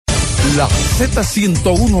La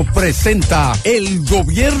Z101 presenta El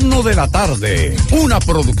Gobierno de la Tarde, una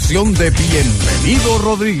producción de Bienvenido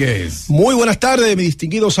Rodríguez. Muy buenas tardes, mis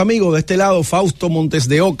distinguidos amigos. De este lado, Fausto Montes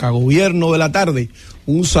de Oca, Gobierno de la Tarde.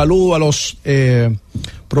 Un saludo a los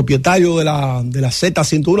propietarios de la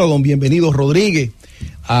Z101, don Bienvenido Rodríguez,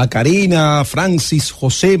 a Karina, Francis,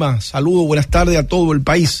 Josema. Saludos, buenas tardes a todo el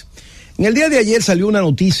país. En el día de ayer salió una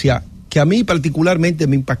noticia que a mí particularmente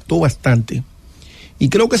me impactó bastante. Y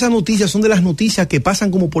creo que esas noticias son de las noticias que pasan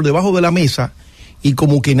como por debajo de la mesa y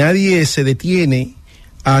como que nadie se detiene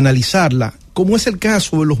a analizarla, como es el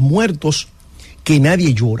caso de los muertos que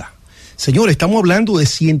nadie llora. Señores, estamos hablando de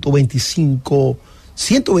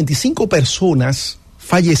 125 personas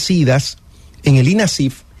fallecidas en el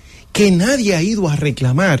INASIF que nadie ha ido a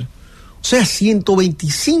reclamar. O sea,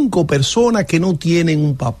 125 personas que no tienen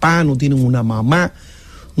un papá, no tienen una mamá,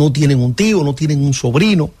 no tienen un tío, no tienen un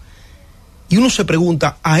sobrino. Y uno se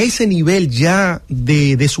pregunta, ¿a ese nivel ya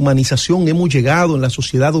de deshumanización hemos llegado en la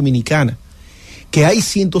sociedad dominicana? Que hay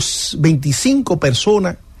 125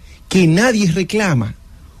 personas que nadie reclama.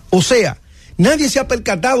 O sea, nadie se ha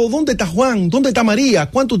percatado dónde está Juan, dónde está María,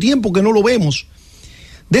 cuánto tiempo que no lo vemos.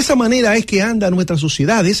 De esa manera es que anda nuestra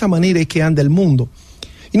sociedad, de esa manera es que anda el mundo.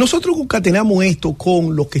 Y nosotros concatenamos esto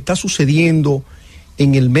con lo que está sucediendo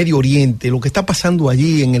en el Medio Oriente, lo que está pasando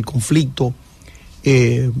allí en el conflicto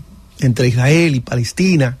entre Israel y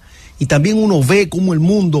Palestina, y también uno ve cómo el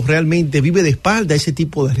mundo realmente vive de espalda a ese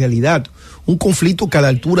tipo de realidad. Un conflicto que a la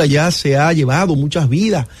altura ya se ha llevado muchas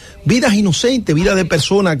vidas inocentes, vidas de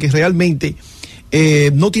personas que realmente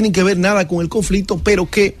no tienen que ver nada con el conflicto, pero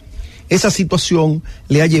que esa situación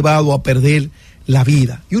le ha llevado a perder la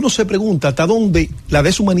vida. Y uno se pregunta hasta dónde la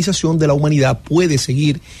deshumanización de la humanidad puede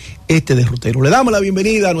seguir este derrotero. Le damos la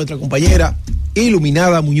bienvenida a nuestra compañera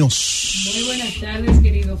Iluminada Muñoz. Muy buenas tardes,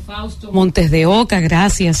 querido Fausto Montes de Oca,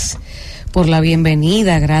 gracias por la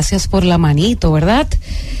bienvenida, gracias por la manito, ¿verdad?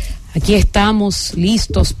 Aquí estamos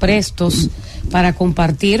listos, prestos para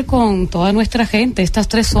compartir con toda nuestra gente estas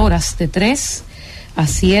 3 horas, de 3 a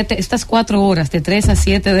 7, estas 4 horas, de 3 a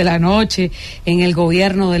 7 de la noche en el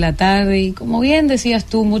Gobierno de la Tarde. Y como bien decías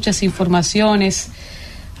tú, muchas informaciones,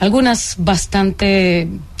 algunas bastante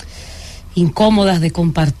incómodas de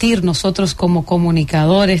compartir. Nosotros como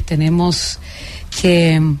comunicadores tenemos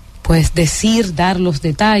que dar los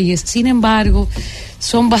detalles. Sin embargo,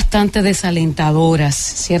 son bastante desalentadoras.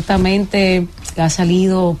 Ciertamente ha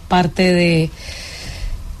salido parte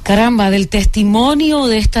del testimonio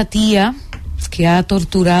de esta tía que ha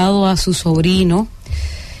torturado a su sobrino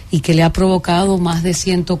y que le ha provocado más de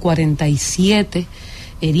 147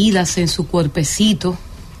 heridas en su cuerpecito.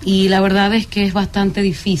 Y la verdad es que es bastante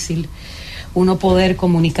difícil uno poder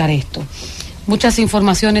comunicar esto. Muchas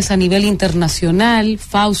informaciones a nivel internacional.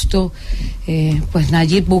 Fausto,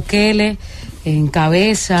 Nayib Bukele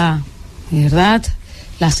encabeza, ¿verdad?,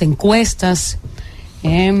 las encuestas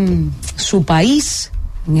en su país,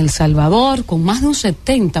 en El Salvador, con más de un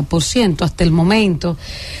 70% hasta el momento,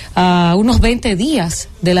 a unos 20 días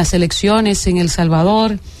de las elecciones en El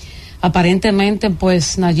Salvador. Aparentemente,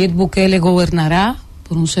 Nayib Bukele gobernará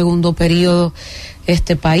por un segundo periodo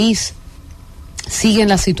este país. Siguen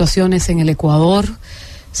las situaciones en el Ecuador,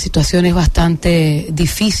 situaciones bastante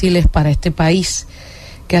difíciles para este país,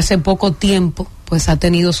 que hace poco tiempo ha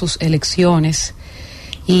tenido sus elecciones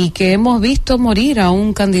y que hemos visto morir a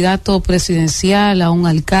un candidato presidencial, a un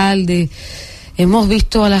alcalde. Hemos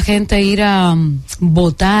visto a la gente ir a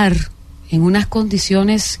votar en unas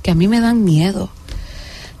condiciones que a mí me dan miedo.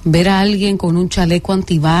 Ver a alguien con un chaleco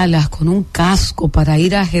antibalas, con un casco para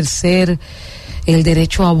ir a ejercer el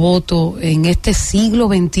derecho a voto en este siglo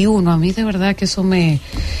XXI, a mí de verdad que eso me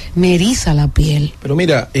eriza la piel. Pero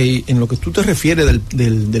mira, en lo que tú te refieres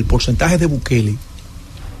del porcentaje de Bukele,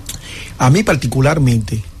 a mí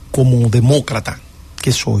particularmente, como demócrata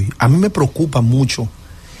que soy, a mí me preocupa mucho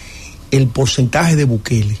el porcentaje de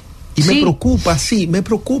Bukele. Y ¿sí? me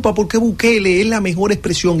preocupa porque Bukele es la mejor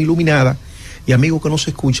expresión, Iluminada, y amigos que nos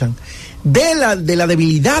escuchan, de la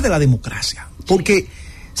debilidad de la democracia. Porque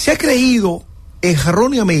se ha creído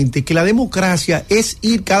erróneamente que la democracia es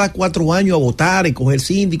ir cada 4 años a votar, escoger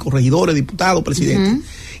síndicos, regidores, diputados, presidentes. Uh-huh.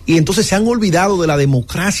 Y entonces se han olvidado de la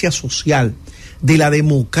democracia social, de la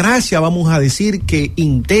democracia, vamos a decir, que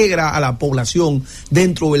integra a la población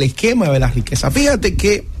dentro del esquema de la riqueza. Fíjate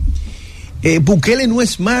que Bukele no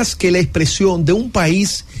es más que la expresión de un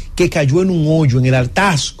país que cayó en un hoyo, en el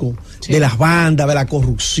hartazgo, sí, de las bandas, de la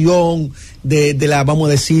corrupción, de la, vamos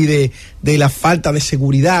a decir, de la falta de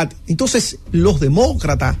seguridad. Entonces, los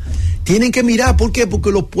demócratas tienen que mirar, ¿por qué?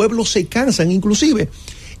 Porque los pueblos se cansan. Inclusive,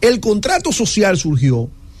 el contrato social surgió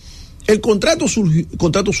el contrato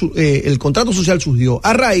social surgió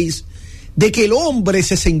a raíz de que el hombre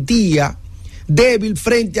se sentía débil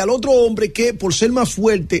frente al otro hombre que, por ser más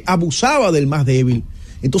fuerte, abusaba del más débil.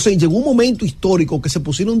 Entonces llegó un momento histórico que se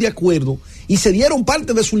pusieron de acuerdo y se dieron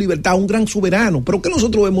parte de su libertad a un gran soberano. Pero ¿qué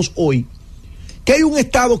nosotros vemos hoy? Que hay un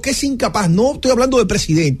Estado que es incapaz, no estoy hablando de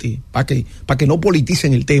presidente, para que no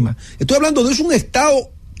politicen el tema, estoy hablando de un Estado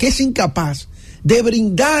que es incapaz de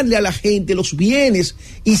brindarle a la gente los bienes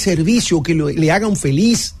y servicios que le hagan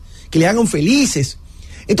feliz, que le hagan felices.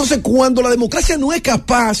 Entonces, cuando la democracia no es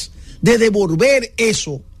capaz de devolver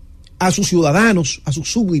eso a sus ciudadanos, a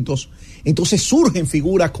sus súbditos, entonces surgen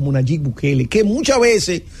figuras como Nayib Bukele, que muchas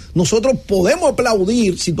veces nosotros podemos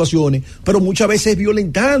aplaudir situaciones, pero muchas veces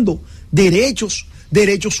violentando derechos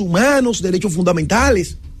humanos, derechos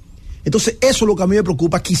fundamentales. Entonces eso es lo que a mí me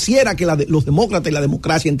preocupa. Quisiera que los demócratas y la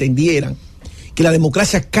democracia entendieran que la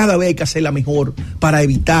democracia cada vez hay que hacerla mejor para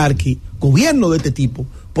evitar que gobiernos de este tipo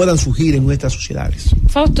puedan surgir en nuestras sociedades.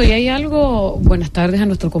 Fausto, y hay algo, buenas tardes a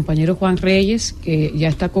nuestro compañero Juan Reyes, que ya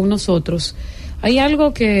está con nosotros. Hay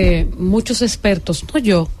algo que muchos expertos, no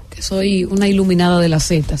yo, que soy una iluminada de la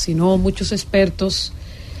Z, sino muchos expertos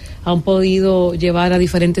han podido llevar a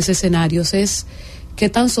diferentes escenarios, es qué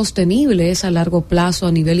tan sostenible es a largo plazo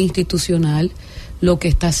a nivel institucional lo que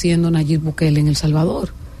está haciendo Nayib Bukele en El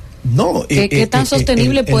Salvador. No, ¿Qué tan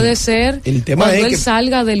sostenible puede ser el tema cuando es él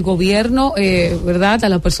salga del gobierno, verdad, a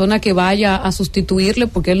la persona que vaya a sustituirle,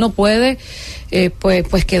 porque él no puede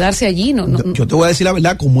pues quedarse allí? No, yo te voy a decir la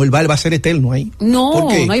verdad, como él va a ser eterno ahí. No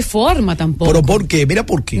hay forma tampoco. ¿Pero por qué? Mira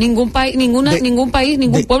por qué. Ningún país, ningún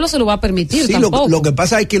pueblo se lo va a permitir tampoco. Lo que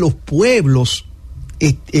pasa es que los pueblos,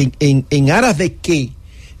 en aras de que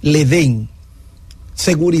le den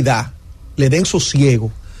seguridad, le den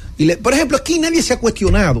sosiego, por ejemplo, aquí nadie se ha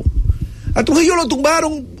cuestionado. A Trujillo lo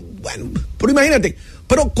tumbaron, bueno, pero imagínate.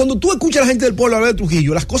 Pero cuando tú escuchas a la gente del pueblo hablar de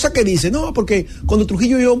Trujillo, las cosas que dice, no, porque cuando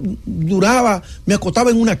Trujillo yo duraba, me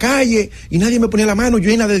acostaba en una calle y nadie me ponía la mano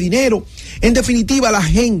llena de dinero. En definitiva, la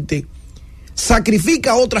gente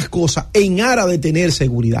sacrifica otras cosas en aras de tener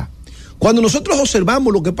seguridad. Cuando nosotros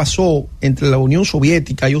observamos lo que pasó entre la Unión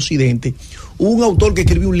Soviética y Occidente, hubo un autor que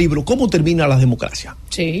escribió un libro, ¿Cómo termina la democracia?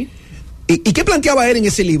 Sí. ¿Y qué planteaba él en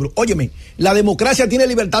ese libro? Óyeme, la democracia tiene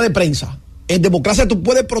libertad de prensa. En democracia tú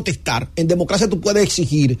puedes protestar. En democracia tú puedes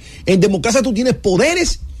exigir. En democracia tú tienes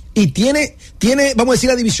poderes y tiene, vamos a decir,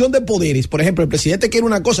 la división de poderes. Por ejemplo, el presidente quiere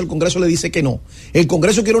una cosa, el Congreso le dice que no. El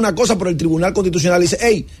Congreso quiere una cosa, pero el Tribunal Constitucional dice,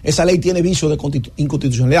 hey, esa ley tiene vicio de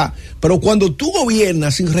inconstitucionalidad. Pero cuando tú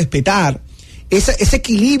gobiernas sin respetar ese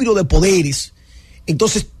equilibrio de poderes,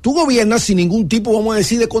 entonces tú gobiernas sin ningún tipo, vamos a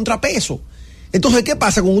decir, de contrapeso. Entonces, ¿qué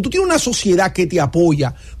pasa? Cuando tú tienes una sociedad que te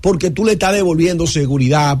apoya porque tú le estás devolviendo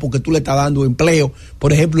seguridad, porque tú le estás dando empleo,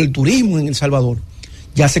 por ejemplo, el turismo en El Salvador,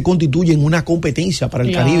 ya se constituye en una competencia para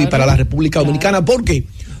el Caribe y para la República Dominicana. ¿Por qué?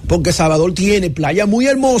 Porque Salvador tiene playas muy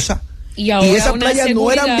hermosas y esas playas no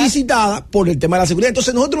eran visitadas por el tema de la seguridad.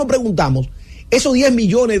 Entonces, nosotros nos preguntamos, esos 10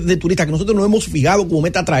 millones de turistas que nosotros nos hemos fijado como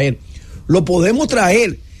meta traer, ¿lo podemos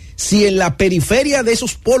traer si en la periferia de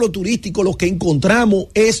esos polos turísticos lo que encontramos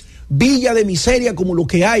es villa de miseria como lo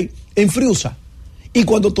que hay en Friusa? Y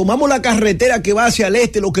cuando tomamos la carretera que va hacia el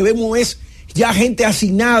este, lo que vemos es ya gente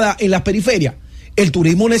asignada en las periferias. El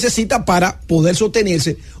turismo necesita, para poder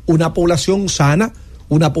sostenerse, una población sana,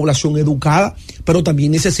 una población educada, pero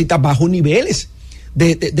también necesita bajos niveles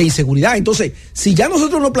de inseguridad. Entonces, si ya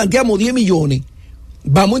nosotros nos planteamos 10 millones,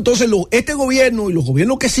 vamos entonces, este gobierno y los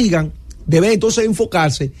gobiernos que sigan deben entonces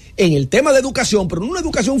enfocarse en el tema de educación, pero no una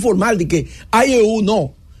educación formal de que IEU,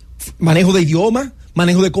 no. Manejo de idioma,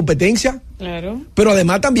 manejo de competencia. Claro. Pero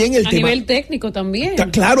además también el tema. A nivel técnico también.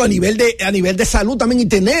 Claro, a nivel de salud también, y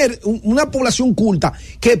tener una población culta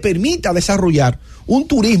que permita desarrollar un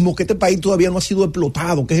turismo que este país todavía no ha sido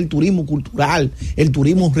explotado, que es el turismo cultural, el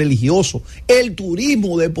turismo religioso, el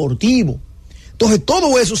turismo deportivo. Entonces,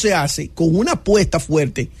 todo eso se hace con una apuesta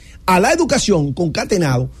fuerte a la educación,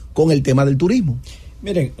 concatenado con el tema del turismo.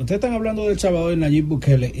 Miren, ustedes están hablando del Salvador y Nayib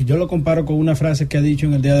Bukele, y yo lo comparo con una frase que ha dicho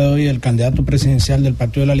en el día de hoy el candidato presidencial del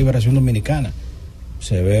Partido de la Liberación Dominicana.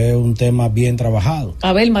 Se ve un tema bien trabajado.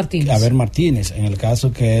 Abel Martínez, en el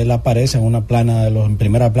caso que él aparece en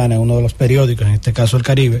primera plana en uno de los periódicos, en este caso El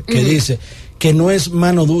Caribe, que dice que no es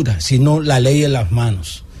mano dura, sino la ley en las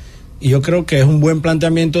manos. Y yo creo que es un buen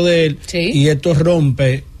planteamiento de él, ¿sí? Y esto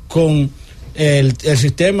rompe con el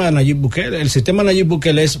sistema de Nayib Bukele. El sistema de Nayib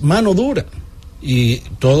Bukele es mano dura. Y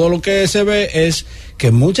todo lo que se ve es que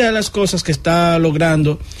muchas de las cosas que está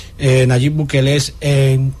logrando Nayib Bukele es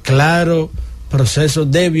en claro proceso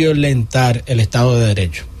de violentar el Estado de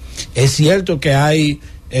Derecho. Es cierto que hay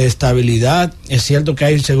estabilidad, es cierto que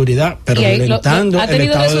hay seguridad, pero violentando ha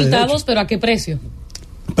tenido el Estado resultados, de derecho. pero ¿a qué precio?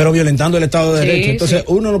 Pero violentando el Estado de Derecho. Entonces,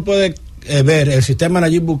 uno no puede ver el sistema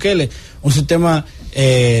Nayib Bukele un sistema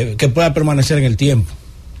que pueda permanecer en el tiempo.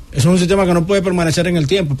 Es un sistema que no puede permanecer en el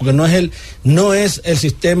tiempo, porque no es el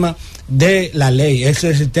sistema de la ley, es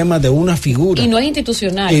el sistema de una figura. Y no es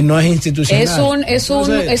institucional.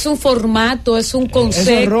 Es un formato, es un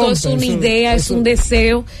concepto, es una idea, es un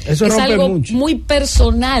deseo. Es algo mucho, muy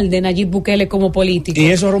personal de Nayib Bukele como político. Y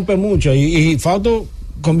eso rompe mucho. Y Fausto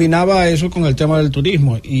combinaba eso con el tema del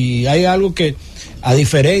turismo. Y hay algo que, a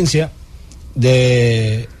diferencia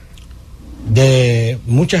de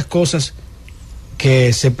muchas cosas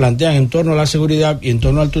que se plantean en torno a la seguridad y en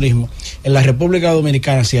torno al turismo, en la República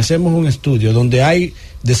Dominicana, si hacemos un estudio donde hay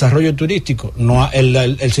desarrollo turístico,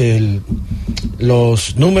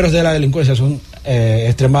 los números de la delincuencia son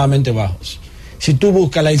extremadamente bajos. Si tú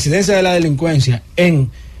buscas la incidencia de la delincuencia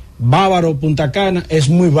en Bávaro, Punta Cana, es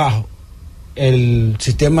muy bajo el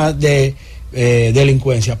sistema de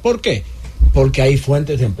delincuencia. ¿Por qué? Porque hay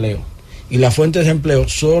fuentes de empleo. Y las fuentes de empleo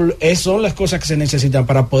son las cosas que se necesitan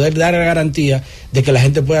para poder dar la garantía de que la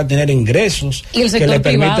gente pueda tener ingresos que le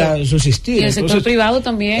permita subsistir. Y el sector privado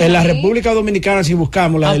también. En la República Dominicana, si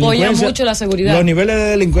buscamos la delincuencia, apoya mucho la seguridad. Los niveles de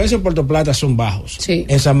delincuencia en Puerto Plata son bajos. Sí.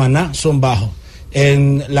 En Samaná son bajos.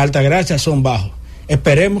 En la Altagracia son bajos.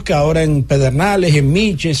 Esperemos que ahora en Pedernales, en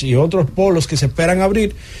Miches y otros polos que se esperan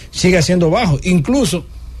abrir, siga siendo bajo. Incluso,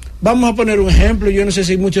 vamos a poner un ejemplo, yo no sé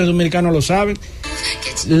si muchos dominicanos lo saben,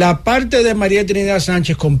 la parte de María Trinidad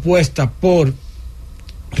Sánchez compuesta por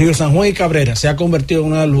Río San Juan y Cabrera se ha convertido en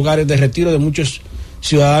uno de los lugares de retiro de muchos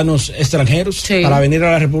ciudadanos extranjeros para venir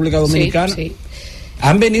a la República Dominicana. Sí.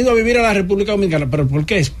 Han venido a vivir a la República Dominicana, pero ¿por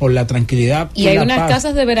qué? Es por la tranquilidad. Y hay unas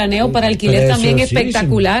casas de veraneo para alquiler también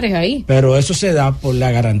espectaculares ahí. Pero eso se da por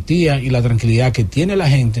la garantía y la tranquilidad que tiene la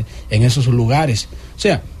gente en esos lugares. O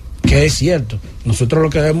sea, que es cierto, nosotros lo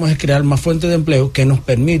que debemos es crear más fuentes de empleo que nos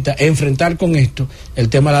permita enfrentar con esto el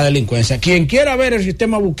tema de la delincuencia. Quien quiera ver el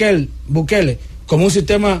sistema Bukele como un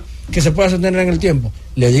sistema que se pueda sostener en el tiempo,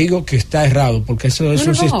 le digo que está errado, porque eso es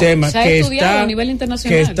un sistema que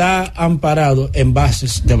está amparado en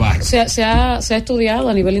bases de barro. Se ha estudiado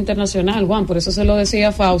a nivel internacional, Juan, por eso se lo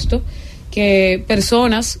decía Fausto, que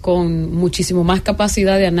personas con muchísimo más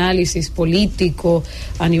capacidad de análisis político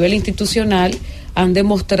a nivel institucional han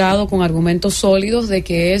demostrado con argumentos sólidos de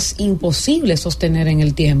que es imposible sostener en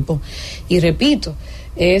el tiempo. Y repito,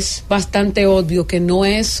 es bastante obvio que no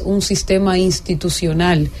es un sistema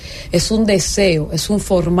institucional, es un deseo, es un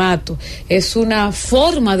formato, es una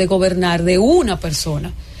forma de gobernar de una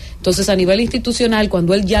persona. Entonces, a nivel institucional,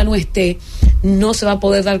 cuando él ya no esté, no se va a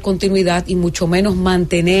poder dar continuidad y mucho menos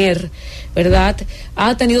mantener, ¿verdad?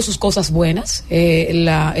 Ha tenido sus cosas buenas,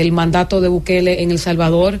 el mandato de Bukele en El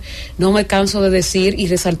Salvador, no me canso de decir y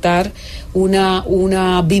resaltar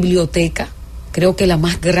una biblioteca, creo que la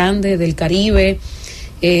más grande del Caribe,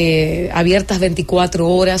 abiertas 24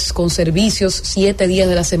 horas, con servicios 7 días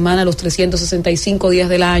de la semana, los 365 días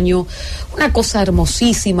del año, una cosa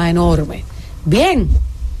hermosísima, enorme. Bien.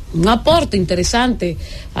 Un aporte interesante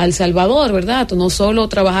a El Salvador, ¿verdad? No solo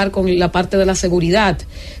trabajar con la parte de la seguridad,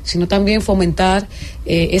 sino también fomentar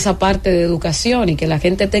esa parte de educación y que la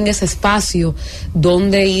gente tenga ese espacio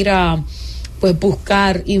donde ir a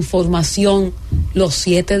buscar información los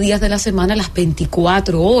 7 días de la semana, las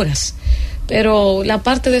 24 horas. Pero la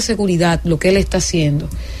parte de seguridad, lo que él está haciendo,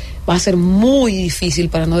 va a ser muy difícil,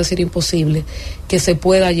 para no decir imposible, que se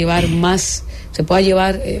pueda llevar más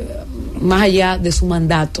allá de su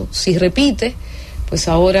mandato. Si repite, pues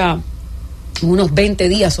ahora unos 20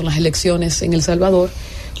 días son las elecciones en El Salvador,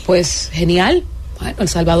 pues genial. Bueno, El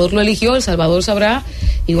Salvador lo eligió, El Salvador sabrá,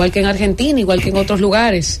 igual que en Argentina, igual que en otros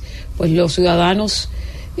lugares, pues los ciudadanos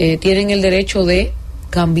tienen el derecho de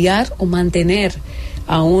cambiar o mantener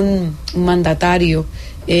a un mandatario,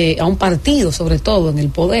 a un partido sobre todo en el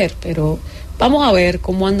poder, pero vamos a ver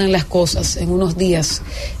cómo andan las cosas en unos días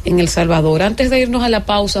en El Salvador. Antes de irnos a la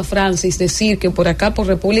pausa, Francis, decir que por acá, por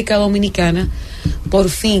República Dominicana, por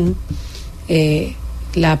fin,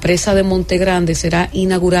 la presa de Monte Grande será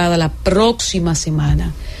inaugurada la próxima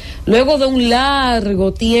semana. Luego de un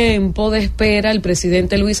largo tiempo de espera, el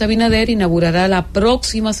presidente Luis Abinader inaugurará la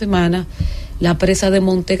próxima semana la presa de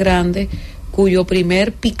Monte Grande, cuyo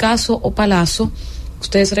primer picazo o palazo,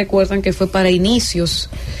 ustedes recuerdan que fue para inicios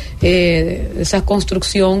de esa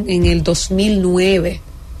construcción en el 2009,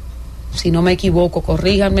 si no me equivoco,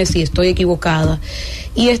 corríganme si estoy equivocada,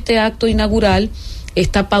 y este acto inaugural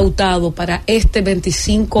está pautado para este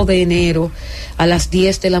 25 de enero a las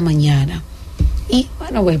 10 de la mañana. Y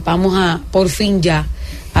bueno, pues vamos a, por fin ya,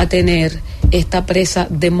 a tener esta presa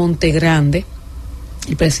de Montegrande.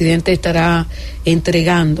 El presidente estará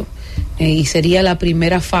entregando y sería la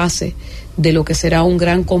primera fase de lo que será un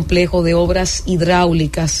gran complejo de obras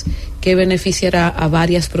hidráulicas que beneficiará a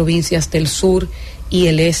varias provincias del sur y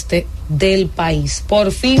el este del país.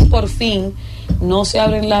 Por fin, no se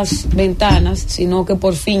abren las ventanas, sino que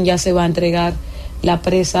por fin ya se va a entregar la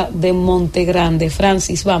presa de Montegrande.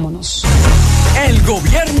 Francis, vámonos. El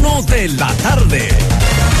gobierno de la tarde.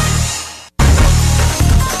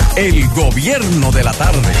 El gobierno de la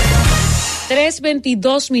tarde.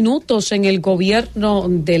 3:22 en el gobierno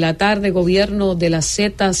de la tarde, gobierno de la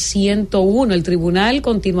Z101. El tribunal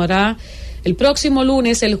continuará el próximo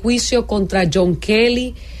lunes el juicio contra John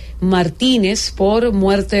Kelly Martínez por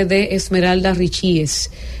muerte de Esmeralda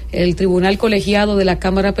Richíes. El tribunal colegiado de la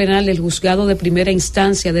Cámara Penal del Juzgado de Primera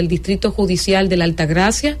Instancia del Distrito Judicial de la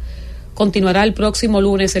Altagracia continuará el próximo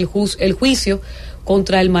lunes el juicio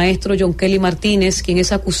contra el maestro John Kelly Martínez, quien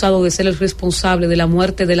es acusado de ser el responsable de la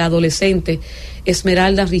muerte de la adolescente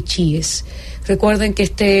Esmeralda Richíes. Recuerden que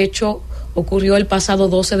este hecho ocurrió el pasado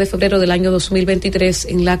 12 de febrero del año 2023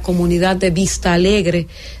 en la comunidad de Vista Alegre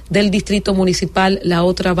del distrito municipal La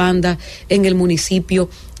Otra Banda en el municipio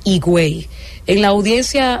Higüey. En la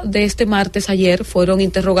audiencia de este martes ayer fueron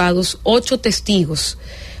interrogados 8 testigos.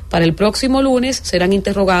 Para el próximo lunes serán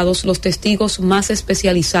interrogados los testigos más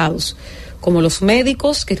especializados, como los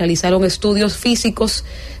médicos que realizaron estudios físicos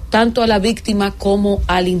tanto a la víctima como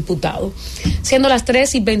al imputado. Siendo las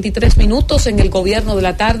 3:23 en el gobierno de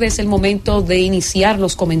la tarde, es el momento de iniciar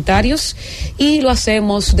los comentarios y lo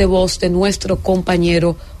hacemos de voz de nuestro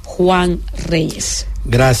compañero Juan Reyes.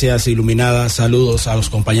 Gracias, Iluminada. Saludos a los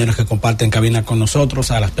compañeros que comparten cabina con nosotros,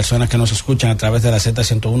 a las personas que nos escuchan a través de la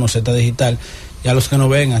Z101, Z Digital, y a los que nos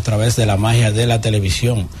ven a través de la magia de la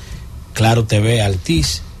televisión, Claro TV,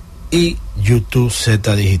 Altiz y YouTube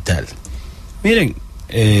Z Digital. Miren,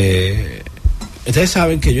 ustedes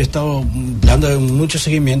saben que yo he estado dando mucho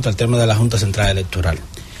seguimiento al tema de la Junta Central Electoral.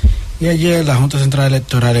 Y ayer la Junta Central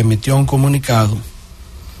Electoral emitió un comunicado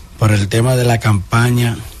por el tema de la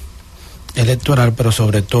campaña electoral, pero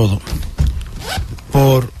sobre todo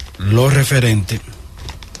por lo referente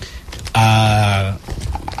a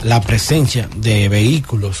la presencia de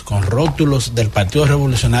vehículos con rótulos del Partido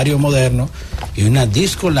Revolucionario Moderno y una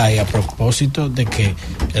discolay a propósito de que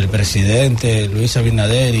el presidente Luis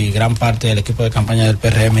Abinader y gran parte del equipo de campaña del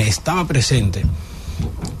PRM estaba presente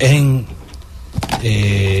en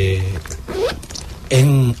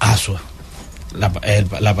Asua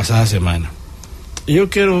la pasada semana. Y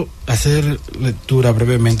yo quiero hacer lectura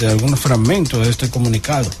brevemente de algunos fragmentos de este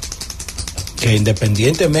comunicado, que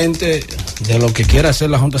independientemente de lo que quiera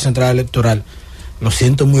hacer la Junta Central Electoral, lo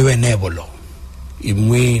siento muy benévolo y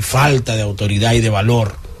muy falta de autoridad y de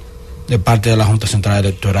valor de parte de la Junta Central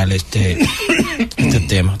Electoral este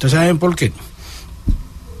tema. ¿Ustedes saben por qué?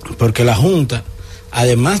 Porque la Junta,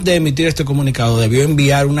 además de emitir este comunicado, debió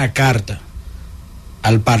enviar una carta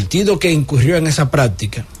al partido que incurrió en esa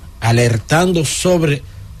práctica, alertando sobre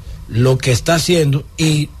lo que está haciendo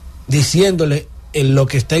y diciéndole en lo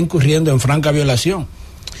que está incurriendo en franca violación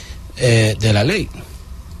de la ley.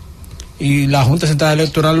 Y la Junta Central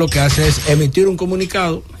Electoral lo que hace es emitir un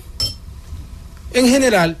comunicado en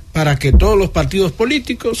general para que todos los partidos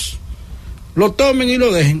políticos lo tomen y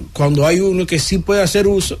lo dejen, cuando hay uno que sí puede hacer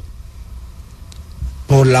uso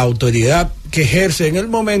por la autoridad que ejerce en el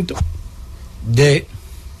momento de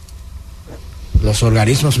los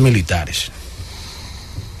organismos militares.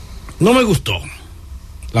 No me gustó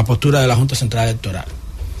la postura de la Junta Central Electoral.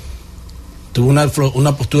 Tuvo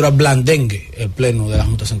una postura blandengue el pleno de la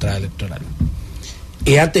Junta Central Electoral.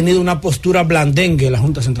 Y ha tenido una postura blandengue la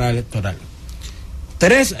Junta Central Electoral.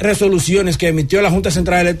 3 resoluciones que emitió la Junta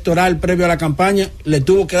Central Electoral previo a la campaña le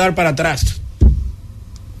tuvo que dar para atrás.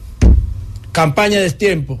 Campaña de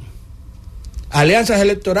destiempo, alianzas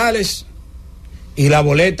electorales y la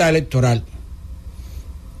boleta electoral.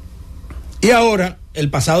 Y ahora, el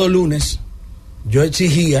pasado lunes, yo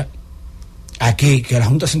exigía aquí que la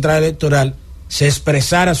Junta Central Electoral se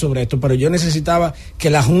expresara sobre esto, pero yo necesitaba que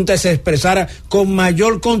la Junta se expresara con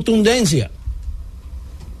mayor contundencia.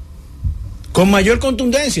 Con mayor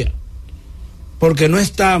contundencia. Porque no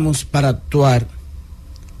estamos para actuar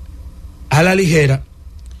a la ligera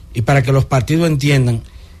y para que los partidos entiendan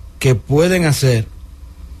que pueden hacer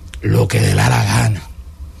lo que les da la gana.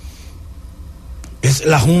 Es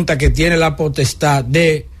la Junta que tiene la potestad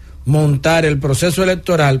de montar el proceso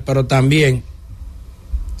electoral, pero también,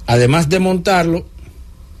 además de montarlo,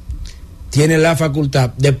 tiene la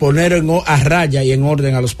facultad de poner a raya y en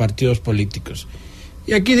orden a los partidos políticos.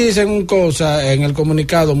 Y aquí dicen una cosa en el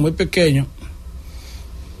comunicado muy pequeño,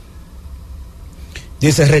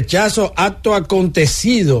 Dice, rechazo acto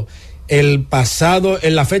acontecido en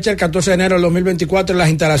la fecha del 14 de enero del 2024 en las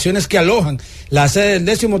instalaciones que alojan la sede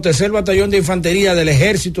del 13º Batallón de Infantería del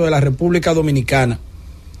Ejército de la República Dominicana,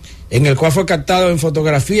 en el cual fue captado en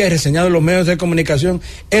fotografía y reseñado en los medios de comunicación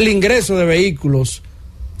el ingreso de vehículos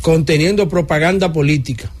conteniendo propaganda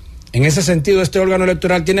política. En ese sentido, este órgano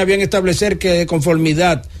electoral tiene a bien establecer que, de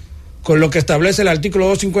conformidad con lo que establece el artículo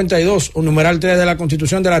 252 o numeral 3 de la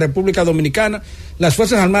Constitución de la República Dominicana, las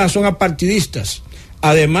Fuerzas Armadas son apartidistas.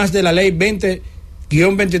 Además de la ley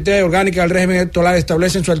 20-23 orgánica del régimen electoral,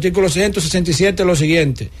 establece en su artículo 167 lo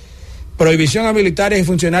siguiente: prohibición a militares y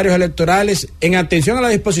funcionarios electorales en atención a las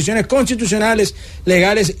disposiciones constitucionales,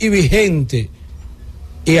 legales y vigentes,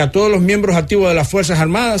 y a todos los miembros activos de las Fuerzas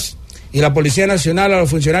Armadas y la Policía Nacional, a los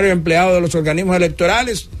funcionarios empleados de los organismos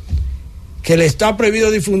electorales, que le está prohibido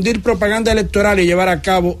difundir propaganda electoral y llevar a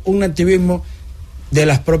cabo un activismo de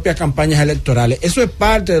las propias campañas electorales. Eso es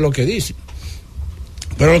parte de lo que dice.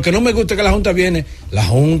 Pero lo que no me gusta es que la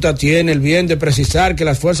Junta tiene el bien de precisar que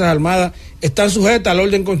las Fuerzas Armadas están sujetas al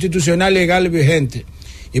orden constitucional, legal y vigente,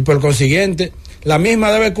 y por consiguiente, la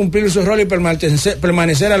misma debe cumplir su rol y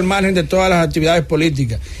permanecer al margen de todas las actividades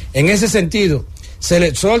políticas. En ese sentido, se le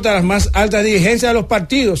exhorta a las más altas dirigencias de los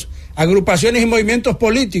partidos, agrupaciones y movimientos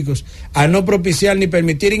políticos a no propiciar ni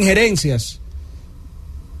permitir injerencias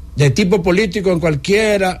de tipo político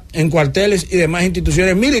en cuarteles y demás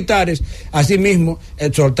instituciones militares. Asimismo,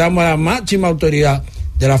 exhortamos a la máxima autoridad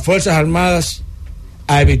de las Fuerzas Armadas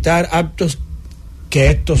a evitar actos que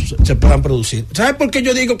estos se puedan producir. ¿Sabe por qué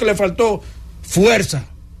yo digo que le faltó fuerza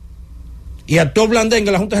y actuó blandengue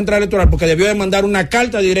a la Junta Central Electoral? Porque debió de mandar una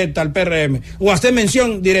carta directa al PRM o hacer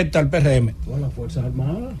mención directa al PRM. ¿O a las Fuerzas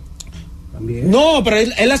Armadas? También. No, pero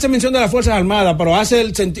él hace mención de las Fuerzas Armadas, pero hace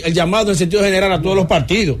el llamado en sentido general a todos los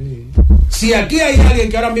partidos. Sí. Si aquí hay alguien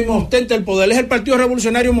que ahora mismo ostenta el poder, es el Partido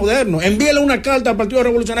Revolucionario Moderno. Envíele una carta al Partido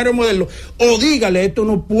Revolucionario Moderno o dígale: esto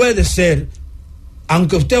no puede ser,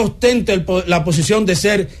 aunque usted ostente la posición de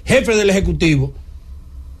ser jefe del Ejecutivo,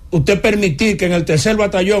 usted permitir que en el tercer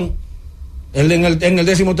batallón, en el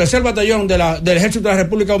 13º Batallón del Ejército de la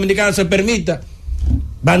República Dominicana se permita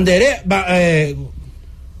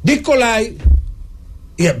disco light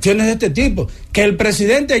y acciones de este tipo. Que el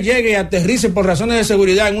presidente llegue y aterrice por razones de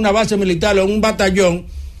seguridad en una base militar o en un batallón,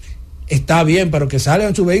 está bien, pero que salga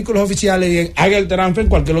en sus vehículos oficiales y haga el transfer en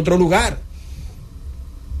cualquier otro lugar.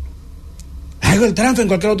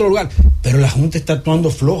 Pero la Junta está actuando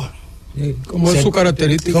floja. Sí, como es su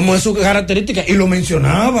característica. Como es su característica, y lo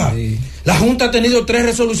mencionaba. Sí. La Junta ha tenido 3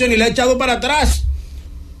 resoluciones y la ha echado para atrás.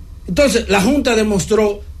 Entonces, la Junta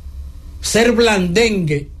demostró ser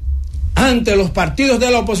blandengue ante los partidos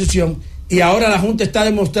de la oposición, y ahora la Junta está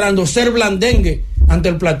demostrando ser blandengue ante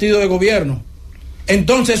el partido de gobierno.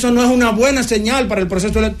 Entonces eso no es una buena señal para el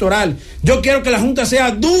proceso electoral. Yo quiero que la Junta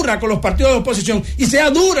sea dura con los partidos de oposición y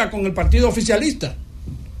sea dura con el partido oficialista.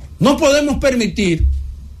 No podemos permitir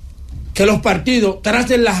que los partidos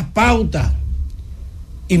tracen las pautas.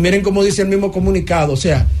 Y miren cómo dice el mismo comunicado, o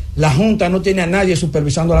sea, la Junta no tiene a nadie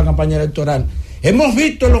supervisando la campaña electoral. Hemos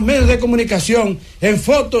visto en los medios de comunicación, en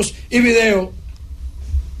fotos y videos,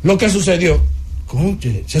 lo que sucedió.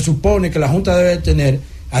 Conche, se supone que la Junta debe tener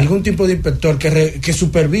algún tipo de inspector que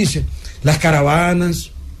supervise las caravanas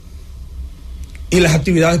y las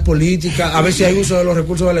actividades políticas, a ver si hay uso de los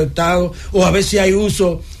recursos del Estado o a ver si hay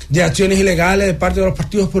uso de acciones ilegales de parte de los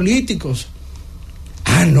partidos políticos.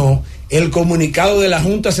 No, el comunicado de la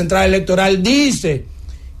Junta Central Electoral dice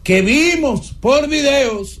que vimos por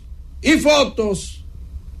videos y fotos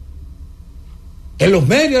en los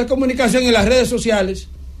medios de comunicación y en las redes sociales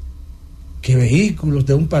que vehículos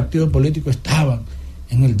de un partido político estaban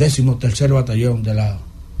en el 13º Batallón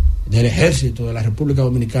del Ejército de la República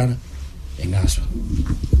Dominicana en Asua.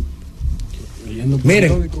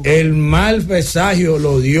 Miren, el mal presagio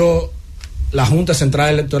lo dio la Junta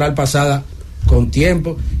Central Electoral pasada con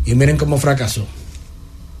tiempo, y miren cómo fracasó.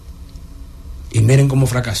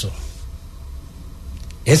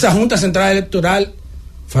 Esa Junta Central Electoral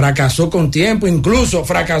fracasó con tiempo, incluso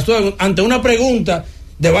fracasó ante una pregunta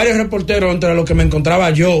de varios reporteros, entre los que me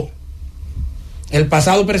encontraba yo, el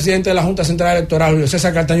pasado presidente de la Junta Central Electoral, Julio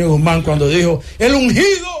César Castaño Guzmán, cuando dijo: el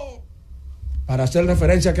ungido, para hacer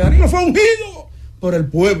referencia a que Danilo fue ungido por el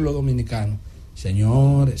pueblo dominicano.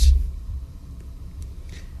 Señores,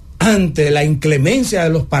 ante la inclemencia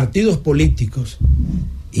de los partidos políticos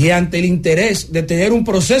y ante el interés de tener un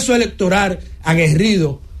proceso electoral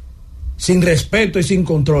aguerrido, sin respeto y sin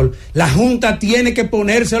control, la Junta tiene que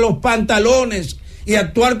ponerse los pantalones y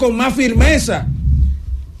actuar con más firmeza.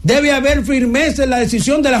 Debe haber firmeza en la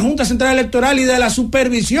decisión de la Junta Central Electoral y de la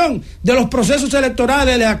supervisión de los procesos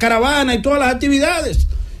electorales, de la caravana y todas las actividades.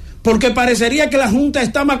 Porque parecería que la Junta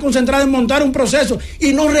está más concentrada en montar un proceso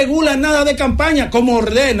y no regula nada de campaña, como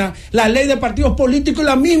ordena la ley de partidos políticos y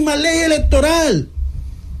la misma ley electoral.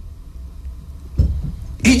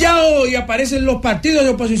 Y ya hoy aparecen los partidos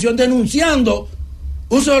de oposición denunciando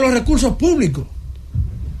uso de los recursos públicos.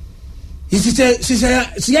 Y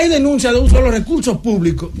si hay denuncia de uso de los recursos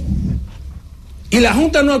públicos y la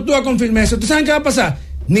Junta no actúa con firmeza, ¿ustedes saben qué va a pasar?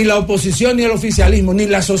 Ni la oposición, ni el oficialismo, ni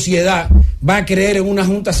la sociedad va a creer en una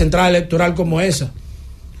Junta Central Electoral como esa.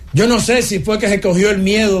 Yo no sé si fue que se cogió el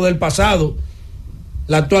miedo del pasado,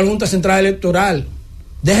 la actual Junta Central Electoral.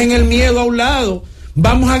 Dejen el miedo a un lado.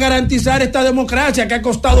 Vamos a garantizar esta democracia que ha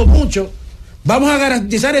costado mucho. Vamos a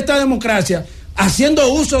garantizar esta democracia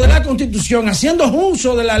haciendo uso de la Constitución, haciendo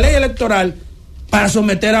uso de la ley electoral para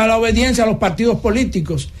someter a la obediencia a los partidos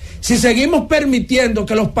políticos. Si seguimos permitiendo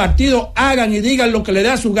que los partidos hagan y digan lo que les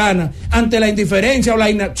da su gana ante la indiferencia o la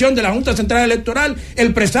inacción de la Junta Central Electoral,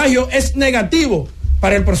 el presagio es negativo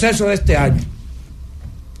para el proceso de este año.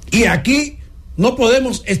 Y aquí no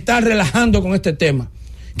podemos estar relajando con este tema.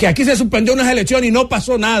 Que aquí se suspendió unas elecciones y no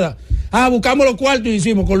pasó nada. Buscamos los cuartos y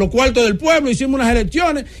hicimos, con los cuartos del pueblo hicimos unas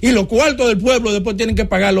elecciones y los cuartos del pueblo después tienen que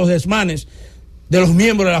pagar los desmanes de los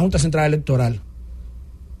miembros de la Junta Central Electoral.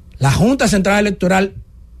 La Junta Central Electoral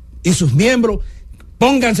y sus miembros,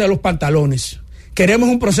 pónganse los pantalones. Queremos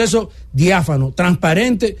un proceso diáfano,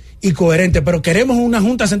 transparente y coherente, pero queremos una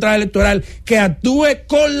Junta Central Electoral que actúe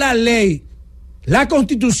con la ley, la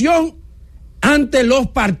Constitución, ante los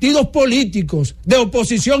partidos políticos de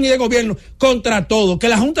oposición y de gobierno, contra todos, que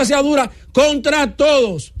la Junta sea dura contra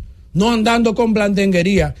todos, no andando con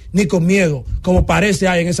blandenguería ni con miedo, como parece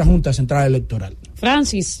hay en esa Junta Central Electoral.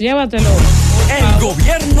 Francis, llévatelo. El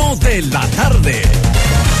gobierno de la tarde.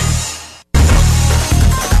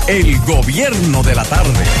 El gobierno de la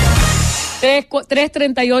tarde.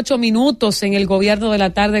 3:38 minutos en el gobierno de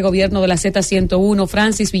la tarde, gobierno de la Z101,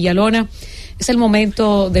 Francis Villalona. Es el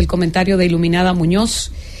momento del comentario de Iluminada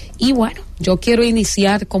Muñoz. Y bueno, yo quiero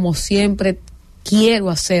iniciar como siempre quiero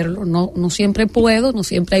hacerlo. No siempre puedo, no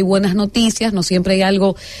siempre hay buenas noticias, no siempre hay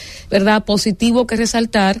algo, ¿verdad?, positivo que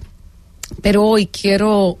resaltar. Pero hoy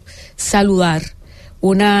quiero saludar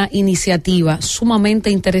una iniciativa sumamente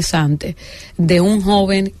interesante de un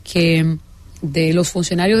joven que de los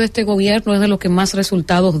funcionarios de este gobierno es de los que más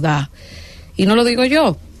resultados da. Y no lo digo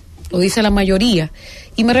yo, lo dice la mayoría.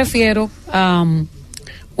 Y me refiero a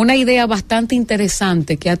una idea bastante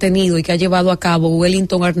interesante que ha tenido y que ha llevado a cabo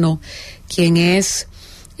Wellington Arnaud, quien es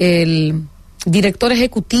el director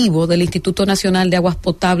ejecutivo del Instituto Nacional de Aguas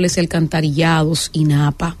Potables y Alcantarillados,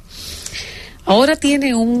 INAPA. Ahora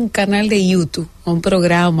tiene un canal de YouTube, un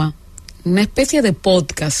programa, una especie de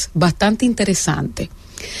podcast bastante interesante.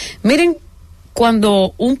 Miren,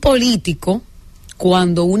 cuando un político,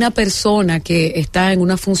 cuando una persona que está en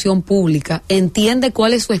una función pública entiende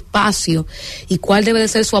cuál es su espacio y cuál debe de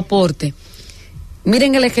ser su aporte,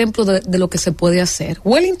 miren el ejemplo de lo que se puede hacer.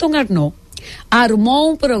 Wellington Arnaud armó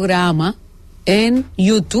un programa en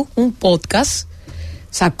YouTube, un podcast,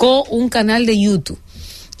 sacó un canal de YouTube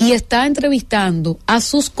y está entrevistando a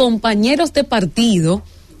sus compañeros de partido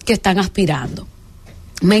que están aspirando.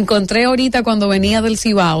 Me encontré ahorita cuando venía del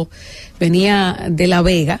Cibao, venía de La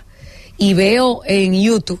Vega, y veo en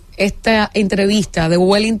YouTube esta entrevista de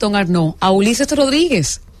Wellington Arnaud a Ulises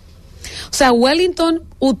Rodríguez. O sea, Wellington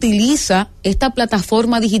utiliza esta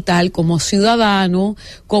plataforma digital como ciudadano,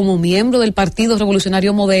 como miembro del Partido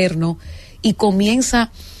Revolucionario Moderno, y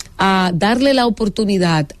comienza a darle la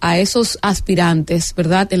oportunidad a esos aspirantes,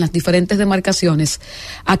 ¿verdad?, en las diferentes demarcaciones,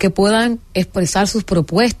 a que puedan expresar sus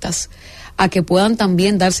propuestas, a que puedan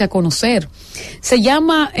también darse a conocer. Se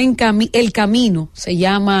llama El Camino, se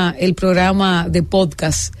llama el programa de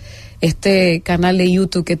podcast, este canal de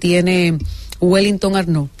YouTube que tiene Wellington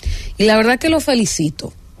Arnaud. Y la verdad que lo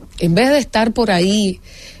felicito. En vez de estar por ahí,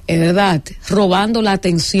 ¿verdad?, robando la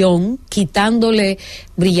atención, quitándole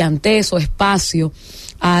brillantez o espacio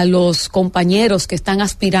a los compañeros que están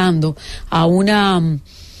aspirando a un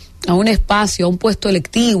espacio, a un puesto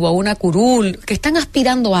electivo, a una curul, que están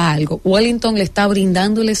aspirando a algo. Wellington le está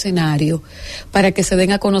brindando el escenario para que se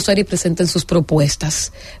den a conocer y presenten sus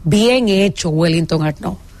propuestas. Bien hecho, Wellington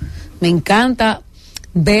Arnaud. Me encanta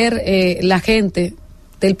ver la gente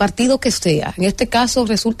del partido que sea, en este caso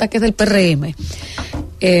resulta que es del PRM,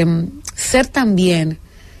 ser también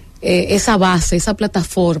esa base, esa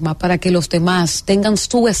plataforma para que los demás tengan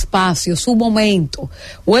su espacio, su momento.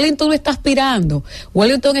 Wellington no está aspirando,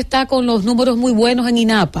 Wellington está con los números muy buenos en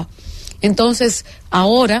INAPA. Entonces,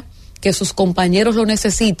 ahora que sus compañeros lo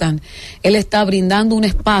necesitan, él está brindando un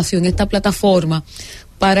espacio en esta plataforma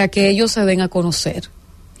para que ellos se den a conocer.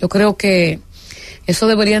 Yo creo que eso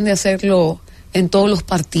deberían de hacerlo en todos los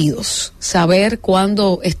partidos, saber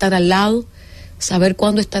cuándo estar al lado, saber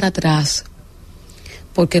cuándo estar atrás,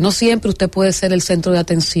 porque no siempre usted puede ser el centro de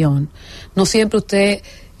atención, no siempre usted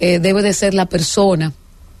debe de ser la persona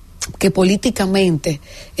que políticamente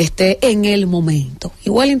esté en el momento. Y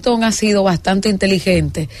Wellington ha sido bastante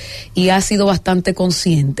inteligente y ha sido bastante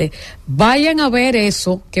consciente. Vayan a ver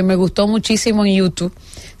eso, que me gustó muchísimo en YouTube,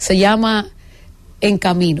 se llama En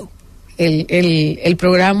Camino. El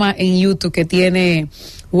programa en YouTube que tiene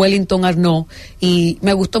Wellington Arnaud, y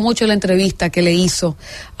me gustó mucho la entrevista que le hizo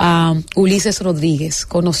a Ulises Rodríguez,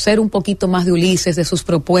 conocer un poquito más de Ulises, de sus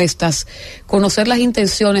propuestas, conocer las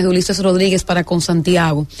intenciones de Ulises Rodríguez para con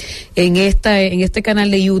Santiago en este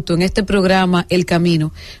canal de YouTube, en este programa El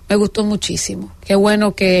Camino. Me gustó muchísimo. Qué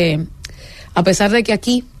bueno que, a pesar de que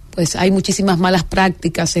aquí pues hay muchísimas malas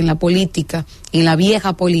prácticas en la política, en la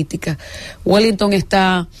vieja política, Wellington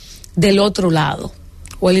está del otro lado.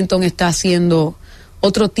 Wellington está haciendo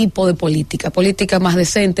otro tipo de política más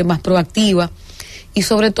decente, más proactiva y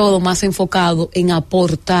sobre todo más enfocado en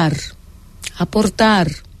aportar.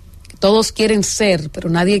 Todos quieren ser, pero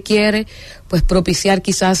nadie quiere pues propiciar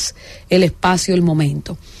quizás el espacio, el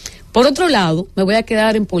momento. Por otro lado, me voy a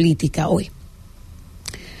quedar en política hoy.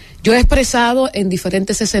 Yo he expresado en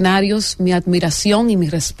diferentes escenarios mi admiración y mi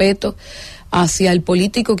respeto hacia el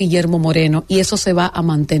político Guillermo Moreno, y eso se va a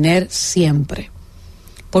mantener siempre,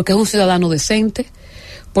 porque es un ciudadano decente,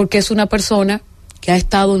 porque es una persona que ha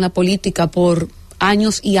estado en la política por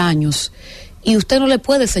años y años, y usted no le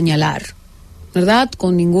puede señalar, ¿verdad?,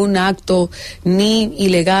 con ningún acto ni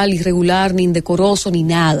ilegal, irregular, ni indecoroso, ni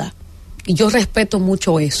nada. Y yo respeto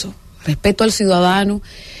mucho eso, respeto al ciudadano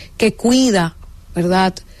que cuida,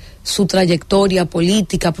 ¿verdad?, su trayectoria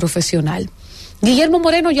política, profesional. Guillermo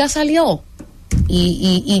Moreno ya salió,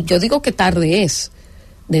 y yo digo que tarde es.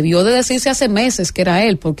 Debió de decirse hace meses que era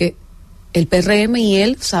él, porque el PRM y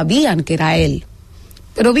él sabían que era él.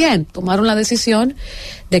 Pero bien, tomaron la decisión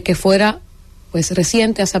de que fuera pues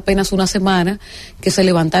reciente, hace apenas una semana, que se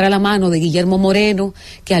levantara la mano de Guillermo Moreno,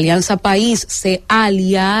 que Alianza País se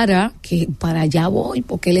aliara, que para allá voy,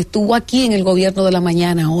 porque él estuvo aquí en el Gobierno de la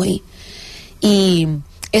Mañana hoy. Y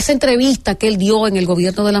esa entrevista que él dio en el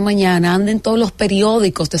Gobierno de la Mañana anda en todos los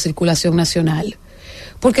periódicos de circulación nacional,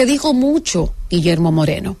 porque dijo mucho Guillermo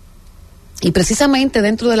Moreno. Y precisamente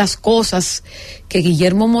dentro de las cosas que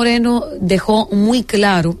Guillermo Moreno dejó muy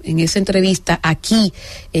claro en esa entrevista aquí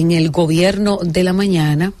en el Gobierno de la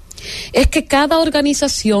Mañana, es que cada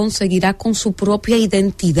organización seguirá con su propia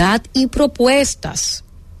identidad y propuestas,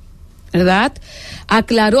 ¿verdad?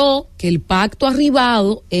 Aclaró que el pacto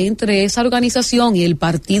arribado entre esa organización y el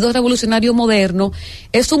Partido Revolucionario Moderno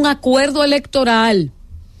es un acuerdo electoral,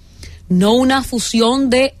 no una fusión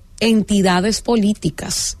de entidades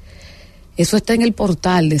políticas. Eso está en el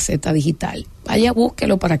portal de Z Digital. Vaya,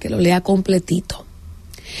 búsquelo para que lo lea completito.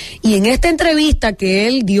 Y en esta entrevista que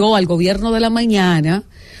él dio al Gobierno de la Mañana,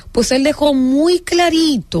 pues él dejó muy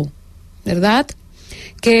clarito, ¿verdad?,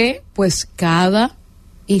 que pues cada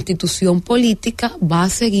institución política va a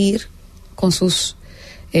seguir con sus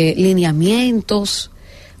lineamientos,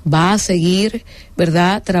 va a seguir,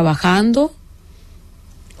 ¿verdad?, trabajando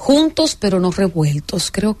juntos pero no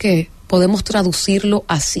revueltos. Creo que podemos traducirlo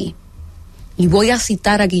así. Y voy a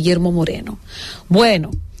citar a Guillermo Moreno.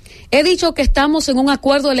 Bueno, he dicho que estamos en un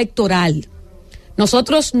acuerdo electoral.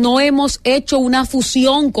 Nosotros no hemos hecho una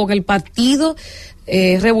fusión con el Partido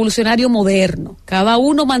Revolucionario Moderno. Cada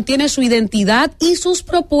uno mantiene su identidad y sus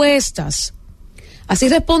propuestas. Así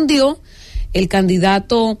respondió el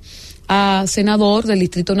candidato a senador del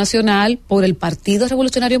Distrito Nacional por el Partido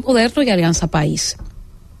Revolucionario Moderno y Alianza País.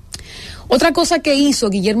 Otra cosa que hizo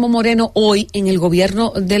Guillermo Moreno hoy en el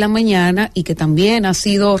Gobierno de la Mañana, y que también ha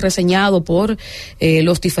sido reseñado por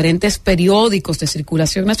los diferentes periódicos de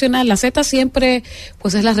circulación nacional, la Z siempre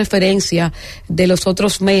pues es la referencia de los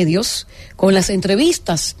otros medios con las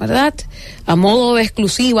entrevistas, ¿verdad? A modo de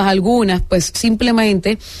exclusivas algunas, pues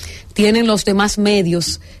simplemente tienen los demás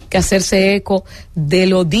medios que hacerse eco de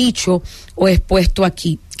lo dicho o expuesto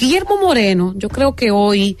aquí. Guillermo Moreno, yo creo que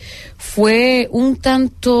hoy fue un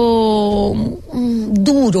tanto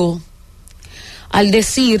duro al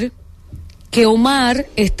decir que Omar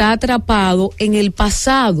está atrapado en el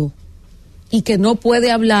pasado y que no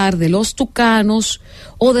puede hablar de los tucanos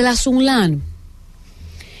o de la Sunlan.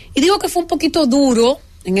 Y digo que fue un poquito duro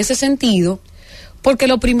en ese sentido, porque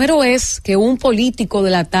lo primero es que un político de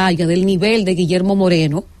la talla, del nivel de Guillermo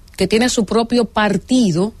Moreno, que tiene su propio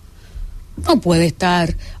partido, No puede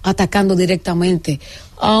estar atacando directamente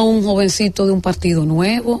a un jovencito de un partido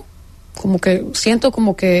nuevo. Como que siento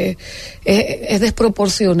como que es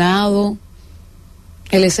desproporcionado.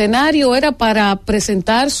 El escenario era para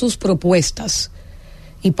presentar sus propuestas.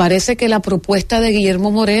 Y parece que la propuesta de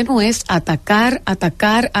Guillermo Moreno es atacar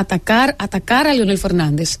a Leonel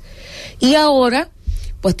Fernández. Y ahora,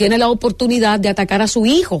 pues tiene la oportunidad de atacar a su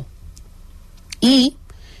hijo. Y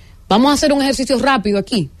vamos a hacer un ejercicio rápido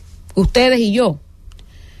aquí, ustedes y yo.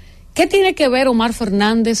 ¿Qué tiene que ver Omar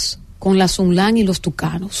Fernández con la Sunlan y los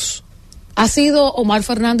tucanos? ¿Ha sido Omar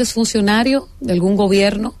Fernández funcionario de algún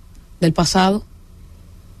gobierno del pasado?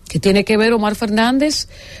 ¿Qué tiene que ver Omar Fernández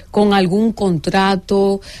con algún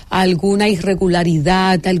contrato, alguna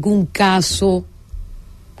irregularidad, algún caso?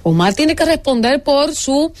 Omar tiene que responder por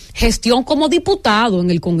su gestión como diputado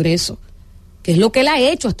en el Congreso, que es lo que él ha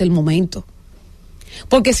hecho hasta el momento.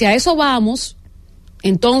 Porque si a eso vamos,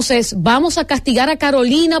 entonces vamos a castigar a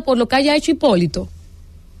Carolina por lo que haya hecho Hipólito.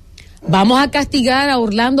 Vamos a castigar a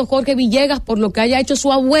Orlando Jorge Villegas por lo que haya hecho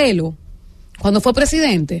su abuelo cuando fue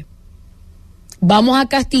presidente. Vamos a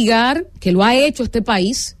castigar, que lo ha hecho este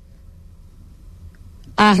país,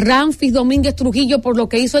 a Ramfis Domínguez Trujillo por lo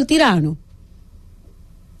que hizo el tirano.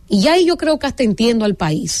 Y ahí yo creo que hasta entiendo al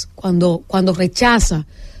país cuando rechaza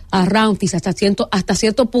a Ramfis hasta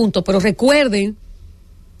cierto punto. Pero recuerden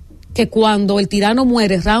que cuando el tirano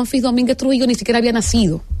muere, Ramfis Domínguez Trujillo ni siquiera había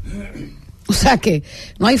nacido. O sea que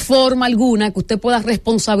no hay forma alguna que usted pueda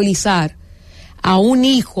responsabilizar a un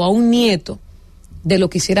hijo, a un nieto, de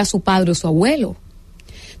lo que hiciera su padre o su abuelo.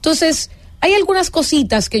 Entonces, hay algunas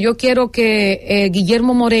cositas que yo quiero que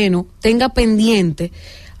Guillermo Moreno tenga pendiente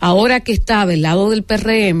ahora que está del lado del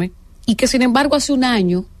PRM, y que sin embargo hace un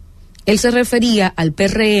año él se refería al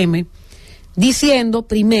PRM diciendo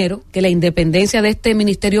primero que la independencia de este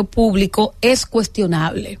Ministerio Público es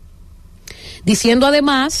cuestionable, diciendo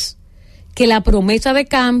además que la promesa de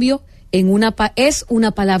cambio es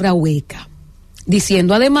una palabra hueca,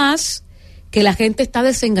 diciendo además que la gente está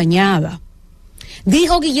desengañada.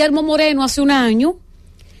 Dijo Guillermo Moreno hace un año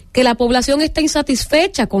que la población está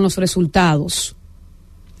insatisfecha con los resultados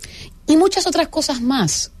y muchas otras cosas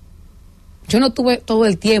más. Yo no tuve todo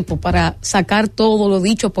el tiempo para sacar todo lo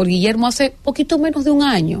dicho por Guillermo hace poquito menos de un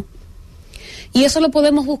año. Y eso lo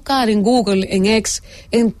podemos buscar en Google, en X,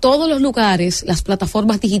 en todos los lugares, las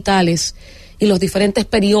plataformas digitales y los diferentes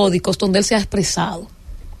periódicos donde él se ha expresado.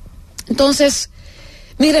 Entonces,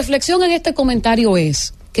 mi reflexión en este comentario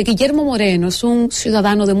es que Guillermo Moreno es un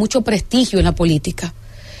ciudadano de mucho prestigio en la política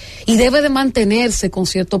y debe de mantenerse con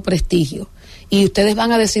cierto prestigio. Y ustedes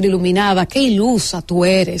van a decir, iluminada, qué ilusa tú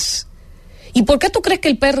eres. ¿Y por qué tú crees que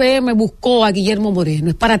el PRM buscó a Guillermo Moreno?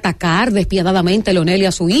 Es para atacar despiadadamente a Leonel y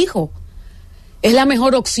a su hijo. Es la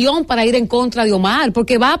mejor opción para ir en contra de Omar,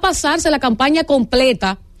 porque va a pasarse la campaña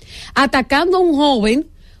completa atacando a un joven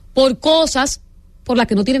por cosas por las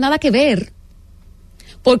que no tiene nada que ver.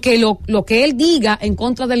 Porque lo que él diga en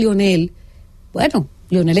contra de Leonel, bueno,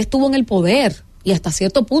 Leonel estuvo en el poder y hasta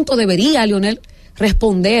cierto punto debería Leonel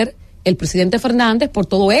responder el presidente Fernández por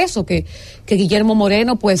todo eso que Guillermo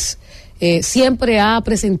Moreno pues siempre ha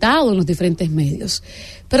presentado en los diferentes medios.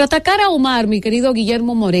 Pero atacar a Omar, mi querido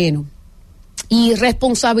Guillermo Moreno, y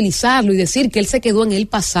responsabilizarlo y decir que él se quedó en el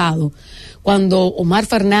pasado, cuando Omar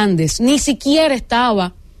Fernández ni siquiera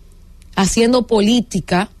estaba haciendo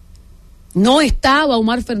política. No estaba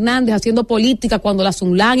Omar Fernández haciendo política cuando la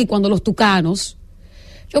Sunlan y cuando los tucanos.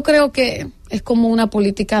 Yo creo que es como una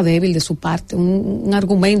política débil de su parte, un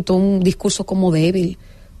argumento, un discurso como débil,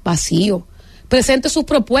 vacío. Presente sus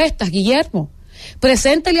propuestas, Guillermo.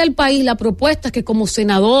 Preséntele al país las propuestas que como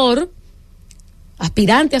senador,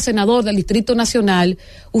 aspirante a senador del Distrito Nacional,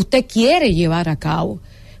 usted quiere llevar a cabo.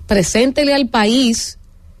 Preséntele al país,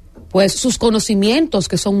 pues, sus conocimientos,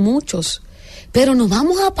 que son muchos. Pero nos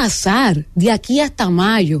vamos a pasar de aquí hasta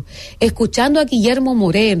mayo escuchando a Guillermo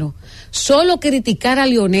Moreno solo criticar a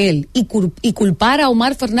Leonel y culpar a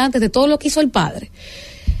Omar Fernández de todo lo que hizo el padre.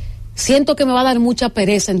 Siento que me va a dar mucha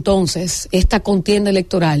pereza entonces esta contienda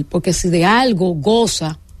electoral, porque si de algo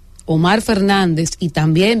goza Omar Fernández y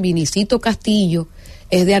también Vinicito Castillo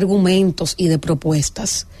es de argumentos y de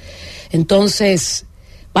propuestas. Entonces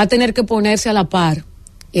va a tener que ponerse a la par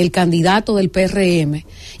el candidato del PRM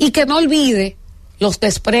y que no olvide los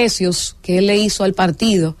desprecios que él le hizo al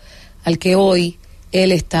partido al que hoy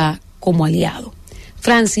él está como aliado.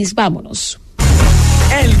 Francis, vámonos.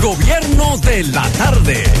 El gobierno de la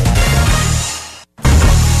tarde.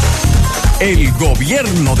 El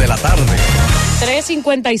gobierno de la tarde.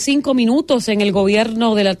 3:55 minutos en el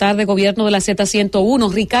gobierno de la tarde, gobierno de la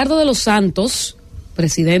Z101. Ricardo de los Santos,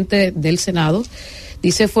 presidente del Senado,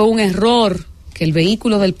 Dice, fue un error que el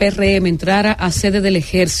vehículo del PRM entrara a sede del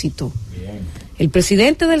Ejército. El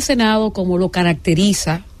presidente del Senado, como lo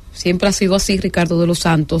caracteriza, siempre ha sido así, Ricardo de los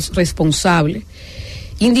Santos, responsable,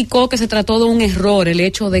 indicó que se trató de un error el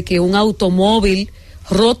hecho de que un automóvil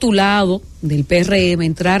rotulado del PRM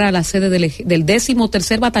entrara a la sede del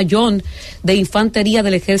 13º Batallón de Infantería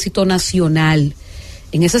del Ejército Nacional.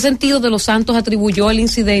 En ese sentido, de los Santos atribuyó el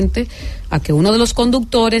incidente a que uno de los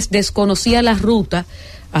conductores desconocía la ruta,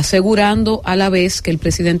 asegurando a la vez que el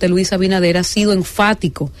presidente Luis Abinader ha sido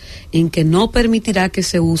enfático en que no permitirá que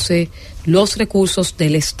se use los recursos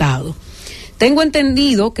del Estado. Tengo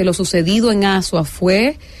entendido que lo sucedido en Asua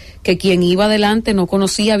fue que quien iba adelante no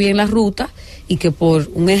conocía bien la ruta y que por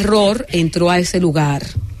un error entró a ese lugar.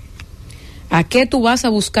 ¿A qué tú vas a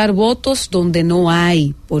buscar votos donde no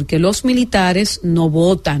hay? Porque los militares no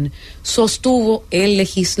votan, sostuvo el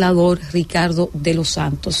legislador Ricardo de los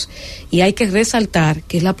Santos. Y hay que resaltar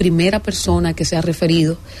que es la primera persona que se ha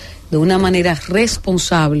referido de una manera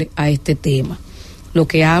responsable a este tema, lo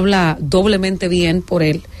que habla doblemente bien por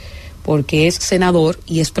él, porque es senador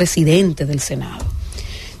y es presidente del Senado.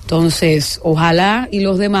 Entonces, ojalá y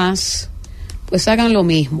los demás pues hagan lo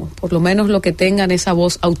mismo, por lo menos lo que tengan esa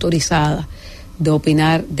voz autorizada de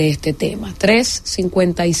opinar de este tema.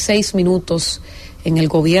 3:56 en el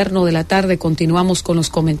gobierno de la tarde. Continuamos con los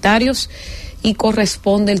comentarios y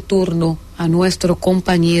corresponde el turno a nuestro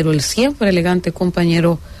compañero, el siempre elegante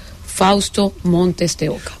compañero Fausto Montes de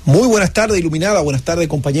Oca. Muy buenas tardes, Iluminada. Buenas tardes,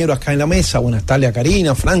 compañeros, acá en la mesa. Buenas tardes a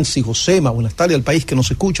Karina, Francis, Josema. Buenas tardes al país que nos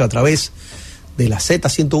escucha a través de la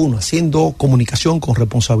Z101, haciendo comunicación con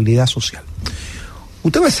responsabilidad social.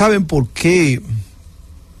 Ustedes saben por qué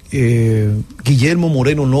Guillermo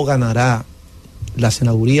Moreno no ganará la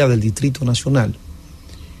senaduría del Distrito Nacional.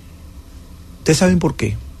 Ustedes saben por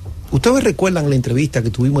qué. Ustedes recuerdan la entrevista que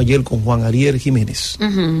tuvimos ayer con Juan Ariel Jiménez.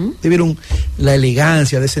 Vieron la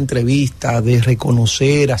elegancia de esa entrevista, de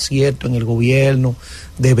reconocer acierto en el gobierno,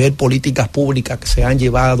 de ver políticas públicas que se han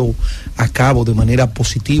llevado a cabo de manera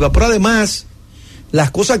positiva, pero además las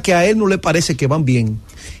cosas que a él no le parece que van bien,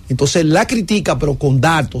 entonces la critica, pero con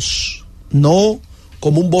datos, no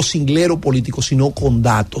como un vocinglero político, sino con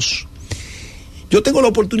datos. Yo tengo la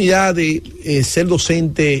oportunidad de ser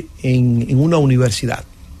docente en una universidad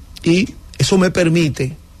y eso me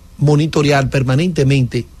permite monitorear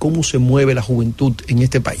permanentemente cómo se mueve la juventud en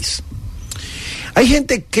este país. Hay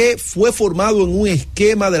gente que fue formado en un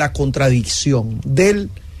esquema de la contradicción, del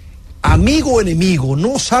amigo-enemigo,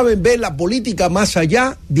 no saben ver la política más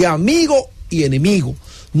allá de amigo y enemigo,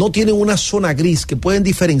 no tienen una zona gris que pueden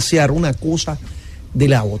diferenciar una cosa de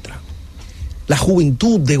la otra. La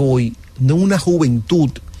juventud de hoy no es una juventud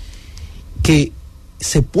que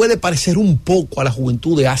se puede parecer un poco a la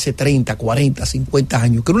juventud de hace 30, 40, 50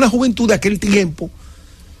 años, que era una juventud de aquel tiempo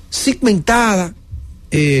segmentada,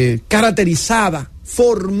 caracterizada,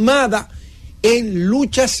 formada en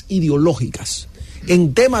luchas ideológicas,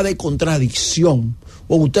 en temas de contradicción.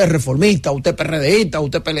 O usted es reformista, usted es PRDista,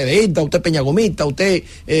 usted es PLDista, usted es peñagomista, usted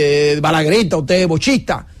es balaguerista, usted es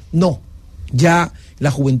bochista. No, ya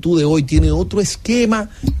la juventud de hoy tiene otro esquema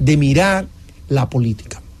de mirar la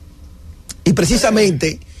política. Y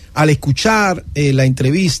precisamente al escuchar la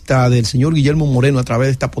entrevista del señor Guillermo Moreno a través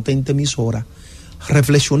de esta potente emisora,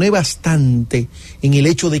 reflexioné bastante en el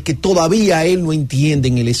hecho de que todavía él no entiende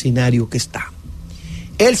en el escenario que está.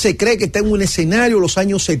 Él se cree que está en un escenario de los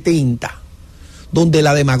años 70, donde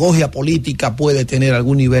la demagogia política puede tener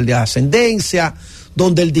algún nivel de ascendencia,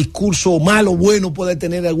 donde el discurso malo o bueno puede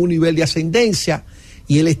tener algún nivel de ascendencia,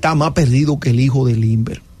 y él está más perdido que el hijo de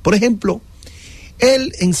Limber. Por ejemplo,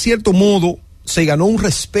 él en cierto modo se ganó un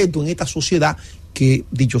respeto en esta sociedad que,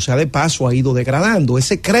 dicho sea de paso, ha ido degradando.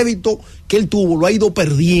 Ese crédito que él tuvo lo ha ido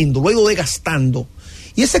perdiendo, lo ha ido desgastando.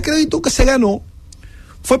 Y ese crédito que se ganó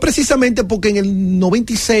fue precisamente porque en el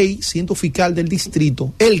 96, siendo fiscal del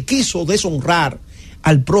distrito, él quiso deshonrar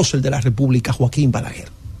al prócer de la República, Joaquín Balaguer,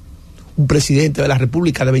 un presidente de la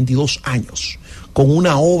República de 22 años, con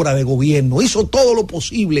una obra de gobierno. Hizo todo lo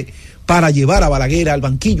posible para llevar a Balaguer al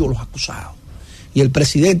banquillo de los acusados. Y el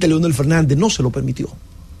presidente Leonel Fernández no se lo permitió.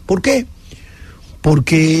 ¿Por qué?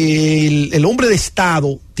 Porque el hombre de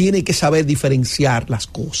Estado tiene que saber diferenciar las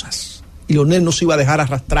cosas. Y Leonel no se iba a dejar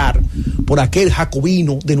arrastrar por aquel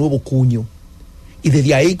jacobino de nuevo cuño. Y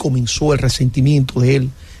desde ahí comenzó el resentimiento de él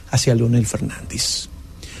hacia Leonel Fernández.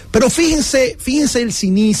 Pero fíjense el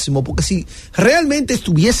cinismo, porque si realmente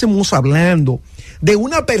estuviésemos hablando de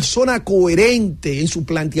una persona coherente en su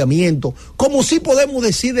planteamiento, como sí podemos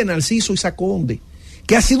decir de Narciso Isaconde,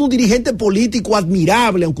 que ha sido un dirigente político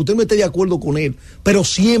admirable, aunque usted no esté de acuerdo con él, pero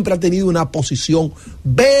siempre ha tenido una posición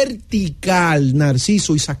vertical.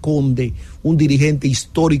 Narciso Isa Conde, un dirigente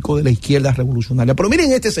histórico de la izquierda revolucionaria. Pero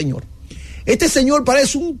miren este señor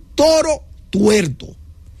parece un toro tuerto.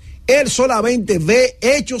 Él solamente ve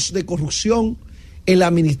hechos de corrupción en la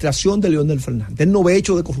administración de Leonel Fernández. Él no ve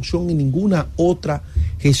hechos de corrupción en ninguna otra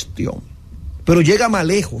gestión. Pero llega más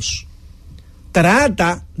lejos.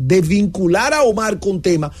 Trata de vincular a Omar con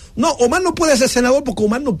temas. No, Omar no puede ser senador porque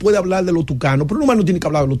Omar no puede hablar de los tucanos. Pero Omar no tiene que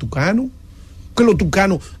hablar de los tucanos. Que los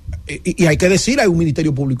tucanos, y hay que decir, hay un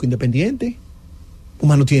Ministerio Público Independiente.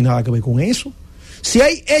 Omar no tiene nada que ver con eso. Si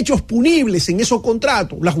hay hechos punibles en esos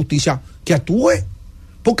contratos, la justicia que actúe.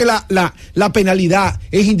 Porque la penalidad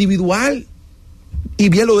es individual. Y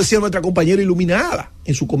bien lo decía nuestra compañera iluminada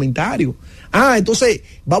en su comentario. Entonces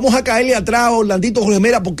vamos a caerle atrás a Orlandito Jorge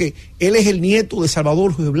Mera porque él es el nieto de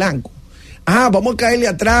Salvador Jorge Blanco. Vamos a caerle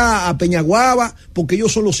atrás a Peñaguaba porque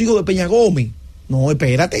ellos son los hijos de Peña Gómez. No,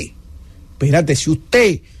 espérate, si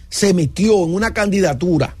usted se metió en una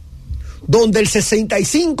candidatura donde el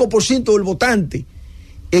 65% del votante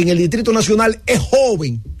en el Distrito Nacional es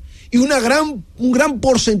joven y un gran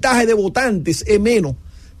porcentaje de votantes es menos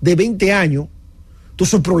de 20 años,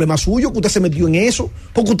 entonces el problema suyo que usted se metió en eso,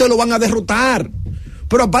 porque usted lo van a derrotar.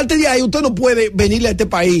 Pero aparte de ahí, usted no puede venirle a este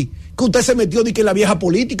país que usted se metió de que la vieja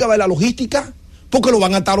política va en la logística, porque lo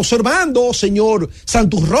van a estar observando, señor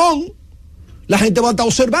Santurrón. La gente va a estar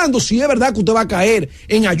observando si es verdad que usted va a caer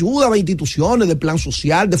en ayuda a instituciones de plan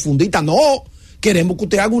social, de fundita. No, queremos que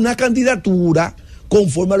usted haga una candidatura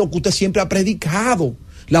conforme a lo que usted siempre ha predicado.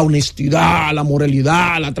 La honestidad, la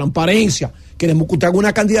moralidad, la transparencia. Queremos que usted haga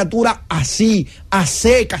una candidatura así, a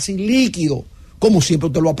seca, sin líquido, como siempre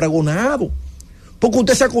usted lo ha pregonado. Porque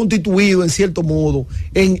usted se ha constituido, en cierto modo,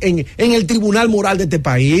 en el tribunal moral de este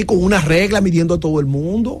país, con una regla midiendo a todo el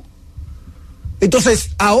mundo.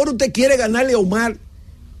 Entonces, ahora usted quiere ganarle a Omar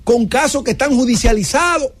con casos que están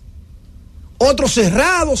judicializados, otros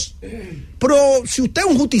cerrados. Pero si usted es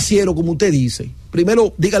un justiciero, como usted dice,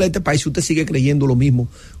 primero dígale a este país si usted sigue creyendo lo mismo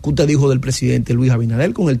que usted dijo del presidente Luis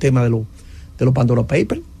Abinader con el tema de los Pandora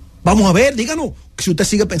Papers. Vamos a ver, díganos si usted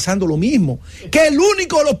sigue pensando lo mismo. Que el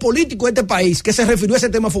único de los políticos de este país que se refirió a ese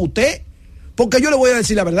tema fue usted. Porque yo le voy a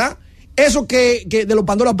decir la verdad. Eso que de los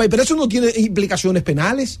Pandora Papers, eso no tiene implicaciones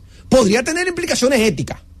penales. Podría tener implicaciones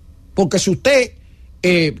éticas. Porque si usted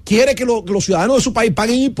quiere que los ciudadanos de su país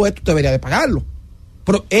paguen impuestos, usted debería de pagarlo.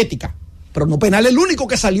 Pero ética. Pero no penal. El único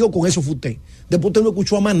que salió con eso fue usted. Después usted no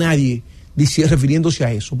escuchó a más nadie refiriéndose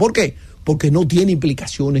a eso. ¿Por qué? Porque no tiene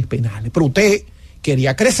implicaciones penales. Pero usted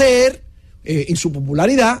quería crecer en su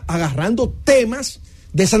popularidad agarrando temas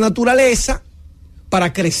de esa naturaleza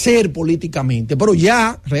para crecer políticamente. Pero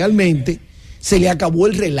ya realmente se le acabó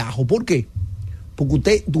el relajo. ¿Por qué? Porque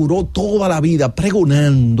usted duró toda la vida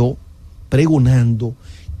pregonando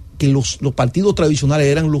que los partidos tradicionales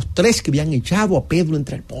eran los tres que habían echado a Pedro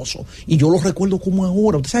entre el pozo. Y yo lo recuerdo como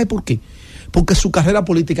ahora. ¿Usted sabe por qué? Porque su carrera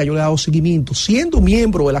política yo le he dado seguimiento. Siendo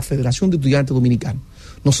miembro de la Federación de Estudiantes Dominicanos,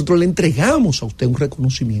 nosotros le entregamos a usted un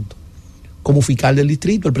reconocimiento como fiscal del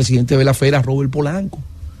distrito, el presidente de la FERA, Robert Polanco.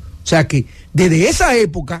 O sea que desde esa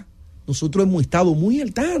época nosotros hemos estado muy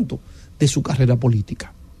al tanto de su carrera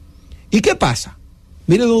política. ¿Y qué pasa?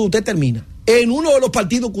 Mire donde usted termina. En uno de los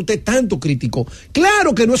partidos que usted tanto criticó.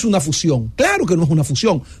 Claro que no es una fusión, porque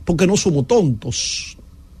no somos tontos.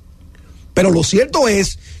 Pero lo cierto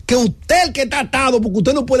es que usted el que está atado, porque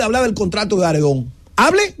usted no puede hablar del contrato de Aredón.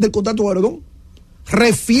 Hable del contrato de Aredón.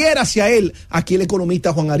 Refiérase a él. Aquí el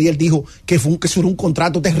economista Juan Ariel dijo que eso era un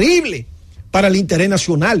contrato terrible para el interés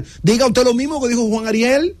nacional. Diga usted lo mismo que dijo Juan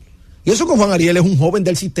Ariel. Y eso que Juan Ariel es un joven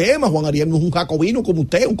del sistema. Juan Ariel no es un jacobino como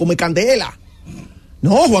usted, un come candela.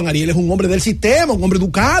 No, Juan Ariel es un hombre del sistema, un hombre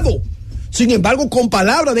educado. Sin embargo, con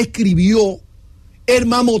palabras describió el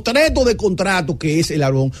mamotreto de contrato que es el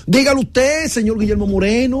Aredón. Dígalo usted, señor Guillermo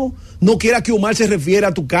Moreno. No quiera que Omar se refiera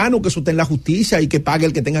a Tucano, que eso está en la justicia y que pague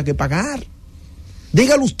el que tenga que pagar.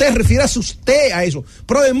 Dígalo usted, refiérase usted a eso.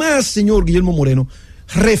 Pero además, señor Guillermo Moreno,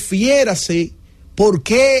 refiérase por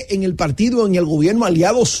qué en el partido, en el gobierno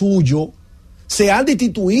aliado suyo, se han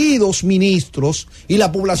destituido ministros y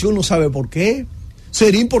la población no sabe por qué.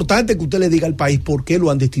 Sería importante que usted le diga al país por qué lo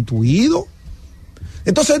han destituido.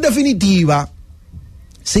 Entonces, en definitiva,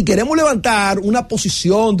 si queremos levantar una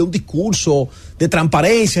posición de un discurso de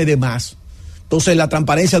transparencia y demás, entonces la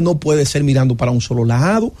transparencia no puede ser mirando para un solo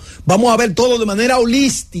lado. Vamos a ver todo de manera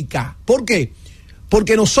holística. ¿Por qué?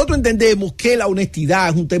 Porque nosotros entendemos que la honestidad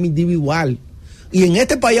es un tema individual. Y en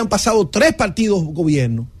este país han pasado 3 partidos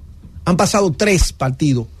gobierno. Han pasado 3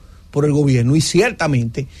 partidos por el gobierno, y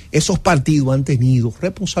ciertamente esos partidos han tenido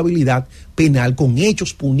responsabilidad penal con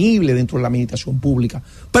hechos punibles dentro de la administración pública.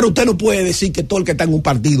 Pero usted no puede decir que todo el que está en un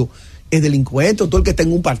partido es delincuente, o todo el que está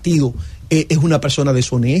en un partido es una persona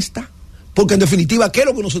deshonesta, porque en definitiva, ¿qué es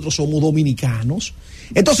lo que nosotros somos? Dominicanos.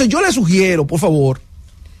 Entonces yo le sugiero, por favor,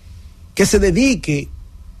 que se dedique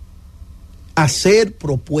a hacer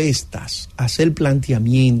propuestas, a hacer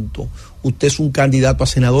planteamientos. Usted es un candidato a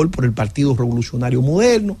senador por el Partido Revolucionario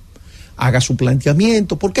Moderno, haga su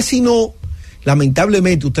planteamiento, porque si no,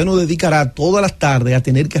 lamentablemente usted nos dedicará todas las tardes a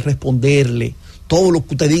tener que responderle todo lo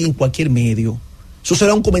que usted diga en cualquier medio. Eso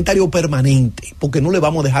será un comentario permanente, porque no le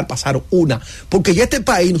vamos a dejar pasar una. Porque ya este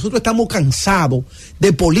país, nosotros estamos cansados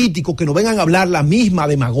de políticos que nos vengan a hablar la misma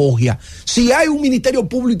demagogia. Si hay un ministerio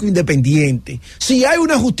público independiente, si hay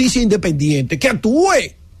una justicia independiente, que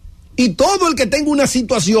actúe. Y todo el que tenga una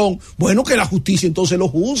situación, bueno, que la justicia entonces lo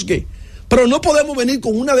juzgue. Pero no podemos venir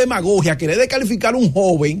con una demagogia que le dé calificar a un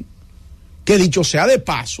joven que, dicho sea de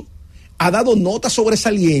paso, ha dado notas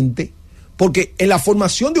sobresalientes, porque en la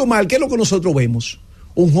formación de Omar, ¿qué es lo que nosotros vemos?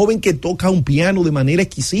 Un joven que toca un piano de manera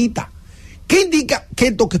exquisita. ¿Qué indica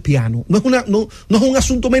que toque piano? No es un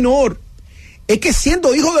asunto menor. Es que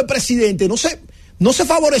siendo hijo del presidente no se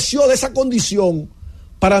favoreció de esa condición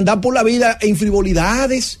para andar por la vida en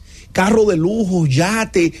frivolidades, carro de lujo,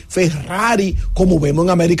 yate, Ferrari, como vemos en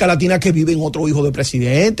América Latina que viven otros hijos de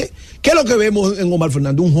presidente. ¿Qué es lo que vemos en Omar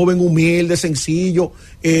Fernández? Un joven humilde, sencillo,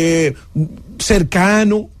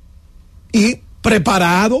 cercano y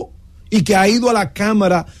preparado, y que ha ido a la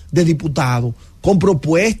Cámara de Diputados con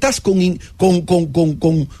propuestas, con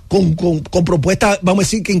propuestas, vamos a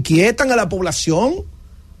decir, que inquietan a la población,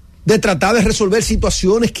 de tratar de resolver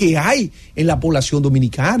situaciones que hay en la población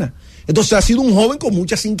dominicana. Entonces ha sido un joven con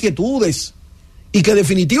muchas inquietudes, y que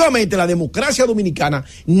definitivamente la democracia dominicana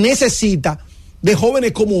necesita de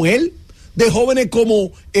jóvenes como él, de jóvenes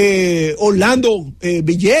como Orlando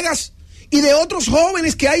Villegas, y de otros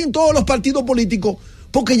jóvenes que hay en todos los partidos políticos,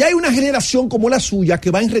 porque ya hay una generación como la suya que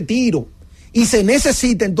va en retiro, y se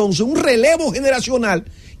necesita entonces un relevo generacional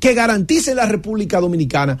que garantice en la República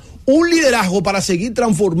Dominicana un liderazgo para seguir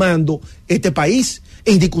transformando este país.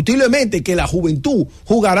 E indiscutiblemente que la juventud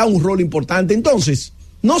jugará un rol importante. Entonces,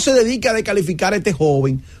 no se dedique a descalificar a este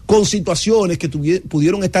joven con situaciones que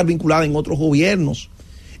pudieron estar vinculadas en otros gobiernos.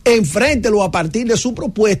 Enfréntelo a partir de su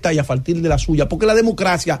propuesta y a partir de la suya, porque la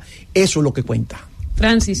democracia, eso es lo que cuenta.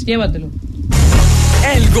 Francis, llévatelo.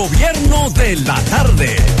 El gobierno de la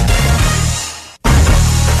tarde.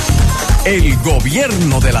 El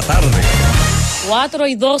gobierno de la tarde.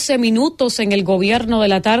 4:12 en el gobierno de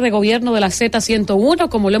la tarde, gobierno de la Z101,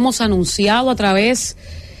 como lo hemos anunciado a través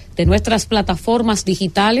de nuestras plataformas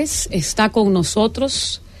digitales. Está con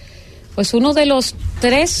nosotros, pues, uno de los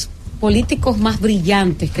 3 políticos más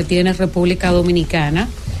brillantes que tiene República Dominicana.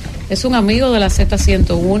 Es un amigo de la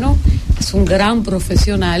Z101, es un gran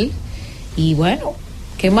profesional, y bueno,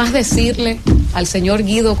 ¿qué más decirle al señor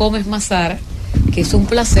Guido Gómez Mazara? Que es un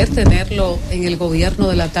placer tenerlo en el gobierno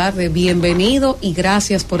de la tarde. Bienvenido y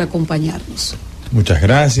gracias por acompañarnos. Muchas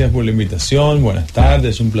gracias por la invitación, buenas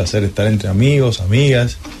tardes, es un placer estar entre amigos,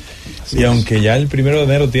 amigas. Y aunque ya el 1 de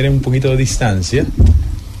enero tiene un poquito de distancia,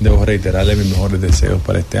 debo reiterarle mis mejores deseos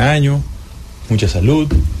para este año, mucha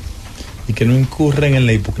salud, y que no incurren en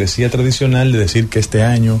la hipocresía tradicional de decir que este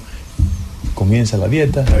año comienza la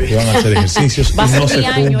dieta, que van a hacer ejercicios. Va a ser no mi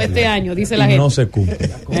año este año, dice la gente. No se cumple.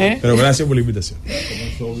 Pero gracias por la invitación.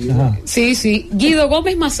 Sí. Guido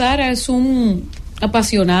Gómez Mazara es un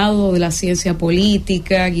apasionado de la ciencia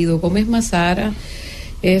política. Guido Gómez Mazara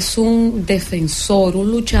es un defensor,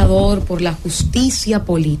 un luchador por la justicia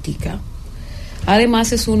política.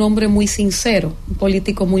 Además es un hombre muy sincero, un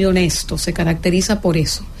político muy honesto, se caracteriza por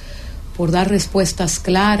eso, por dar respuestas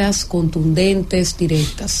claras, contundentes,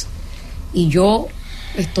 directas. Y yo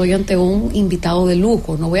estoy ante un invitado de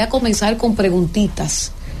lujo. No voy a comenzar con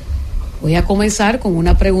preguntitas, voy a comenzar con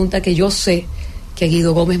una pregunta que yo sé que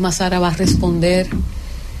Guido Gómez Mazara va a responder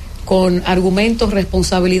con argumentos,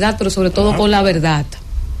 responsabilidad, pero sobre todo con la verdad.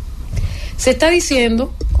 Se está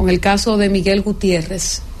diciendo, con el caso de Miguel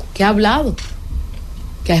Gutiérrez, que ha hablado,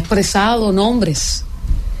 que ha expresado nombres.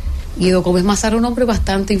 Guido Gómez Mazara, un hombre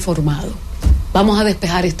bastante informado. Vamos a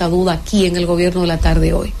despejar esta duda aquí en el gobierno de la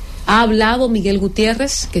tarde hoy. Ha hablado Miguel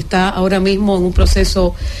Gutiérrez, que está ahora mismo en un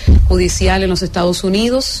proceso judicial en los Estados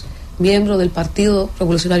Unidos, miembro del Partido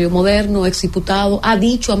Revolucionario Moderno, exdiputado. ¿Ha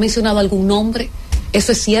dicho, ha mencionado algún nombre?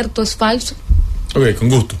 ¿Eso es cierto, es falso? Ok, con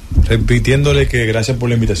gusto. Repitiéndole que gracias por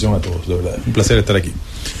la invitación a todos, de verdad. Un placer estar aquí.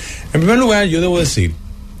 En primer lugar, yo debo decir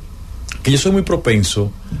que yo soy muy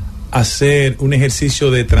propenso a hacer un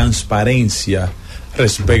ejercicio de transparencia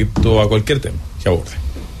respecto a cualquier tema que aborde.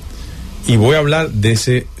 Y voy a hablar de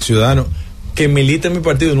ese ciudadano que milita en mi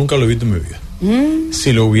partido, nunca lo he visto en mi vida.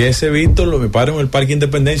 Si lo hubiese visto, me paro en el Parque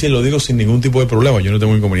Independencia y lo digo sin ningún tipo de problema. Yo no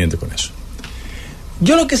tengo inconveniente con eso.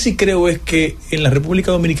 Yo lo que sí creo es que en la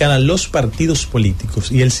República Dominicana los partidos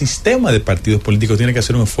políticos y el sistema de partidos políticos tiene que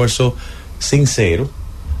hacer un esfuerzo sincero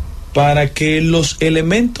para que los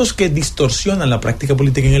elementos que distorsionan la práctica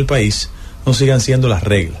política en el país no sigan siendo las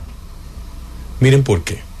reglas. Miren por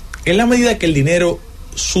qué. En la medida que el dinero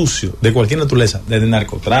sucio de cualquier naturaleza, desde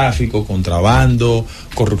narcotráfico, contrabando,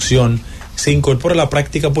 corrupción, se incorpora a la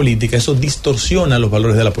práctica política, eso distorsiona los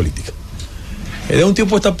valores de la política. De un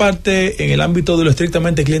tiempo a esta parte, en el ámbito de lo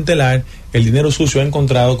estrictamente clientelar, el dinero sucio ha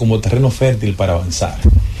encontrado como terreno fértil para avanzar.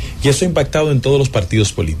 Y eso ha impactado en todos los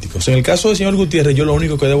partidos políticos. En el caso del señor Gutiérrez, yo lo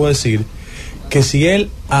único que debo decir, que si él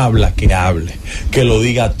habla, que hable, que lo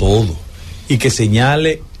diga todo, y que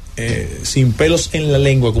señale sin pelos en la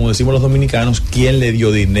lengua, como decimos los dominicanos, quién le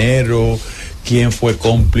dio dinero, quién fue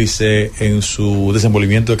cómplice en su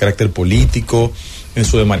desenvolvimiento de carácter político, en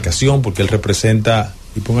su demarcación, porque él representa,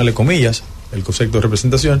 y póngale comillas, el concepto de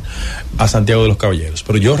representación, a Santiago de los Caballeros.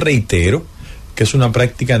 Pero yo reitero que es una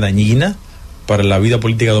práctica dañina para la vida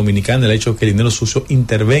política dominicana el hecho de que el dinero sucio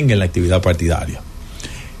intervenga en la actividad partidaria.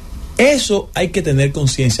 Eso hay que tener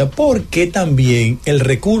conciencia, porque también el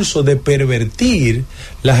recurso de pervertir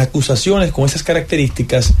las acusaciones con esas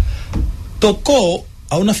características tocó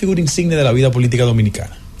a una figura insigne de la vida política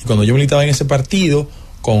dominicana. Y cuando yo militaba en ese partido,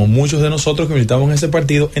 como muchos de nosotros que militábamos en ese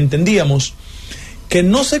partido, entendíamos que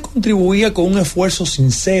no se contribuía con un esfuerzo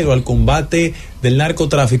sincero al combate del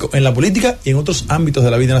narcotráfico en la política y en otros ámbitos de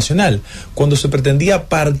la vida nacional, cuando se pretendía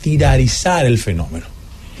partidarizar el fenómeno.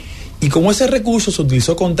 Y como ese recurso se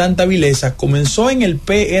utilizó con tanta vileza, comenzó en el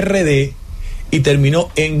PRD y terminó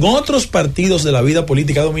en otros partidos de la vida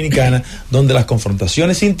política dominicana, donde las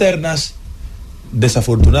confrontaciones internas,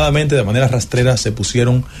 desafortunadamente de manera rastrera, se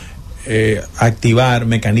pusieron a activar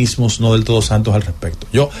mecanismos no del todo santos al respecto.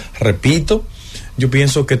 Yo repito, yo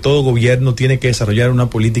pienso que todo gobierno tiene que desarrollar una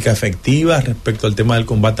política efectiva respecto al tema del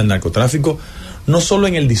combate al narcotráfico, no solo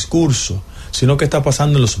en el discurso, sino que está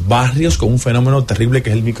pasando en los barrios con un fenómeno terrible que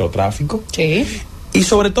es el microtráfico. Sí. Y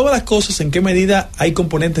sobre todas las cosas, en qué medida hay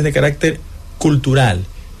componentes de carácter cultural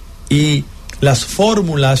y las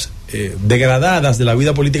fórmulas degradadas de la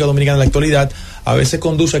vida política dominicana en la actualidad a veces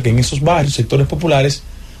conduce a que en esos barrios, sectores populares,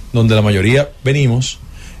 donde la mayoría venimos,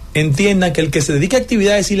 entiendan que el que se dedica a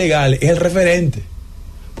actividades ilegales es el referente,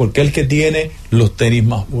 porque es el que tiene los tenis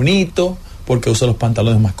más bonitos, porque usa los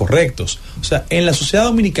pantalones más correctos. O sea, en la sociedad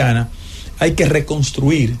dominicana hay que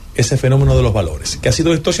reconstruir ese fenómeno de los valores, que ha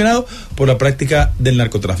sido distorsionado por la práctica del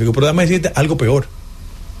narcotráfico. Pero déjame decirte algo peor.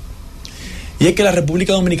 Y es que la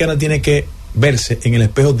República Dominicana tiene que verse en el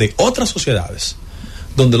espejo de otras sociedades,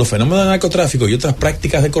 donde los fenómenos del narcotráfico y otras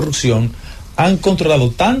prácticas de corrupción han controlado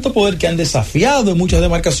tanto poder que han desafiado en muchas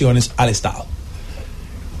demarcaciones al Estado.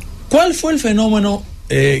 ¿Cuál fue el fenómeno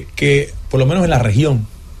que, por lo menos en la región,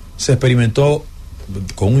 se experimentó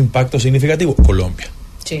con un impacto significativo? Colombia.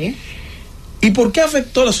 Sí. ¿Y por qué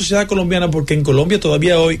afectó a la sociedad colombiana? Porque en Colombia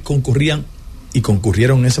todavía hoy concurrieron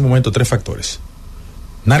en ese momento 3 factores: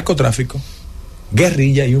 narcotráfico,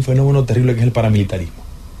 guerrilla y un fenómeno terrible que es el paramilitarismo.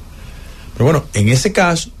 Pero bueno, en ese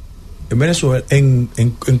caso, en Venezuela, en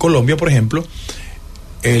Colombia, por ejemplo,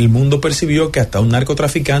 el mundo percibió que hasta un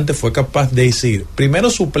narcotraficante fue capaz de decir,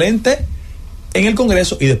 primero suplente en el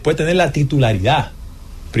Congreso y después tener la titularidad.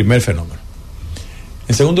 Primer fenómeno.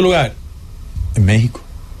 En segundo lugar, en México,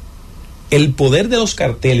 el poder de los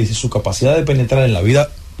carteles y su capacidad de penetrar en la vida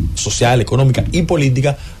social, económica y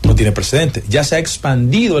política no tiene precedentes. Ya se ha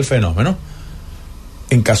expandido el fenómeno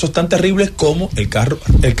en casos tan terribles como el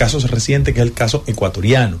caso reciente, que es el caso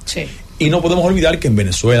ecuatoriano. Sí. Y no podemos olvidar que en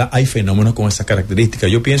Venezuela hay fenómenos con esas características.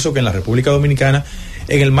 Yo pienso que en la República Dominicana,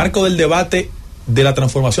 en el marco del debate de la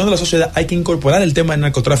transformación de la sociedad, hay que incorporar el tema del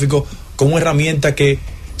narcotráfico como herramienta que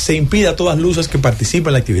se impida a todas luces que participen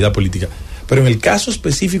en la actividad política. Pero en el caso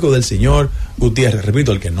específico del señor Gutiérrez,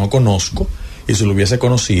 repito, el que no conozco, y si lo hubiese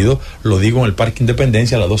conocido, lo digo en el Parque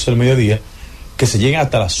Independencia a las 12 del mediodía, que se lleguen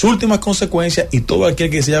hasta las últimas consecuencias y todo aquel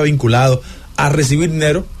que se haya vinculado a recibir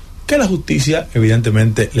dinero, que la justicia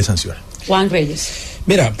evidentemente le sancione. Juan Reyes.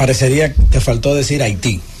 Mira, parecería que te faltó decir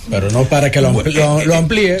Haití, pero no para que lo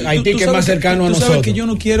amplíe. Haití, que es más cercano a nosotros. Tú sabes que yo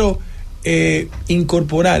no quiero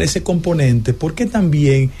incorporar ese componente, porque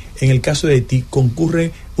también en el caso de Haití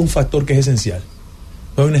concurre un factor que es esencial: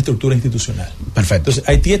 no hay una estructura institucional. Perfecto. Entonces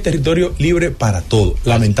Haití es territorio libre para todo,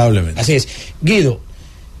 lamentablemente. Así es. Guido,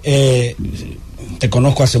 te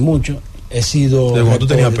conozco hace mucho he sido... De cuando tú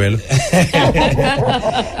tenías pelo.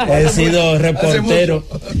 He sido reportero.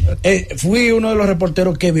 Fui uno de los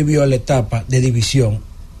reporteros que vivió la etapa de división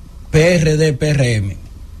PRD, PRM.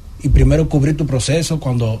 Y primero cubrí tu proceso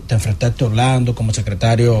cuando te enfrentaste a Orlando como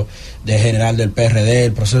secretario general del PRD,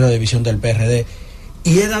 el proceso de división del PRD.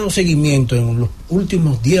 Y he dado seguimiento en los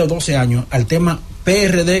últimos 10 o 12 años al tema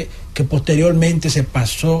PRD, que posteriormente se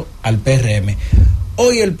pasó al PRM.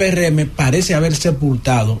 Hoy el PRM parece haber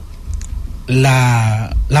sepultado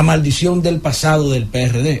la maldición del pasado del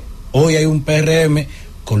PRD. Hoy hay un PRM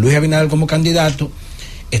con Luis Abinader como candidato,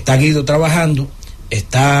 está Guido trabajando,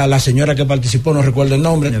 está la señora que participó, no recuerdo el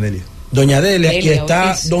nombre, Doña Delia, y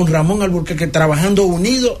está don Ramón Alburquerque trabajando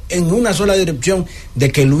unidos en una sola dirección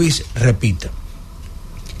de que Luis repita.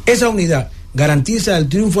 Esa unidad garantiza el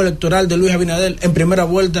triunfo electoral de Luis Abinader en primera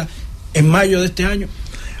vuelta en mayo de este año.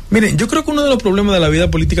 Miren, yo creo que uno de los problemas de la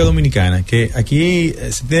vida política dominicana, que aquí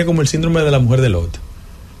se tiene como el síndrome de la mujer de Lot,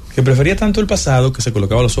 que prefería tanto el pasado que se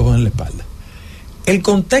colocaba los ojos en la espalda. El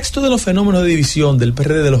contexto de los fenómenos de división del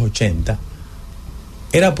PRD de los 80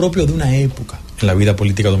 era propio de una época en la vida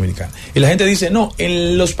política dominicana. Y la gente dice, no,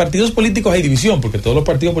 en los partidos políticos hay división, porque todos los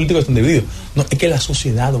partidos políticos están divididos. No, es que la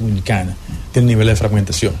sociedad dominicana tiene un nivel de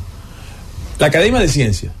fragmentación. La Academia de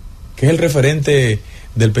Ciencias, que es el referente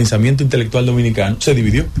del pensamiento intelectual dominicano, se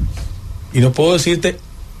dividió. Y no puedo decirte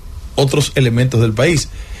otros elementos del país.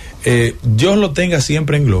 Dios lo tenga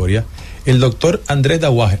siempre en gloria. El doctor Andrés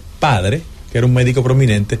Daguaje, padre, que era un médico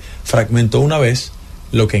prominente, fragmentó una vez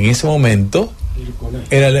lo que en ese momento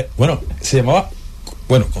era, se llamaba,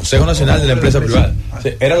 Consejo Nacional de la Empresa Privada.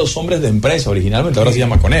 Era los hombres de empresa originalmente, ahora se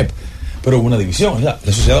llama CONEP. Pero hubo una división, ¿verdad?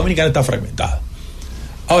 La sociedad dominicana está fragmentada.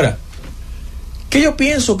 Ahora, ¿qué yo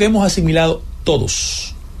pienso que hemos asimilado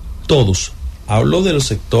todos? Hablo de los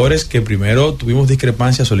sectores que primero tuvimos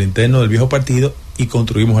discrepancias sobre el interno del viejo partido y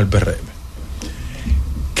construimos el PRM.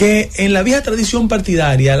 Que en la vieja tradición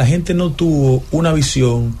partidaria la gente no tuvo una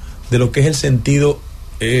visión de lo que es el sentido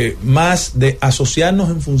más de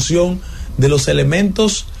asociarnos en función de los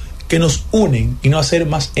elementos que nos unen y no hacer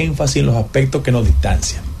más énfasis en los aspectos que nos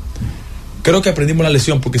distancian. Creo que aprendimos la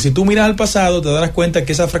lección, porque si tú miras al pasado te darás cuenta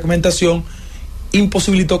que esa fragmentación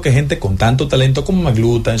imposibilitó que gente con tanto talento como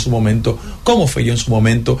Magluta en su momento, como Fello en su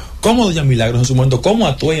momento, como Doña Milagros en su momento, como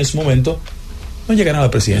Atuey en su momento, no llegaran a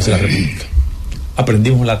la presidencia de la República.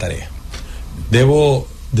 Aprendimos la tarea. Debo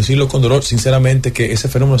decirlo con dolor, sinceramente, que ese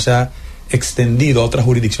fenómeno se ha extendido a otras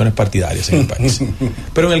jurisdicciones partidarias en el país.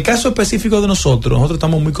 Pero en el caso específico de nosotros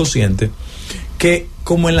estamos muy conscientes que,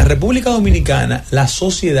 como en la República Dominicana, la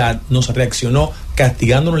sociedad nos reaccionó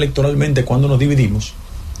castigándonos electoralmente cuando nos dividimos,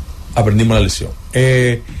 aprendimos la lección.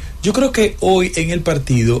 Yo creo que hoy en el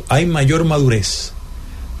partido hay mayor madurez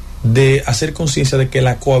de hacer conciencia de que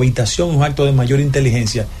la cohabitación es un acto de mayor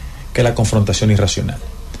inteligencia que la confrontación irracional.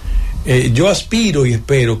 Yo aspiro y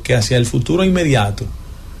espero que hacia el futuro inmediato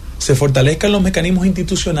se fortalezcan los mecanismos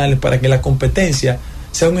institucionales para que la competencia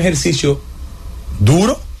sea un ejercicio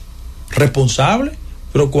duro, responsable,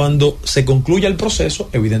 pero cuando se concluya el proceso,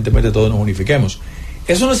 evidentemente todos nos unifiquemos.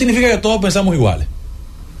 Eso no significa que todos pensamos iguales,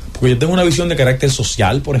 porque yo tengo una visión de carácter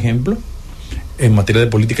social, por ejemplo, en materia de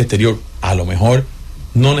política exterior, a lo mejor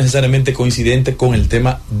no necesariamente coincidente con el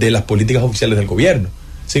tema de las políticas oficiales del gobierno.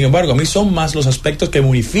 Sin embargo, a mí son más los aspectos que me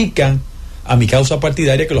unifican a mi causa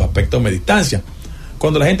partidaria que los aspectos me distancian.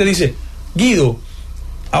 Cuando la gente dice, Guido,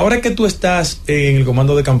 ahora que tú estás en el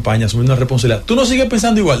comando de campaña asumiendo una responsabilidad, ¿tú no sigues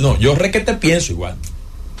pensando igual? No, yo te pienso igual.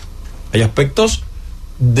 Hay aspectos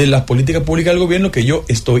de las políticas públicas del gobierno que yo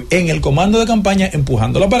estoy en el comando de campaña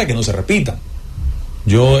empujándola para que no se repitan.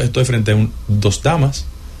 Yo estoy frente a dos damas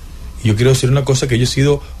y yo quiero decir una cosa, que yo he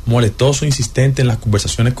sido molestoso, insistente en las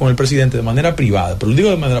conversaciones con el presidente de manera privada, pero lo digo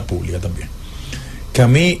de manera pública también, que a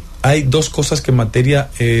mí hay dos cosas que en materia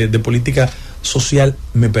de política social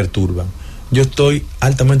me perturban. Yo estoy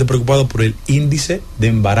altamente preocupado por el índice de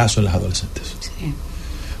embarazo en las adolescentes. Sí.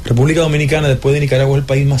 República Dominicana, después de Nicaragua, es el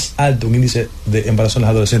país más alto en índice de embarazo en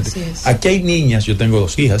las adolescentes. Aquí hay niñas, yo tengo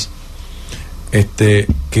 2 hijas,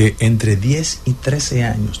 que entre 10 y 13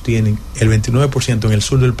 años tienen el 29% en el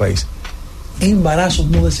sur del país embarazos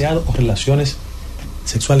no deseados o relaciones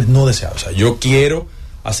sexuales no deseadas. O sea, yo quiero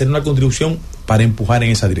hacer una contribución para empujar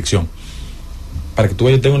en esa dirección, para que tú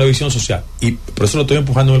veas, yo tenga una visión social, y por eso lo estoy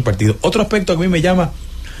empujando en el partido. Otro aspecto que a mí me llama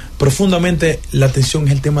profundamente la atención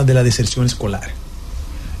es el tema de la deserción escolar.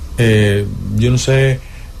 Yo no sé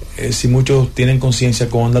si muchos tienen conciencia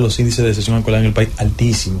cómo andan los índices de deserción escolar en el país,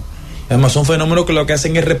 altísimos. Además son fenómenos que lo que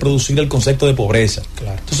hacen es reproducir el concepto de pobreza.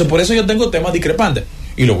 Claro. Entonces por eso yo tengo temas discrepantes.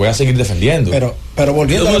 y lo voy a seguir defendiendo. Pero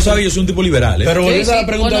volviendo a yo soy un tipo liberal, ¿eh? Pero volviendo a la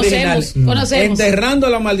pregunta original, enterrando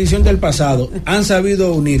la maldición del pasado, han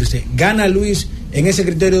sabido unirse. ¿Gana Luis en ese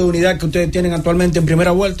criterio de unidad que ustedes tienen actualmente en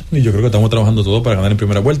primera vuelta? Y yo creo que estamos trabajando todos para ganar en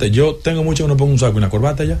primera vuelta. Yo tengo mucho que no pongo un saco y una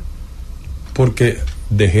corbata ya, porque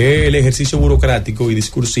dejé el ejercicio burocrático y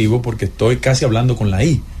discursivo porque estoy casi hablando con la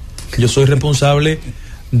I. Yo soy responsable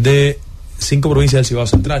de 5 provincias del Cibao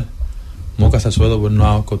Central: Moca, Salcedo,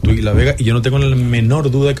 Bonao, Cotuí y La Vega, y yo no tengo la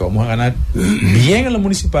menor duda de que vamos a ganar bien en la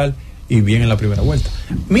municipal y bien en la primera vuelta.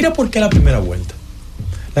 Mira por qué la primera vuelta.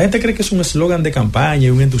 La gente cree que es un eslogan de campaña y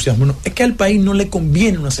un entusiasmo. No, es que al país no le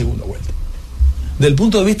conviene una segunda vuelta. Desde el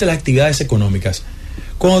punto de vista de las actividades económicas,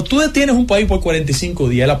 cuando tú detienes un país por 45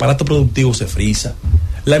 días, el aparato productivo se frisa,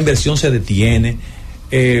 la inversión se detiene,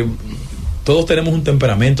 todos tenemos un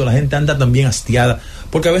temperamento, la gente anda también hastiada,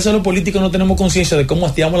 porque a veces los políticos no tenemos conciencia de cómo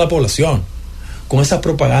hastiamos a la población, con esas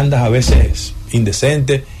propagandas a veces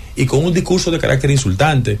indecentes y con un discurso de carácter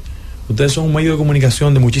insultante. Ustedes son un medio de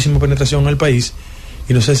comunicación de muchísima penetración en el país,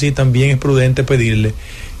 y no sé si también es prudente pedirle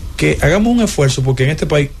que hagamos un esfuerzo, porque en este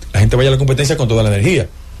país la gente vaya a la competencia con toda la energía,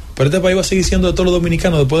 pero este país va a seguir siendo de todos los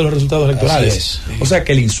dominicanos después de los resultados electorales. O sea,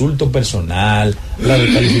 que el insulto personal, la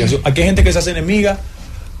descalificación, aquí hay gente que se hace enemiga,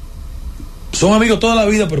 son amigos toda la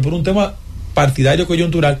vida, pero por un tema partidario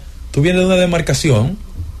coyuntural, tú vienes de una demarcación,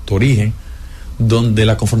 tu origen, donde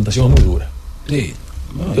la confrontación es muy dura. Sí.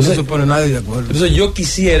 Entonces, no se pone nadie de acuerdo. Entonces yo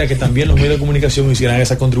quisiera que también los medios de comunicación hicieran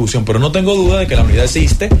esa contribución, pero no tengo duda de que la unidad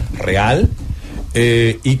existe, real,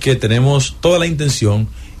 y que tenemos toda la intención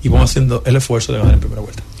y vamos haciendo el esfuerzo de ganar en primera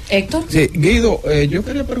vuelta. Héctor. Sí, Guido, yo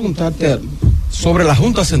quería preguntarte sobre la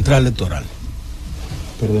Junta Central Electoral.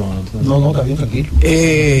 Perdón. No, está bien, tranquilo.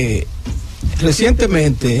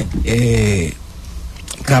 Recientemente,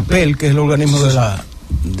 CAPEL, que es el organismo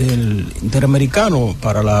del Interamericano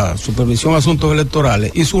para la Supervisión de Asuntos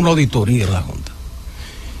Electorales, hizo una auditoría en la Junta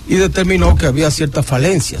y determinó que había ciertas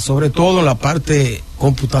falencias, sobre todo en la parte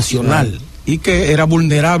computacional, y que era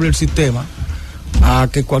vulnerable el sistema a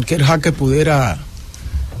que cualquier hacker pudiera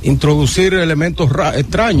introducir elementos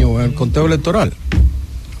extraños en el conteo electoral.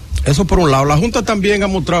 Eso por un lado. La Junta también ha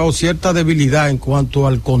mostrado cierta debilidad en cuanto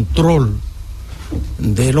al control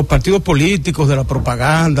de los partidos políticos, de la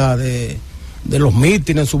propaganda, de los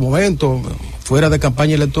mítines en su momento, fuera de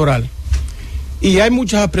campaña electoral. Y hay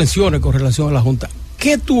muchas aprensiones con relación a la Junta.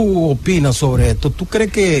 ¿Qué tú opinas sobre esto? ¿Tú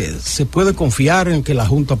crees que se puede confiar en que la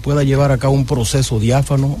Junta pueda llevar a cabo un proceso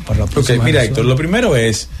diáfano para la próxima mira, elección? Héctor, lo primero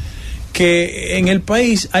es que en el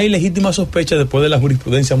país hay legítima sospecha después de la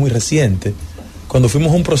jurisprudencia muy reciente, cuando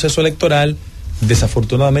fuimos a un proceso electoral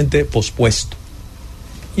desafortunadamente pospuesto.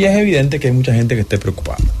 Y es evidente que hay mucha gente que esté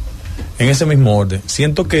preocupada. En ese mismo orden,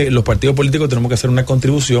 siento que los partidos políticos tenemos que hacer una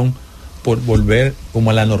contribución por volver como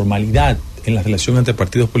a la normalidad en la relación entre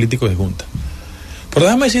partidos políticos y Junta. Pero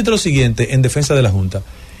déjame decirte lo siguiente en defensa de la Junta.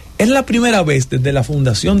 Es la primera vez desde la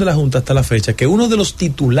fundación de la Junta hasta la fecha que uno de los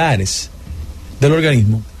titulares del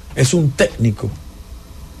organismo es un técnico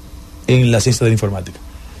en la ciencia de la informática.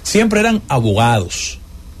 Siempre eran abogados.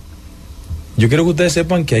 Yo quiero que ustedes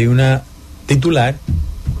sepan que hay una titular,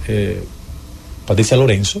 Patricia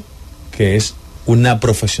Lorenzo, que es una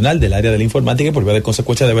profesional del área de la informática y por vía de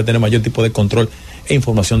consecuencia debe tener mayor tipo de control e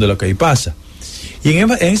información de lo que ahí pasa. Y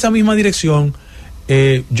en esa misma dirección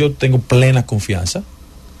yo tengo plena confianza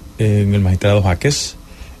en el magistrado Jaques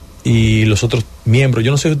y los otros miembros.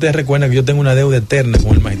 Yo no sé si ustedes recuerdan que yo tengo una deuda eterna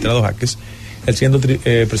con el magistrado Jaques. Él siendo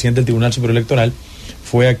presidente del Tribunal Superior Electoral,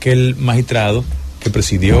 fue aquel magistrado que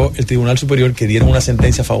presidió el Tribunal Superior que dieron una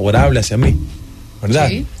sentencia favorable hacia mí, ¿verdad?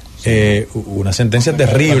 Sí. Una sentencia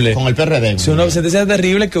terrible. Con el PRD. Sí, una sentencia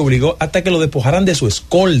terrible que obligó hasta que lo despojaran de su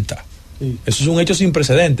escolta. Sí. Eso es un hecho sin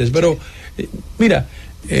precedentes. Pero, mira,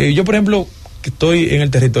 yo por ejemplo, que estoy en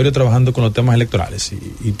el territorio trabajando con los temas electorales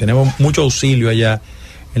y tenemos mucho auxilio allá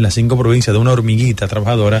en las 5 provincias de una hormiguita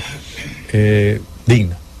trabajadora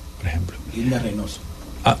digna, por ejemplo. Digna Reynoso.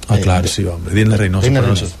 Claro, sí, hombre. Digna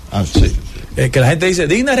Reynoso. Sí. Que la gente dice,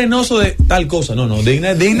 Digna Reynoso de tal cosa. No,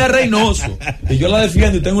 Digna Reynoso. Y yo la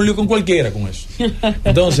defiendo y tengo un lío con cualquiera con eso.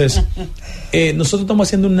 Entonces, nosotros estamos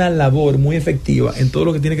haciendo una labor muy efectiva en todo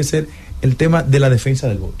lo que tiene que ser el tema de la defensa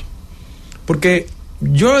del voto. Porque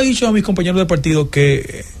yo he dicho a mis compañeros del partido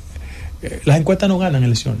que las encuestas no ganan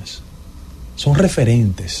elecciones. Son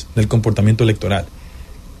referentes del comportamiento electoral.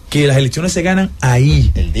 Que las elecciones se ganan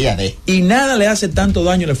ahí. El día de. Y nada le hace tanto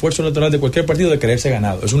daño al esfuerzo electoral de cualquier partido de creerse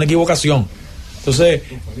ganado. Es una equivocación. Entonces,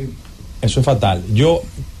 eso es fatal. Yo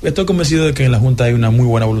estoy convencido de que en la Junta hay una muy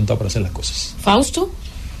buena voluntad para hacer las cosas. ¿Fausto?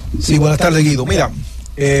 Sí, buenas tardes, Guido. Mira,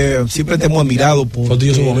 siempre te hemos admirado por... Fausto y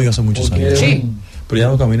yo somos amigos hace muchos años. Sí. Pero ya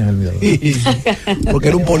no caminas en el mirador. Porque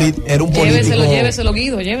era un político. Lléveselo,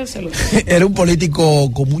 Guido, lléveselo. Era un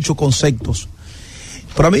político con muchos conceptos.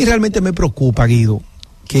 Pero a mí realmente me preocupa, Guido,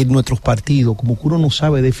 que nuestros partidos, como que uno no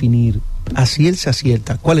sabe definir, así él se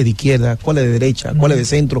acierta, cuál es de izquierda, cuál es de derecha, cuál es de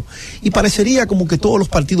centro, y parecería como que todos los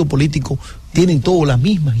partidos políticos tienen todas las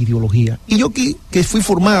mismas ideologías. Y yo que fui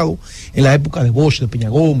formado en la época de Bosch, de Peña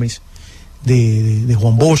Gómez, de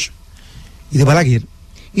Juan Bosch y de Balaguer,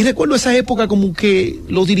 y recuerdo esa época como que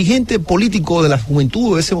los dirigentes políticos de la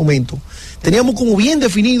juventud de ese momento teníamos como bien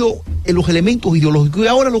definidos los elementos ideológicos, y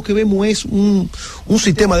ahora lo que vemos es un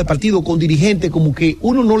sistema de partido con dirigentes como que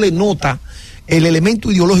uno no le nota el elemento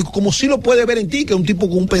ideológico, como si lo puede ver en ti, que es un tipo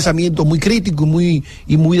con un pensamiento muy crítico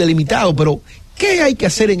y muy delimitado. Pero ¿qué hay que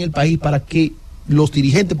hacer en el país para que los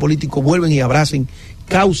dirigentes políticos vuelvan y abracen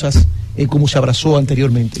causas como se abrazó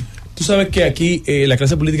anteriormente? Tú sabes que aquí la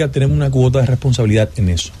clase política tenemos una cuota de responsabilidad en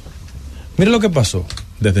eso. Mira lo que pasó,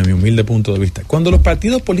 desde mi humilde punto de vista. Cuando los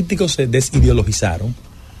partidos políticos se desideologizaron,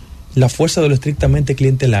 la fuerza de lo estrictamente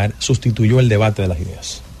clientelar sustituyó el debate de las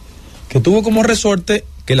ideas, que tuvo como resorte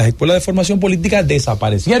que las escuelas de formación política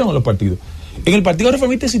desaparecieron en los partidos. En el Partido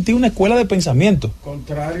Reformista existía una escuela de pensamiento.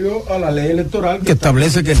 Contrario a la ley electoral que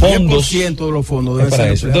establece que el 10% de los fondos deben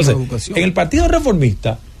ser eso. Entonces, en el Partido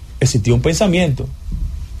Reformista existía un pensamiento,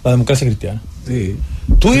 la democracia cristiana. Sí.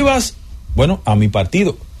 Tú ibas, a mi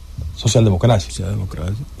partido, Socialdemocracia.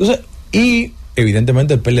 Entonces, y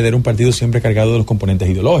evidentemente el PLD era un partido siempre cargado de los componentes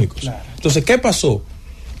ideológicos. Claro. Entonces, ¿qué pasó?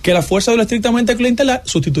 Que la fuerza de lo estrictamente clientelar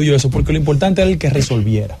sustituyó eso, porque lo importante era el que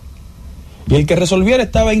resolviera. Y el que resolviera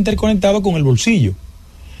estaba interconectado con el bolsillo.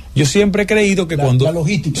 Yo siempre he creído que cuando... La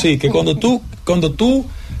logística. Sí, que cuando tú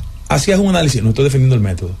hacías un análisis, no estoy defendiendo el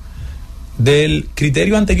método, del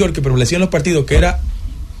criterio anterior que prevalecía en los partidos, que era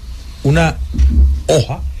una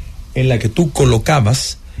hoja en la que tú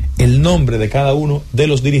colocabas el nombre de cada uno de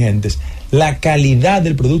los dirigentes, la calidad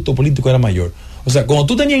del producto político era mayor. O sea, cuando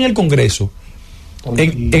tú tenías en el Congreso,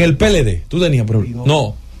 en el PLD, tú tenías, por ejemplo,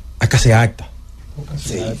 no, acá se acta.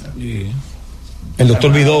 Sí. El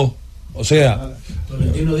doctor Vidó, o sea,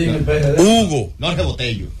 Hugo,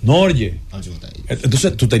 Norge.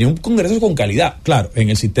 Entonces, tú tenías un Congreso con calidad. Claro, en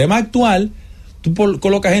el sistema actual, tú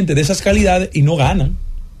colocas gente de esas calidades y no ganan.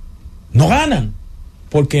 No ganan.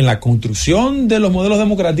 Porque en la construcción de los modelos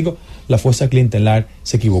democráticos, la fuerza clientelar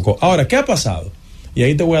se equivocó. Ahora, ¿qué ha pasado? Y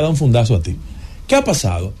ahí te voy a dar un fundazo a ti. ¿Qué ha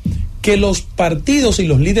pasado? Que los partidos y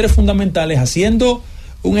los líderes fundamentales, haciendo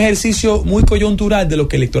un ejercicio muy coyuntural de lo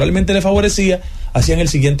que electoralmente le favorecía, hacían el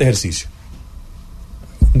siguiente ejercicio.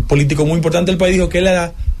 Un político muy importante del país dijo que él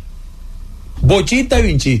era bochista y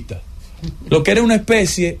vinchista, lo que era una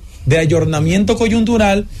especie de ayornamiento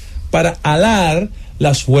coyuntural para alar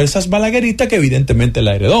las fuerzas balagueristas que evidentemente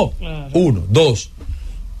la heredó. Claro. 1, 2,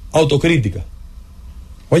 autocrítica.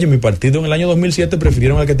 Oye, mi partido en el año 2007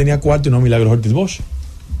 prefirieron al que tenía cuarto y no a Milagros Ortiz Bosch.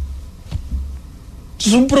 Eso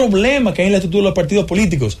es un problema que hay en la estructura de los partidos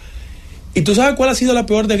políticos. ¿Y tú sabes cuál ha sido la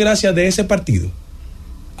peor desgracia de ese partido?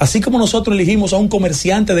 Así como nosotros elegimos a un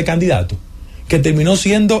comerciante de candidato que terminó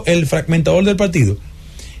siendo el fragmentador del partido,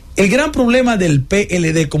 el gran problema del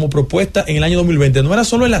PLD como propuesta en el año 2020 no era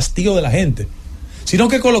solo el hastío de la gente, sino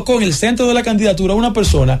que colocó en el centro de la candidatura a una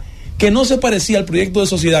persona que no se parecía al proyecto de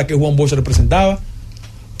sociedad que Juan Bosch representaba,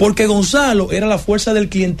 porque Gonzalo era la fuerza del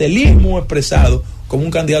clientelismo expresado como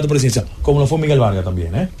un candidato presidencial, como lo fue Miguel Vargas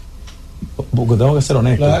también, porque tengo que ser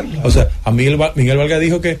honesto. Claro. O sea, a Miguel Vargas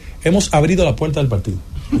dijo que hemos abrido la puerta del partido,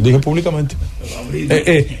 dijo públicamente.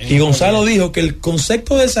 Y Gonzalo dijo que el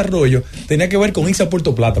concepto de desarrollo tenía que ver con irse a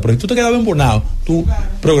Puerto Plata, pero si tú te quedabas embonado, tú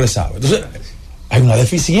progresabas. Entonces, hay una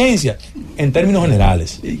deficiencia en términos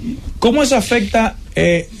generales. ¿Cómo eso afecta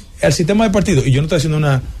al sistema de partidos? Y yo no estoy haciendo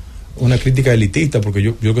una crítica elitista, porque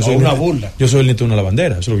yo que soy una burla. Yo soy el nieto de una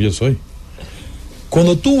lavandera, eso es lo que yo soy.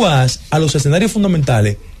 Cuando tú vas a los escenarios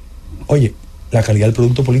fundamentales, oye, la calidad del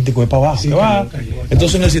producto político es para abajo. Sí, va.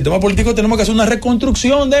 Entonces en el sistema político tenemos que hacer una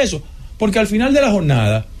reconstrucción de eso, porque al final de la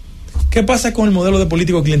jornada, ¿qué pasa con el modelo de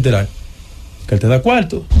político clientelar? Que él te da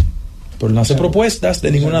cuarto, pero no hace propuestas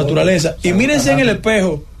de ninguna naturaleza. Y mírense en el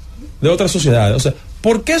espejo de otras sociedades. O sea,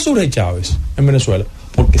 ¿por qué surge Chávez en Venezuela?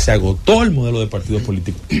 Porque se agotó el modelo de partidos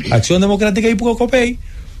políticos. Acción Democrática y Copey,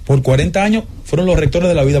 por 40 años, fueron los rectores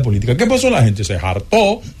de la vida política. ¿Qué pasó? La gente se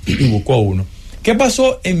hartó y buscó a uno. ¿Qué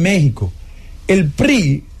pasó en México? El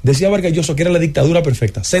PRI, decía Vargas Llosa, que era la dictadura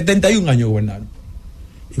perfecta. 71 años gobernaron.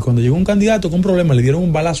 Y cuando llegó un candidato con un problema, le dieron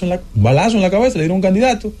un balazo en la cabeza, le dieron un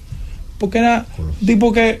candidato, porque era un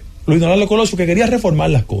tipo que, Luis Donaldo Colosio, que quería reformar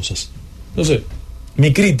las cosas. Entonces,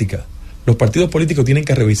 mi crítica, los partidos políticos tienen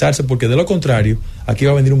que revisarse, porque de lo contrario, aquí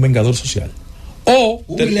va a venir un vengador social. O,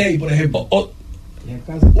 ley, por ejemplo.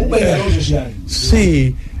 Un vendedor social.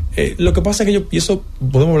 Sí, lo que pasa es que yo pienso,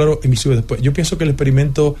 podemos hablar inclusive después, yo pienso que el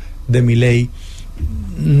experimento de Milei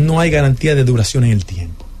no hay garantía de duración en el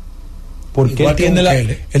tiempo. Porque él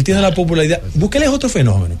tiene la popularidad. Bukele es otro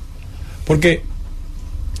fenómeno. Porque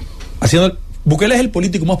Bukele es el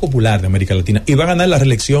político más popular de América Latina y va a ganar la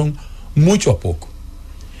reelección mucho a poco.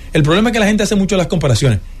 El problema es que la gente hace mucho las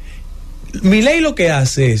comparaciones. Milei lo que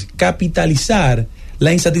hace es capitalizar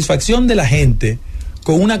la insatisfacción de la gente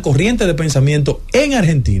con una corriente de pensamiento en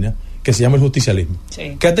Argentina que se llama el justicialismo,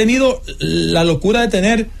 sí, que ha tenido la locura de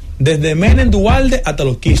tener desde Menem, Duhalde hasta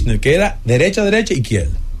los Kirchner, que era derecha,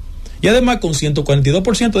 izquierda. Y además con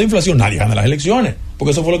 142% de inflación nadie gana las elecciones,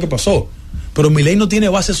 porque eso fue lo que pasó. Pero Milei no tiene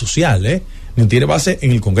base social, ni tiene base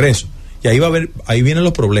en el Congreso, y ahí vienen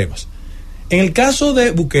los problemas. En el caso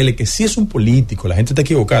de Bukele, que sí es un político, la gente está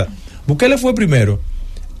equivocada. Bukele fue primero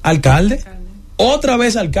alcalde, otra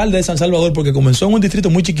vez alcalde de San Salvador, porque comenzó en un distrito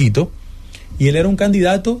muy chiquito y él era un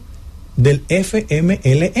candidato del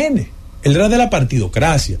FMLN. Él era de la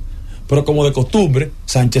partidocracia, pero como de costumbre,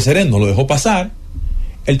 Sánchez Serén no lo dejó pasar.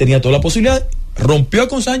 Él tenía toda la posibilidad, rompió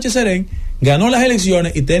con Sánchez Serén, ganó las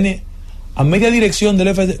elecciones y tiene a media dirección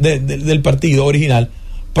del partido original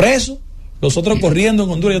preso, los otros corriendo en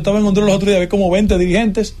Honduras. Yo estaba en Honduras los otros días, había como 20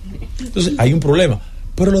 dirigentes. Entonces hay un problema.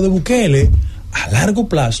 Pero lo de Bukele a largo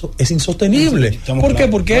plazo es insostenible. ¿Por qué?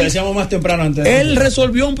 Porque lo decíamos más temprano antes. Él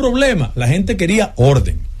resolvió un problema. La gente quería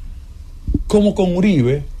orden. Como con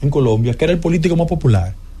Uribe en Colombia, que era el político más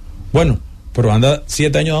popular. Bueno, pero anda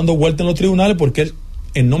 7 años dando vueltas en los tribunales porque él,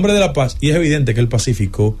 en nombre de la paz, y es evidente que él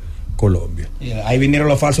pacificó Colombia. Ahí vinieron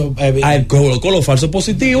los falsos. Colocó los falsos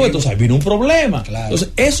positivos, entonces ahí vino un problema. Claro. Entonces,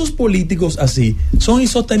 esos políticos así son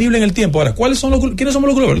insostenibles en el tiempo. Ahora, ¿quiénes somos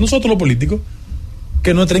los culpables? Nosotros los políticos,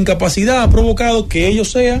 que nuestra incapacidad ha provocado que ellos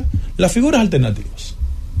sean las figuras alternativas.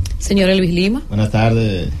 Señor Elvis Lima. Buenas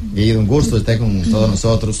tardes, Guido, un gusto estar con todos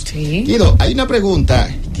nosotros. Sí. Guido, hay una pregunta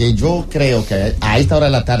que yo creo que a esta hora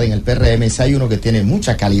de la tarde en el PRM, si hay uno que tiene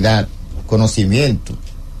mucha calidad, conocimiento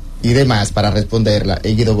y demás para responderla,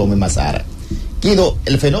 es Guido Gómez Mazara. Guido,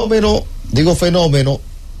 el fenómeno, digo fenómeno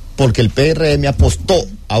porque el PRM apostó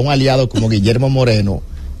a un aliado como Guillermo Moreno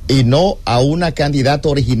y no a una candidata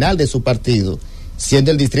original de su partido,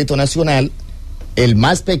 siendo el Distrito Nacional el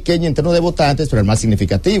más pequeño en términos de votantes, pero el más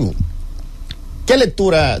significativo. ¿Qué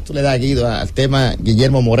lectura tú le das, Guido, al tema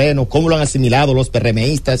Guillermo Moreno? ¿Cómo lo han asimilado los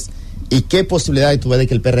PRMistas? ¿Y qué posibilidades tú ves de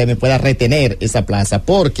que el PRM pueda retener esa plaza?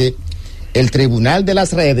 Porque el Tribunal de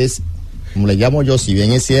las Redes, como le llamo yo, si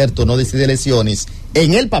bien es cierto, no decide elecciones,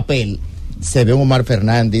 en el papel se ve un Omar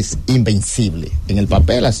Fernández invencible. En el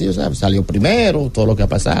papel, así, o sea, salió primero, todo lo que ha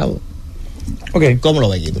pasado. Okay. ¿Cómo lo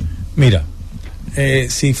ve, Guido? Mira,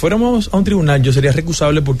 si fuéramos a un tribunal, yo sería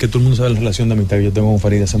recusable porque todo el mundo sabe la relación de amistad que yo tengo con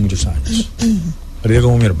Farida hace muchos años. Farida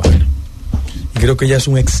como mi hermana. Y creo que ella es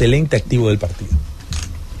un excelente activo del partido.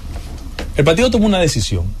 El partido tomó una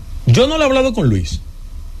decisión. Yo no lo he hablado con Luis,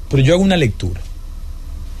 pero yo hago una lectura.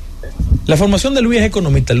 La formación de Luis es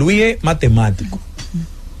economista, Luis es matemático.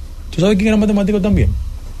 ¿Tú sabes quién era matemático también?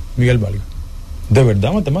 Miguel Valga. ¿De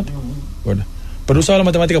verdad matemático? Bueno, pero usaba la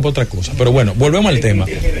matemática por otra cosa. Pero bueno, volvemos al tema.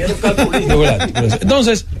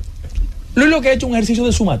 Entonces, Luis lo que ha hecho es un ejercicio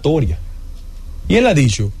de sumatoria. Y él ha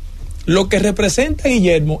dicho, lo que representa a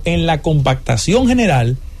Guillermo en la compactación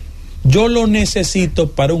general, yo lo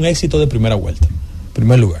necesito para un éxito de primera vuelta. En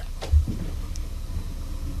primer lugar.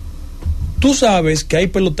 Tú sabes que hay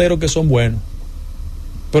peloteros que son buenos,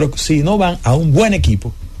 pero si no van a un buen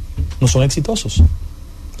equipo, no son exitosos.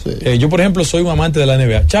 Sí. Yo, por ejemplo, soy un amante de la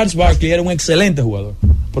NBA. Charles Barkley era un excelente jugador,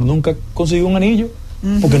 pero nunca consiguió un anillo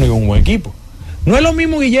porque no iba a un buen equipo. No es lo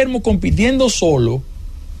mismo Guillermo compitiendo solo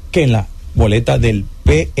que en la boleta del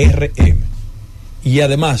PRM. Y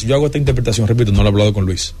además, yo hago esta interpretación, repito, no lo he hablado con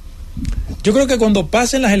Luis. Yo creo que cuando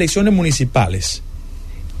pasen las elecciones municipales,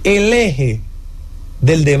 el eje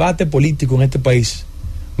del debate político en este país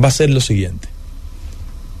va a ser lo siguiente: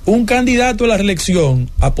 un candidato a la reelección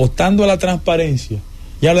apostando a la transparencia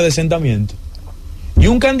y al adesentamiento, y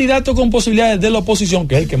un candidato con posibilidades de la oposición,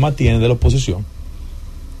 que es el que más tiene de la oposición,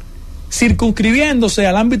 circunscribiéndose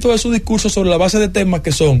al ámbito de su discurso sobre la base de temas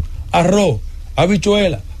que son arroz,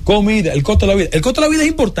 habichuela, comida, el costo de la vida. El costo de la vida es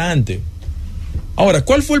importante. Ahora,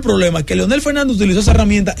 ¿cuál fue el problema? Que Leonel Fernández utilizó esa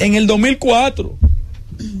herramienta en el 2004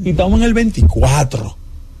 y estamos en el 24.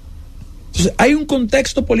 Entonces, hay un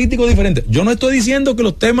contexto político diferente. Yo no estoy diciendo que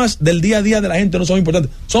los temas del día a día de la gente no son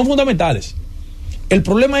importantes, son fundamentales. El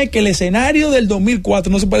problema es que el escenario del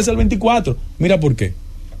 2004 no se parece al 24. Mira por qué.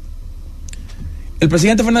 El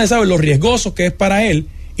presidente Fernández sabe lo riesgoso que es para él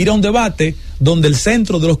ir a un debate donde el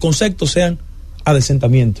centro de los conceptos sean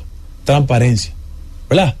adesentamiento, transparencia,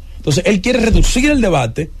 ¿verdad? Entonces, él quiere reducir el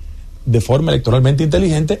debate de forma electoralmente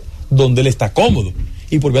inteligente donde él está cómodo.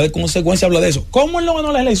 Y por vía de consecuencia habla de eso. ¿Cómo él no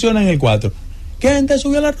ganó las elecciones en el 4? ¿Quién te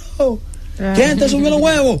subió el arroz? ¿Quién te subió los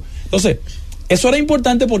huevos? Entonces, eso era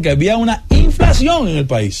importante porque había una inflación en el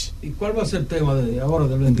país. ¿Y cuál va a ser el tema de ahora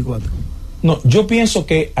del 24? No, yo pienso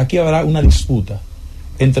que aquí habrá una disputa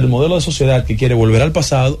entre el modelo de sociedad que quiere volver al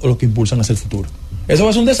pasado o los que impulsan hacia el futuro. Eso va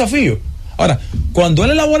a ser un desafío. Ahora, cuando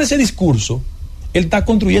él elabora ese discurso, él está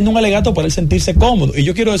construyendo un alegato para él sentirse cómodo. Y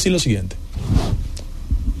yo quiero decir lo siguiente.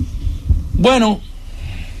 Bueno,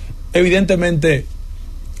 evidentemente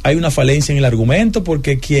hay una falencia en el argumento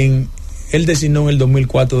porque quien él designó en el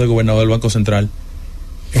 2004 de gobernador del Banco Central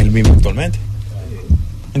es el mismo actualmente.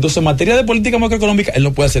 Entonces, en materia de política macroeconómica, él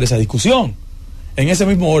no puede hacer esa discusión. En ese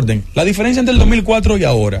mismo orden, la diferencia entre el 2004 y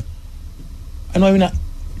ahora, no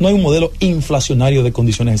hay un modelo inflacionario de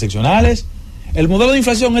condiciones excepcionales. El modelo de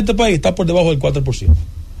inflación en este país está por debajo del 4%.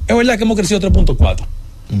 Es verdad que hemos crecido 3.4%,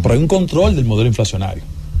 pero hay un control del modelo inflacionario.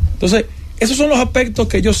 Entonces, esos son los aspectos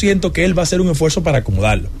que yo siento que él va a hacer un esfuerzo para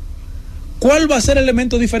acomodarlo. ¿Cuál va a ser el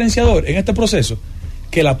elemento diferenciador en este proceso?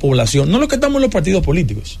 Que la población, no lo que estamos en los partidos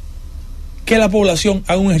políticos, que la población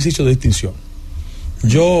haga un ejercicio de distinción.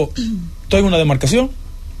 Yo estoy en una demarcación,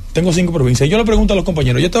 tengo 5 provincias, y yo le pregunto a los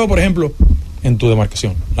compañeros, yo estaba por ejemplo en tu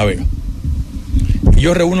demarcación, La Vega, y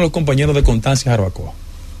yo reúno a los compañeros de Constancia y Jarabacoa,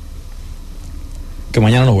 que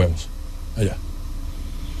mañana nos vemos allá.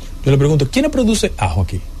 Yo le pregunto, ¿quién produce ajo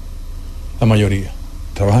aquí? La mayoría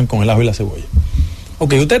trabajan con el ajo y la cebolla.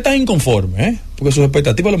 Ok, usted está inconforme, porque sus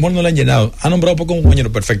expectativas a lo mejor no le han llenado. Ha nombrado poco un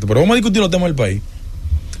compañero, perfecto, pero vamos a discutir los temas del país.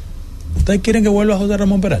 ¿Ustedes quieren que vuelva José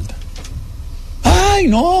Ramón Peralta? ¡Ay,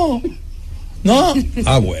 no! No.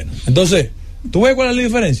 Ah, bueno. Entonces, ¿tú ves cuál es la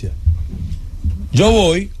diferencia? Yo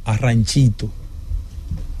voy a Ranchito,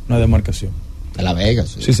 una demarcación. A La Vega,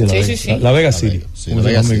 sí. Sí, La Vega. Sí. La Vega City. Sí, La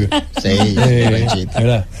Vega City. Sí, Ranchito.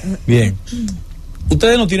 ¿Verdad? Bien.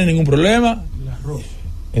 Ustedes no tienen ningún problema. El arroz.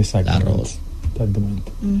 Exacto. El arroz.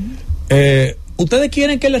 Exactamente. ¿Ustedes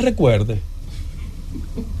quieren que les recuerde?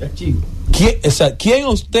 ¿Quién a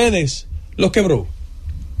ustedes los quebró?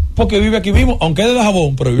 Porque vive aquí mismo, aunque es de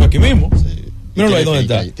Dajabón, pero vive aquí mismo. Sí. Míralo ahí donde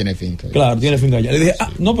está. Tiene finca. Claro, tiene finca allá. Le dije,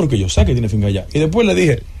 no, porque yo sé que tiene finca allá. Y después le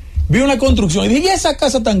dije, vi una construcción y dije, ¿y esa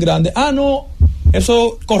casa tan grande? No,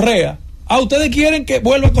 eso Correa. ¿Ustedes quieren que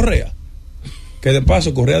vuelva Correa? Que de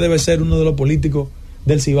paso, Correa debe ser uno de los políticos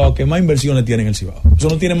del Cibao que más inversiones tiene en el Cibao. Eso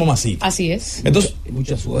no tiene mamacita. Así es. Entonces,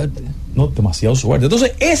 Mucha suerte. No, demasiado suerte.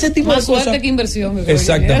 Entonces, ese tipo más de cosas. Más suerte que inversión.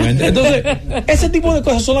 Exactamente. Entonces, ese tipo de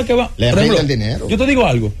cosas son las que van. Le rinde el dinero. Yo te digo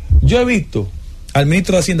algo. Yo he visto al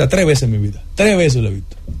ministro de Hacienda 3 veces en mi vida. 3 veces lo he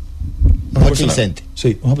visto.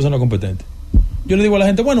 Sí, una persona competente. Yo le digo a la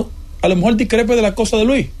gente, bueno, a lo mejor discrepe de la cosa de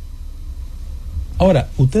Luis. Ahora,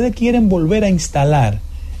 ustedes quieren volver a instalar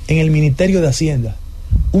en el Ministerio de Hacienda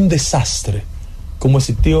un desastre como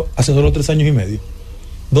existió hace solo 3 años y medio,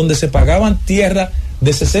 donde se pagaban tierra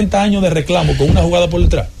de 60 años de reclamo con una jugada por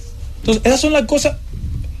detrás. Entonces, esas son las cosas.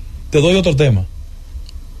 Te doy otro tema.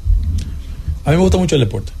 A mí me gusta mucho el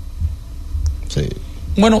deporte. Sí.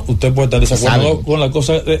 Bueno, usted puede estar desacuerdo con la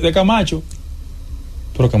cosa de Camacho,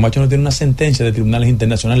 pero Camacho no tiene una sentencia de tribunales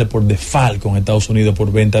internacionales por desfalco en Estados Unidos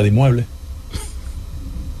por venta de inmuebles.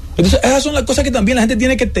 Entonces, esas son las cosas que también la gente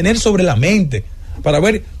tiene que tener sobre la mente para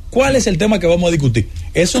ver cuál es el tema que vamos a discutir.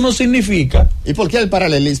 Eso no significa... ¿Y por qué el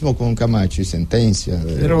paralelismo con Camacho y sentencia?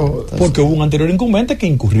 Porque hubo un anterior incumbente que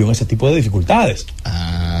incurrió en ese tipo de dificultades.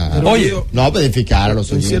 Oye, no, verificar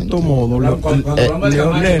los en cierto modo.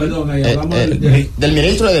 Del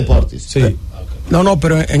ministro de Deportes. Sí. No,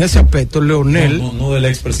 pero en ese aspecto, Leonel... No del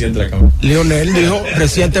expresidente de la Cámara. Leonel dijo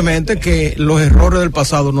recientemente que los errores del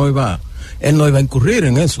pasado él no iba a incurrir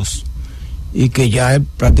en esos. Y que ya él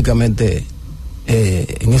prácticamente...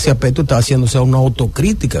 en ese aspecto está haciéndose una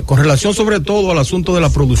autocrítica con relación sobre todo al asunto de la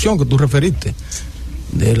producción que tú referiste,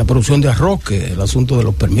 de la producción de arroz, que el asunto de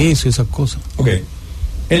los permisos y esas cosas. Ok,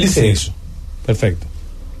 él dice eso, perfecto,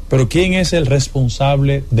 pero ¿quién es el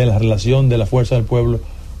responsable de la relación de la fuerza del pueblo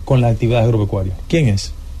con la actividad agropecuaria? ¿Quién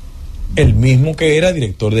es? El mismo que era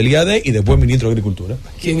director del IAD y después ministro de Agricultura.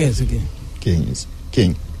 ¿Quién es? ¿Quién es?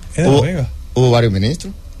 ¿Quién? Es de La Vega. ¿Hubo varios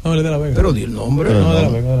ministros? No, él es de La Vega. Pero di el nombre. No, de La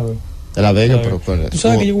Vega, de La Vega. De La Vega, pero ¿cuál es? Tú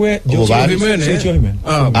sabes que yo Jiménez. Sí, Jiménez.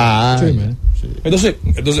 Entonces,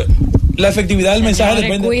 la efectividad del mensaje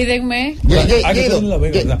depende. Cuídenme.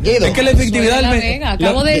 Es que la efectividad del mensaje.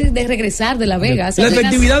 Acabo de regresar de La Vega. La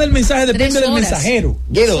efectividad del mensaje depende del mensajero.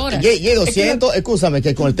 Guido, siento, escúchame,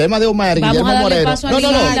 que con el tema de Omar y Guillermo Moreno. Para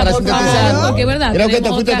sintetizar, que es verdad. Creo que te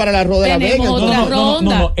fuiste para la rueda de La Vega.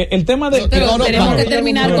 No, el tema de. Pero tenemos que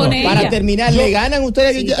terminar con ella. Para terminar, ¿le ganan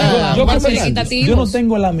ustedes? Yo no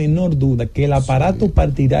tengo la menor duda que el aparato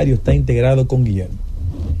partidario está integrado con Guillermo.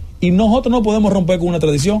 Y nosotros no podemos romper con una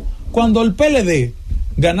tradición. Cuando el PLD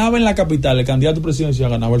ganaba en la capital, el candidato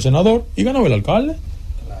presidencial ganaba el senador y ganaba el alcalde.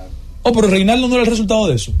 Pero Reinaldo no era el resultado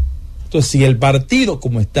de eso. Entonces, si el partido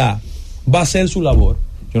como está va a hacer su labor,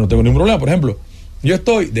 yo no tengo ningún problema. Por ejemplo, yo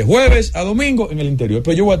estoy de jueves a domingo en el interior,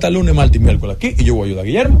 pero yo voy a estar lunes, martes y miércoles aquí y yo voy a ayudar a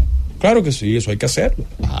Guillermo. Claro que sí, eso hay que hacerlo.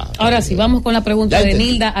 Ahora sí, vamos con la pregunta de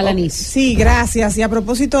Nilda Alanis. Sí, gracias. Y a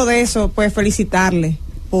propósito de eso, pues felicitarle,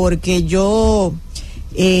 porque yo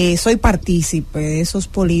soy partícipe de esos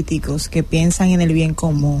políticos que piensan en el bien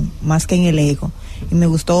común más que en el ego. Y me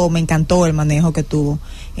encantó el manejo que tuvo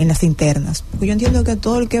en las internas. Porque yo entiendo que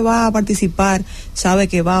todo el que va a participar sabe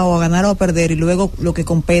que va o a ganar o a perder y luego lo que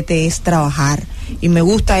compete es trabajar. Y me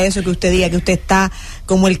gusta eso que usted diga, que usted está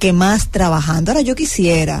como el que más trabajando. Ahora yo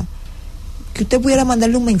quisiera que usted pudiera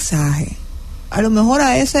mandarle un mensaje, a lo mejor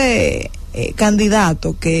a ese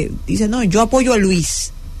candidato que dice, no, yo apoyo a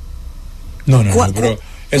Luis. No, pero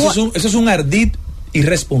eso es un ardid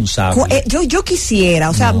irresponsable. Yo quisiera,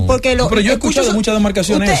 o sea, porque pero yo he escuchado muchas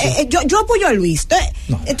demarcaciones. Yo apoyo a Luis.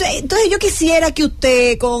 Entonces yo quisiera que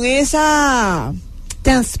usted, con esa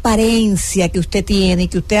transparencia que usted tiene y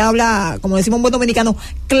que usted habla, como decimos en buen dominicano,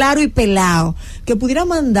 claro y pelado, que pudiera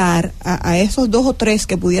mandar a esos 2 o 3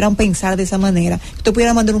 que pudieran pensar de esa manera, que usted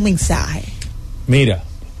pudiera mandar un mensaje. Mira,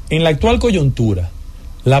 en la actual coyuntura,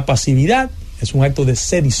 la pasividad es un acto de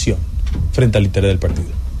sedición frente al interés del partido.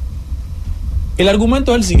 El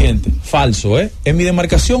argumento es el siguiente, falso, en mi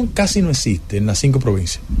demarcación casi no existe en las 5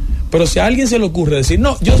 provincias, pero si a alguien se le ocurre decir,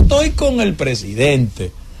 no, yo estoy con el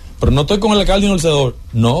presidente, pero no estoy con el alcalde y el senador,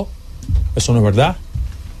 no, eso no es verdad.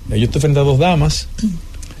 Yo estoy frente a 2 damas,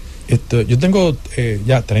 yo tengo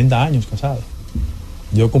ya 30 años casado,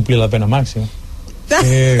 yo cumplí la pena máxima.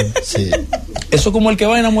 Sí. Eso como el que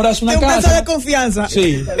va a enamorarse una casa. Un beso de confianza.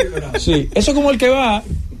 Sí, eso como el que va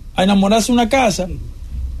a enamorarse una casa,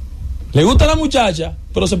 le gusta la muchacha,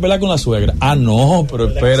 pero se pelea con la suegra. No, pero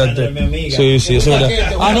espérate. Sí, eso es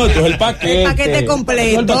verdad. No, esto es el paquete. El paquete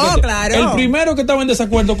completo, claro. El primero que estaba en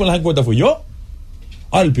desacuerdo con las encuestas fui yo.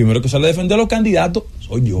 El primero que sale a defender a los candidatos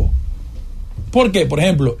soy yo. ¿Por qué? Por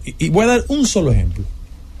ejemplo, y voy a dar un solo ejemplo.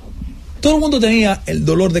 Todo el mundo tenía el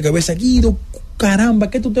dolor de cabeza. Guido, caramba,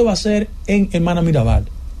 ¿qué tú te vas a hacer en Hermana Mirabal?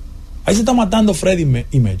 Ahí se está matando Freddy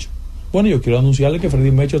y Mecho. Bueno, yo quiero anunciarle que Freddy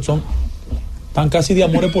y Mecho están casi de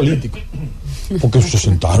amores políticos. Porque se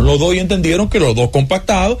sentaron los dos y entendieron que los dos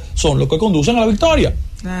compactados son los que conducen a la victoria.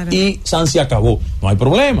 Claro. Y San se acabó. No hay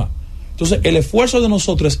problema. Entonces, el esfuerzo de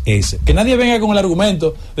nosotros es ese. Que nadie venga con el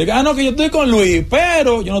argumento de que, no, que yo estoy con Luis,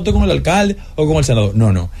 pero yo no estoy con el alcalde o con el senador.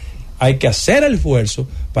 No. Hay que hacer el esfuerzo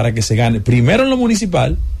para que se gane primero en lo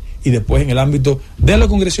municipal y después en el ámbito de lo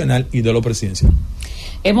congresional y de lo presidencial.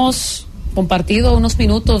 Hemos compartido unos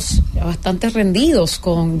minutos bastante rendidos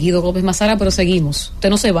con Guido Gómez Mazara, pero seguimos, usted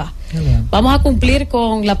no se va. Vamos a cumplir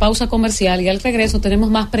con la pausa comercial y al regreso tenemos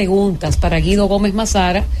más preguntas para Guido Gómez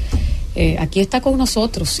Mazara. Aquí está con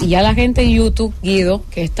nosotros y ya la gente en YouTube, Guido,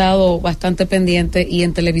 que ha estado bastante pendiente, y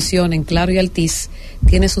en televisión, en Claro y Altiz,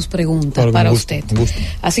 tiene sus preguntas para usted.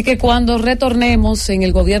 Así que cuando retornemos en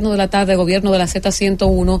el Gobierno de la Tarde, Gobierno de la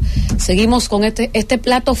Z101, seguimos con este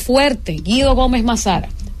plato fuerte, Guido Gómez Mazara.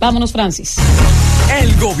 Vámonos, Francis.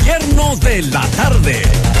 El Gobierno de la Tarde.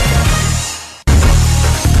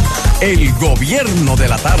 El Gobierno de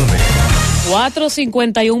la Tarde.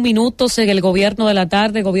 4:51 en el Gobierno de la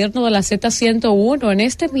Tarde, Gobierno de la Z101. En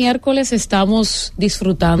este miércoles estamos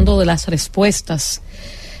disfrutando de las respuestas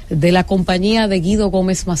de la compañía de Guido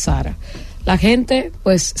Gómez Mazara. La gente,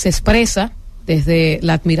 pues, se expresa desde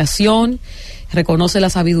la admiración, reconoce la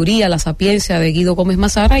sabiduría, la sapiencia de Guido Gómez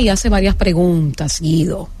Mazara y hace varias preguntas,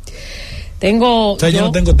 Guido. Yo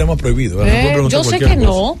no tengo temas prohibidos. Yo sé que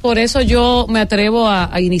no, por eso yo me atrevo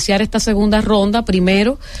a iniciar esta segunda ronda,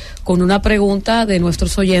 primero con una pregunta de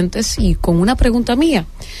nuestros oyentes y con una pregunta mía.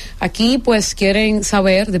 Aquí pues quieren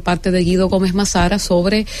saber de parte de Guido Gómez Mazara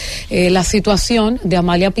sobre la situación de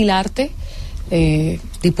Amalia Pilarte,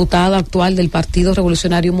 diputada actual del Partido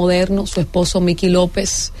Revolucionario Moderno, su esposo Miki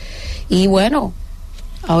López, y bueno,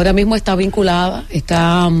 ahora mismo está vinculada,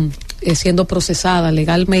 está siendo procesada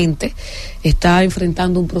legalmente, está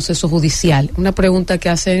enfrentando un proceso judicial. Una pregunta que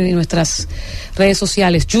hacen en nuestras redes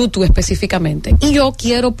sociales, YouTube específicamente. Y yo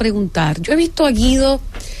quiero preguntar, yo he visto a Guido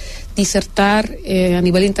disertar a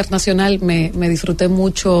nivel internacional, me disfruté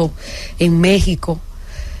mucho en México,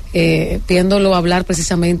 viéndolo hablar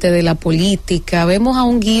precisamente de la política. Vemos a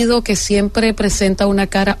un Guido que siempre presenta una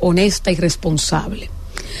cara honesta y responsable.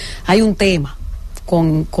 Hay un tema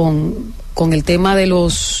con el tema de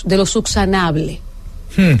los subsanables.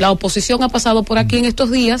 La oposición ha pasado por aquí en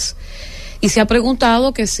estos días y se ha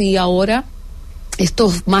preguntado que si ahora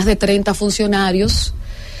estos más de 30 funcionarios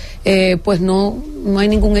pues no hay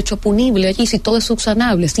ningún hecho punible allí, si todo es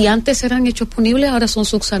subsanable. Si antes eran hechos punibles, ahora son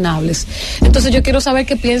subsanables. Entonces yo quiero saber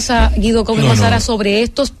qué piensa Guido Gómez Mazara sobre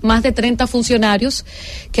estos más de 30 funcionarios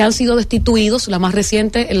que han sido destituidos, la más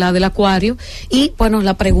reciente, la del Acuario, y bueno,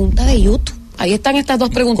 la pregunta de YouTube. Ahí están estas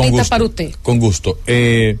dos preguntitas para usted. Con gusto.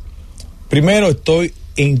 Primero, estoy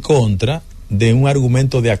en contra de un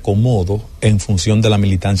argumento de acomodo en función de la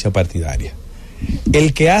militancia partidaria.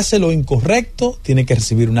 El que hace lo incorrecto tiene que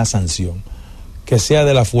recibir una sanción, que sea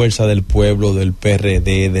de la fuerza del pueblo, del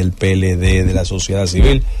PRD, del PLD, de la sociedad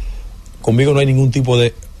civil. Conmigo no hay ningún tipo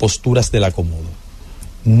de posturas del acomodo.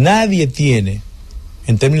 Nadie tiene,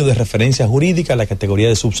 en términos de referencia jurídica, la categoría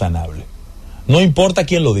de subsanable. No importa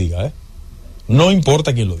quién lo diga, ¿eh? No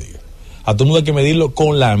importa quién lo diga. A todo el mundo hay que medirlo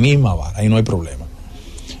con la misma vara, ahí no hay problema.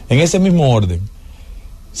 En ese mismo orden,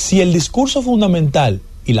 si el discurso fundamental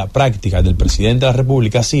y la práctica del presidente de la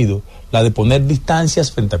República ha sido la de poner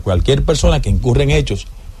distancias frente a cualquier persona que incurre en hechos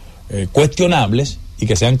cuestionables y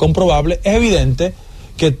que sean comprobables, es evidente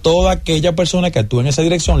que toda aquella persona que actúa en esa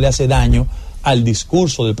dirección le hace daño al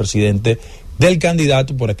discurso del presidente, del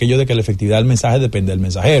candidato, por aquello de que la efectividad del mensaje depende del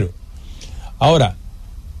mensajero. Ahora,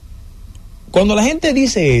 cuando la gente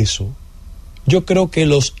dice eso, yo creo que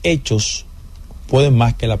los hechos pueden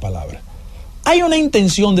más que la palabra. Hay una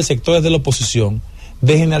intención de sectores de la oposición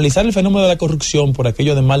de generalizar el fenómeno de la corrupción por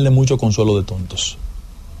aquello de mal de mucho consuelo de tontos.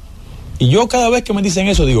 Y yo cada vez que me dicen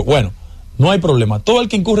eso digo, bueno, no hay problema. Todo el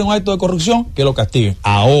que incurre en un acto de corrupción, que lo castiguen.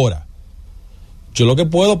 Ahora, yo lo que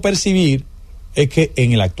puedo percibir es que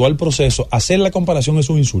en el actual proceso hacer la comparación es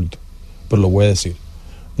un insulto. Pero lo voy a decir.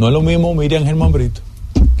 No es lo mismo Miriam Germán Brito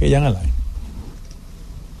que Jan Alain.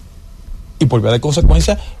 Y por vía de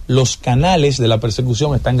consecuencia, los canales de la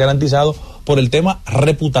persecución están garantizados por el tema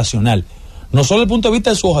reputacional. No solo desde el punto de vista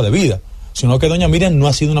de su hoja de vida, sino que doña Miriam no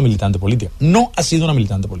ha sido una militante política. No ha sido una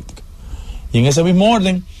militante política. Y en ese mismo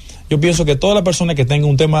orden, yo pienso que toda la persona que tenga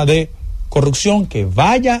un tema de corrupción, que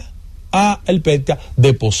vaya a el PETCA,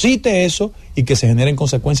 deposite eso y que se genere en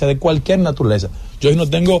consecuencia de cualquier naturaleza. Yo hoy no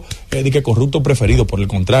tengo de que corrupto preferido, por el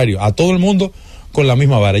contrario, a todo el mundo con la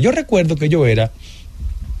misma vara. Yo recuerdo que yo era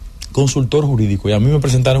consultor jurídico y a mí me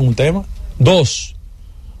presentaron un tema, dos.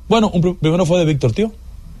 Bueno, primero fue de Víctor Tío,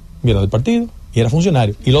 era del partido y era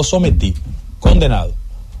funcionario, y lo sometí, condenado.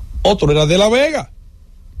 Otro era de La Vega,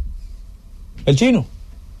 el chino.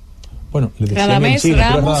 Bueno, le decían Radamés el chino,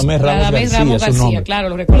 Radamés Ramos García, claro,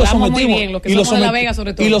 lo recordamos muy bien, lo que somos de La Vega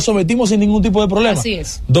sobre todo. Y lo sometimos sin ningún tipo de problema. Así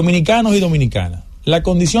es. Dominicanos y dominicanas. La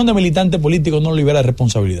condición de militante político no lo libera de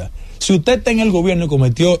responsabilidad. Si usted está en el gobierno y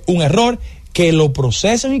cometió un error, que lo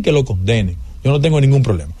procesen y que lo condenen. Yo no tengo ningún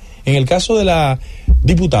problema. En el caso de la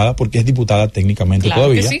diputada, porque es diputada técnicamente claro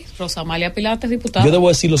todavía. Que sí, Rosa Amalia Pilates, diputada. Yo debo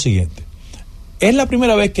decir lo siguiente. Es la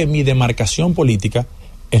primera vez que mi demarcación política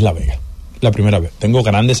es La Vega. La primera vez. Tengo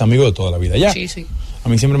grandes amigos de toda la vida allá. Sí, sí. A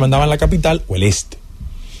mí siempre me mandaban la capital o el este.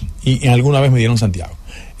 Y alguna vez me dieron Santiago.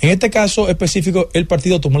 En este caso específico, el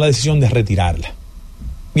partido tomó la decisión de retirarla.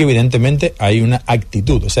 Y evidentemente hay una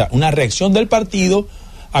actitud, o sea, una reacción del partido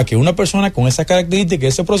a que una persona con esa característica,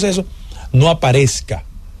 ese proceso, no aparezca.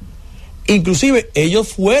 Inclusive ellos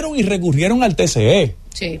fueron y recurrieron al TCE.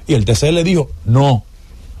 Sí. Y el TCE le dijo, no.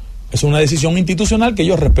 Es una decisión institucional que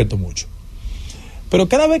yo respeto mucho. Pero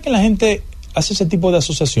cada vez que la gente hace ese tipo de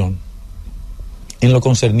asociación en lo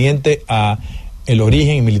concerniente a el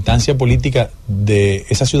origen y militancia política de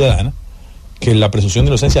esa ciudadana, que la presunción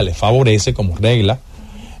de inocencia le favorece como regla,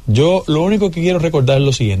 yo lo único que quiero recordar es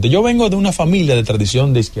lo siguiente. Yo vengo de una familia de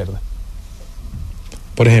tradición de izquierda,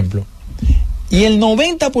 por ejemplo, y el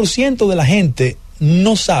 90% de la gente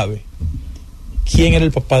no sabe quién era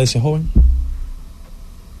el papá de ese joven.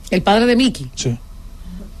 El padre de Miki. Sí.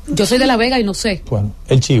 Yo soy de La Vega y no sé. Bueno,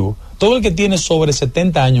 el chivo. Todo el que tiene sobre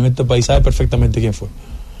 70 años en este país sabe perfectamente quién fue.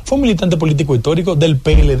 Fue un militante político histórico del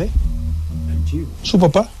PLD. El chivo. Su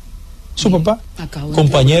papá.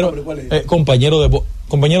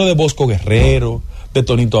 Compañero de Bosco Guerrero, de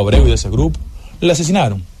Tonito Abreu y de ese grupo. Le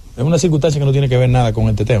asesinaron. Es una circunstancia que no tiene que ver nada con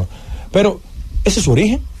este tema. Pero ese es su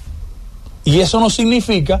origen. Y eso no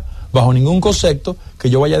significa, bajo ningún concepto, que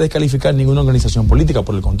yo vaya a descalificar ninguna organización política,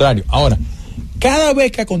 por el contrario. Ahora, cada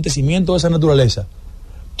vez que acontecimientos de esa naturaleza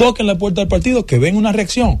toquen la puerta del partido, que ven una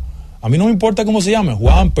reacción. A mí no me importa cómo se llame,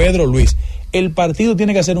 Juan, Pedro, Luis. El partido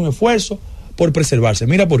tiene que hacer un esfuerzo por preservarse.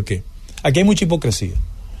 Mira por qué. Aquí hay mucha hipocresía.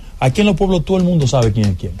 Aquí en los pueblos todo el mundo sabe quién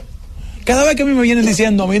es quién. Cada vez que a mí me vienen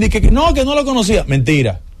diciendo, a mí que no lo conocía.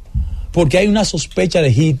 Mentira. Porque hay una sospecha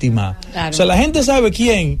legítima. Claro. O sea, la gente sabe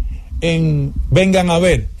quién Vengan a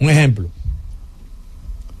Ver, un ejemplo,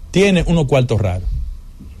 tiene unos cuartos raros.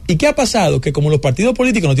 ¿Y qué ha pasado? Que como los partidos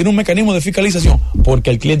políticos no tienen un mecanismo de fiscalización, porque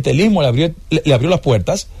el clientelismo le abrió las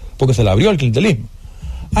puertas, porque se le abrió el clientelismo.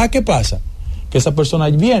 ¿Qué pasa? Que esa persona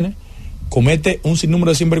viene, comete un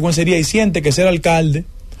sinnúmero de sinvergüencería y siente que ser alcalde,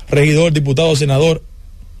 regidor, diputado, senador,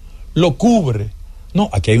 lo cubre. No,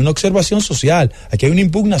 aquí hay una observación social, aquí hay una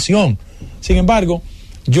impugnación. Sin embargo,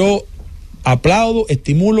 yo aplaudo,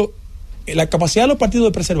 estimulo la capacidad de los partidos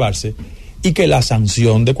de preservarse y que la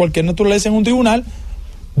sanción de cualquier naturaleza en un tribunal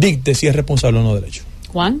dicte si es responsable o no del hecho.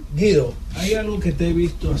 Juan. Guido, hay algo que te he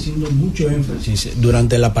visto haciendo mucho énfasis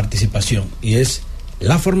durante la participación y es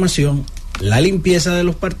la formación, la limpieza de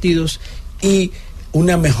los partidos y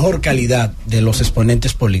una mejor calidad de los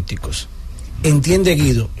exponentes políticos. Entiende,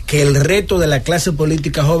 Guido, que el reto de la clase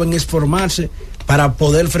política joven es formarse para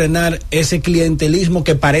poder frenar ese clientelismo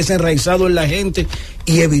que parece enraizado en la gente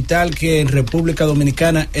y evitar que en República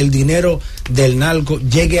Dominicana el dinero del narco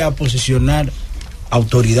llegue a posicionar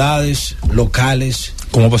autoridades locales.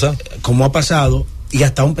 Como ha pasado, y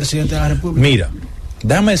hasta un presidente de la República. Mira,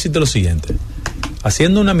 déjame decirte lo siguiente.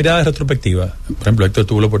 Haciendo una mirada retrospectiva, por ejemplo, Héctor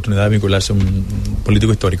tuvo la oportunidad de vincularse a un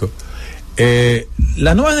político histórico.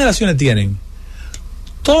 Las nuevas generaciones tienen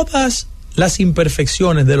todas las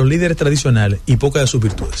imperfecciones de los líderes tradicionales y pocas de sus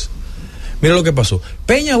virtudes. Mira lo que pasó.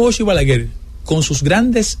 Peña, Bosch y Balaguer, con sus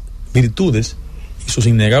grandes virtudes y sus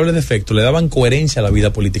innegables defectos, le daban coherencia a la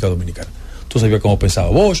vida política dominicana. Tú sabías cómo pensaba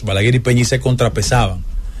Bosch, Balaguer y Peña, y se contrapesaban.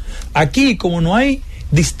 Aquí, como no hay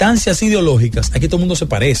distancias ideológicas, aquí todo el mundo se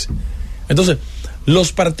parece. Entonces,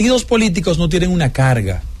 los partidos políticos no tienen una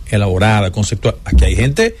carga elaborada, conceptual. Aquí hay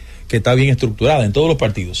gente que está bien estructurada en todos los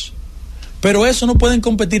partidos. Pero eso no pueden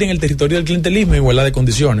competir en el territorio del clientelismo en igualdad de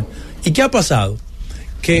condiciones. ¿Y qué ha pasado?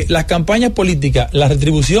 Que las campañas políticas, la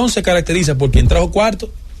retribución se caracteriza por quien trajo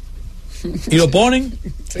cuarto y lo ponen,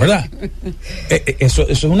 ¿verdad? Eso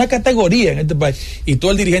es una categoría en este país. Y todo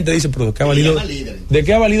el dirigente dice, pero ¿de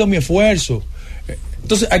qué ha valido mi esfuerzo?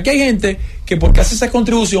 Entonces, aquí hay gente que porque hace esa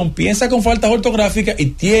contribución piensa con faltas ortográficas y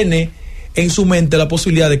tiene en su mente la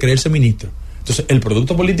posibilidad de creerse ministro. Entonces, el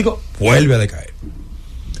producto político vuelve a decaer.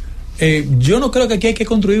 Yo no creo que aquí hay que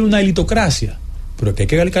construir una elitocracia, pero que hay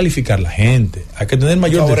que calificar la gente, hay que tener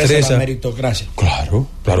mayor destreza. La meritocracia.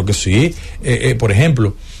 Claro que sí. Por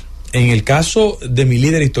ejemplo, en el caso de mi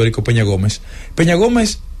líder histórico, Peña Gómez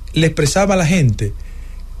le expresaba a la gente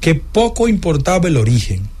que poco importaba el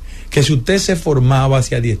origen, que si usted se formaba,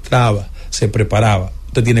 se adiestraba, se preparaba,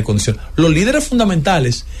 usted tiene condiciones. Los líderes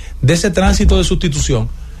fundamentales de ese tránsito de sustitución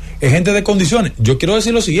es gente de condiciones. Yo quiero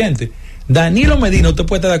decir lo siguiente: Danilo Medina, usted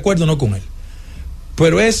puede estar de acuerdo o no con él,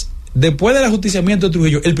 pero es, después del ajusticiamiento de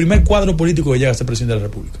Trujillo, el primer cuadro político que llega a ser presidente de la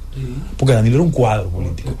República. Porque Danilo era un cuadro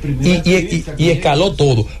político y escaló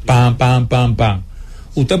todo. Pam, pam, pam, pam.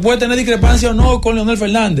 Usted puede tener discrepancia o no con Leonel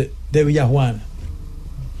Fernández de Villajuana,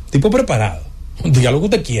 tipo preparado, diga lo que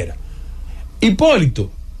usted quiera.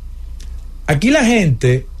 Hipólito, aquí la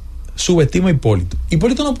gente subestima a Hipólito.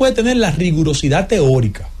 Hipólito no puede tener la rigurosidad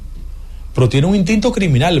teórica, pero tiene un instinto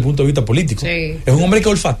criminal desde el punto de vista político. Sí. Es un hombre que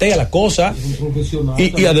olfatea la cosa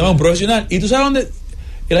y además un profesional. Y tú sabes dónde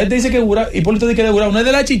la gente dice que Hipólito dice que de Gurao, no es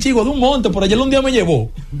de la Chichigo, de un monte, por allá un día me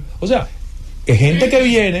llevó. O sea, es gente que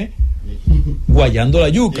viene guayando la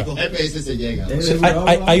yuca.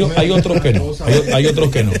 Hay otros que no. Hay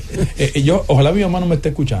otros que no. Ojalá mi mamá no me esté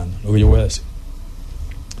escuchando lo que yo voy a decir.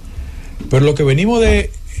 Pero lo que venimos de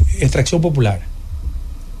extracción popular,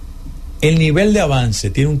 el nivel de avance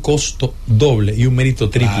tiene un costo doble y un mérito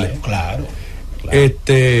triple. Claro.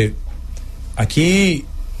 Aquí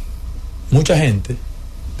mucha gente,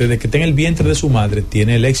 desde que está en el vientre de su madre,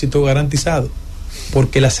 tiene el éxito garantizado,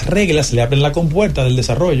 porque las reglas le abren la compuerta del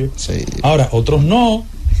desarrollo. Sí. Ahora, otros no.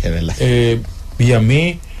 Y a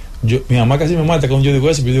mí, mi mamá casi me mata cuando yo digo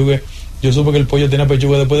eso, pero yo digo que yo supe que el pollo tenía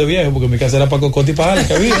pechuga después de viejo, porque mi casa era para cocote y para ala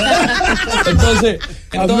que había. Entonces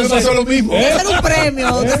a mí me pasó lo mismo. Era un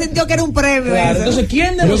premio, usted sintió que era un premio. Claro, entonces,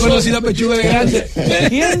 ¿quién de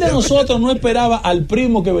nosotros no esperaba al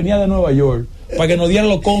primo que venía de Nueva York para que nos dieran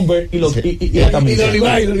los Converse y la camisa.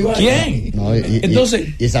 ¿Quién? No, Entonces,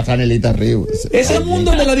 y esa franelita arriba. ese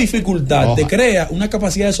mundo de la dificultad te crea una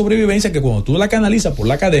capacidad de sobrevivencia que cuando tú la canalizas por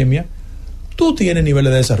la academia, tú tienes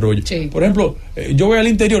niveles de desarrollo. Sí. Por ejemplo, yo voy al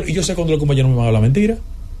interior y yo sé cuando los compañeros me van a hablar mentira.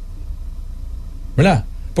 ¿Verdad?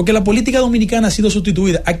 Porque la política dominicana ha sido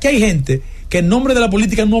sustituida. Aquí hay gente que en nombre de la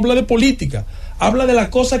política no habla de política, habla de las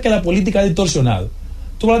cosas que la política ha distorsionado.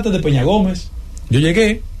 Tú hablaste de Peña Gómez. Yo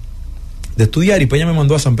llegué de estudiar y Peña me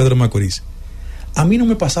mandó a San Pedro de Macorís. A mí no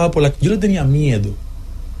me pasaba por la... Yo le tenía miedo.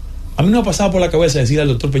 A mí no me pasaba por la cabeza decirle al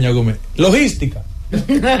doctor Peña Gómez, logística.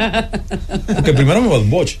 Porque primero me va a dar un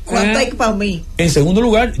boche. ¿Cuánto hay para mí? En segundo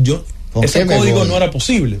lugar, ese código no era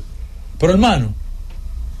posible. Pero hermano,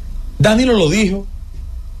 Danilo lo dijo,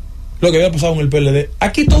 lo que había pasado en el PLD.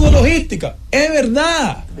 Aquí todo es logística, es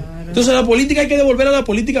verdad. Claro. Entonces la política hay que devolver a la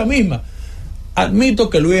política misma. Admito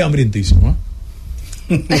que Luis es hambrientísimo, ¿eh?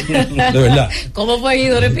 De verdad. ¿Cómo fue,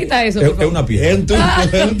 Guido? Repita eso. Es una piedra.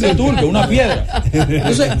 Es un turco, una piedra.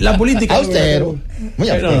 Entonces la política... Austero. Muy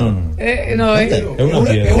austero. Es una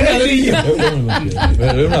piedra. Es un ladrillo. Es un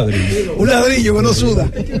ladrillo. Un ladrillo que no suda.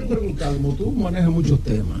 Quiero preguntar, como tú manejas muchos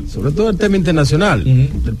temas, sobre todo el tema internacional,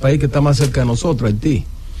 del país que está más cerca de nosotros, Haití.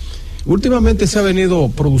 Últimamente se ha venido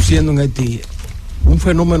produciendo en Haití un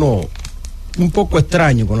fenómeno un poco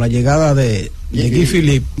extraño con la llegada de Guy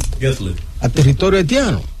Philippe al territorio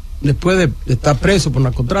haitiano, después de estar preso por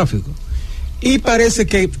narcotráfico. Y parece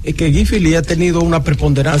que Guy Philippe ha tenido una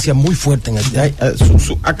preponderancia muy fuerte en Haití.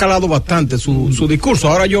 Ha calado bastante su discurso.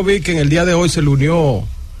 Ahora yo vi que en el día de hoy se le unió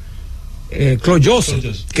Claude Joseph,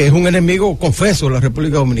 que es un enemigo confeso de la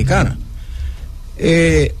República Dominicana.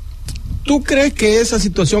 ¿Tú crees que esa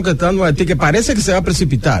situación que está dando Haití, que parece que se va a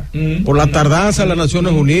precipitar por la tardanza de las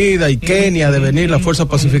Naciones Unidas y Kenia de venir la fuerza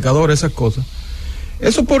pacificadora, esas cosas,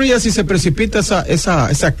 eso podría, si se precipita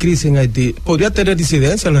esa crisis en Haití, podría tener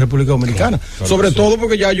incidencia en la República Dominicana? Sobre todo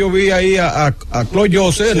porque ya yo vi ahí a Claude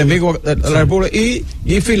Joseph, enemigo de la República,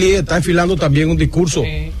 y Philippe está enfilando también un discurso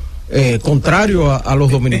contrario a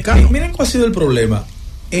los dominicanos. Miren cuál ha sido el problema.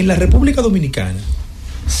 En la República Dominicana,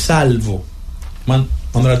 salvo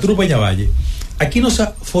Manuel Arturo Peñavalle, aquí no se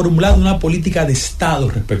ha formulado una política de Estado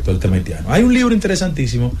respecto al tema haitiano. Hay un libro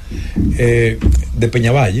interesantísimo de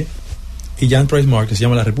Peñavalle y Jan Price Mark que se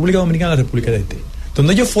llama La República Dominicana y la República de Haití,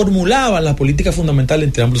 donde ellos formulaban las políticas fundamentales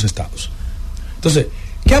entre ambos estados. Entonces,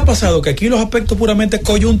 ¿qué ha pasado? Que aquí los aspectos puramente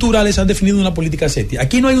coyunturales han definido una política hacia Haití.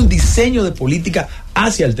 Aquí no hay un diseño de política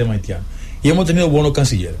hacia el tema haitiano. Y hemos tenido buenos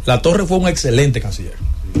cancilleres. La Torre fue un excelente canciller,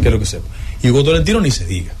 que es lo que sepa. Y Hugo Tolentino ni se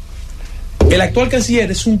diga. El actual canciller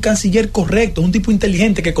es un canciller correcto, es un tipo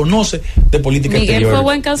inteligente que conoce de política exterior. Miguel fue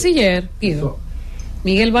buen canciller, Guido.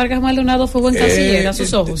 Miguel Vargas Maldonado fue buen canciller a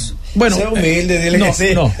sus ojos. Bueno, sea humilde, dile que sí.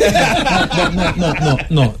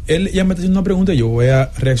 No. Él ya me está haciendo una pregunta y yo voy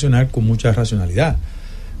a reaccionar con mucha racionalidad.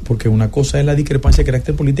 Porque una cosa es la discrepancia de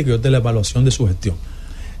carácter político y otra es la evaluación de su gestión.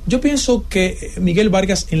 Yo pienso que Miguel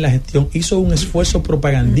Vargas en la gestión hizo un esfuerzo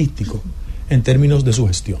propagandístico en términos de su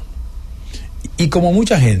gestión. Y como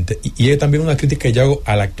mucha gente, y es también una crítica que yo hago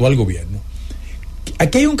al actual gobierno,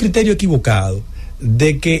 aquí hay un criterio equivocado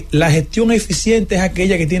de que la gestión eficiente es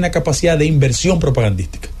aquella que tiene la capacidad de inversión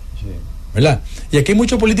propagandística. Sí. ¿Verdad? Y aquí hay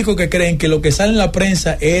muchos políticos que creen que lo que sale en la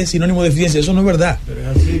prensa es sinónimo de eficiencia. Eso no es verdad. Pero es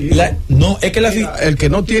así. El que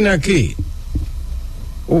no tiene aquí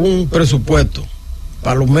un presupuesto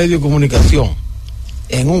para los medios de comunicación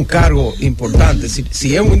en un cargo importante,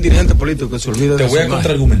 si es un dirigente político que se olvida de te voy a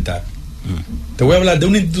contraargumentar. Te voy a hablar de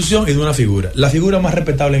una institución y de una figura. La figura más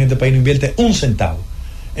respetable en este país no invierte un centavo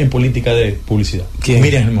en política de publicidad. ¿Quién?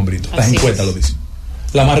 Miriam el Mombrito. Las encuestas lo dicen.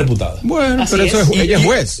 La más reputada. Bueno, Así pero eso es. ella es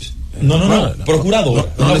juez. No, procuradora.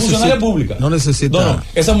 Una funcionaria pública. No necesita. No,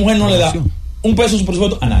 esa mujer no le da un peso de su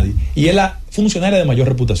presupuesto a nadie. Y es la funcionaria de mayor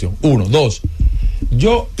reputación. 1, 2.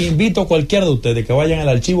 Yo invito a cualquiera de ustedes que vayan al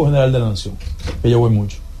Archivo General de la Nación, que yo voy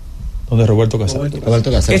mucho, donde Roberto Casal.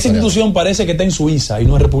 Esa institución parece que está en Suiza y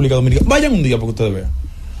no en República Dominicana. Vayan un día para que ustedes vean.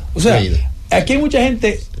 O sea, aquí hay mucha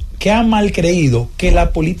gente que ha mal creído que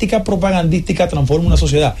la política propagandística transforma una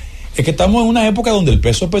sociedad. Es que estamos en una época donde el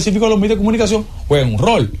peso específico de los medios de comunicación juega un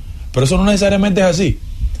rol, pero eso no necesariamente es así.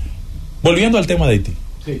 Volviendo al tema de Haití.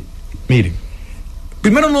 Sí. Miren,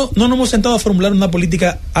 primero no nos hemos sentado a formular una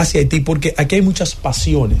política hacia Haití porque aquí hay muchas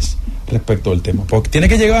pasiones respecto al tema. Porque tiene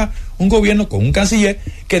que llegar un gobierno con un canciller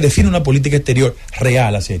que define una política exterior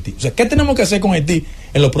real hacia Haití. O sea, ¿qué tenemos que hacer con Haití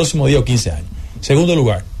en los próximos 10 o 15 años? Segundo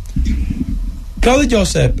lugar, Claude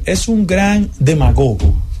Joseph es un gran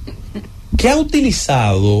demagogo que ha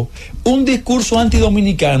utilizado un discurso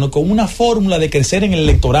antidominicano con una fórmula de crecer en el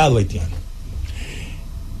electorado haitiano.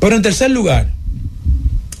 Pero en tercer lugar,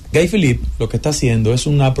 Guy Philippe lo que está haciendo es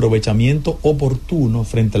un aprovechamiento oportuno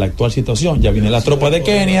frente a la actual situación. Ya viene la tropa de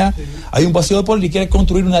Kenia, hay un vacío de poder y quiere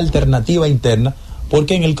construir una alternativa interna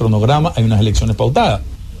porque en el cronograma hay unas elecciones pautadas.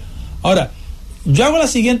 Ahora, yo hago la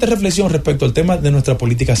siguiente reflexión respecto al tema de nuestra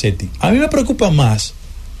política hacia Haití. A mí me preocupa más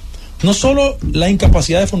no solo la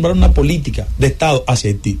incapacidad de formar una política de Estado hacia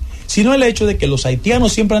Haití, sino el hecho de que los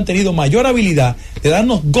haitianos siempre han tenido mayor habilidad de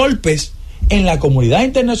darnos golpes en la comunidad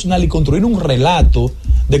internacional y construir un relato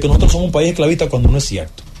de que nosotros somos un país esclavista cuando no es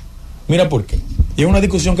cierto. Mira por qué. Y es una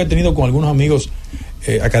discusión que he tenido con algunos amigos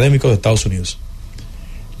académicos de Estados Unidos.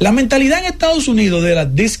 La mentalidad en Estados Unidos de la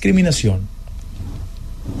discriminación,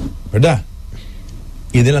 ¿verdad?,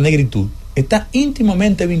 y de la negritud, está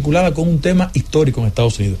íntimamente vinculada con un tema histórico en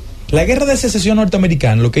Estados Unidos. La guerra de secesión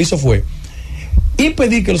norteamericana lo que hizo fue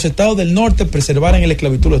impedir que los estados del norte preservaran la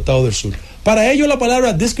esclavitud de los estados del sur. Para ellos la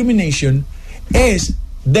palabra discrimination es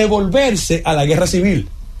devolverse a la guerra civil.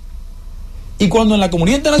 Y cuando en la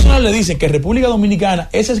comunidad internacional le dicen que República Dominicana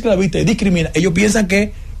es esclavista y discrimina, ellos piensan que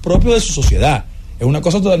es propio de su sociedad. Es una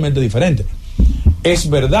cosa totalmente diferente. Es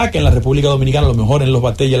verdad que en la República Dominicana lo mejor en los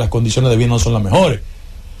batallas las condiciones de vida no son las mejores,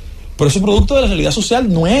 pero es un producto de la realidad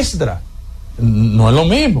social nuestra. No es lo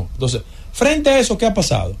mismo. Entonces, frente a eso, ¿qué ha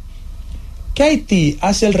pasado? Que Haití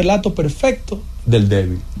hace el relato perfecto del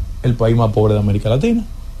débil, el país más pobre de América Latina,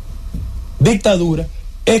 dictadura,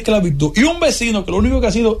 esclavitud, y un vecino que lo único que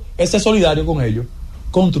ha sido es ser solidario con ellos,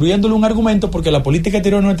 construyéndole un argumento, porque la política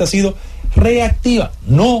exterior nuestra ha sido reactiva,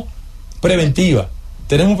 no preventiva.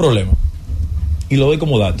 Tenemos un problema, y lo doy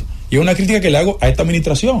como dato, y es una crítica que le hago a esta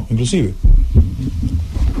administración, inclusive.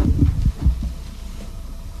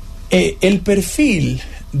 El perfil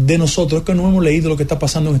de nosotros es que no hemos leído lo que está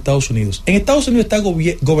pasando en Estados Unidos. En Estados Unidos está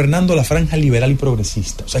gobernando la franja liberal y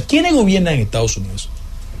progresista. O sea, ¿quiénes gobiernan en Estados Unidos?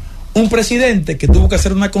 Un presidente que tuvo que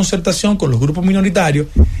hacer una concertación con los grupos minoritarios,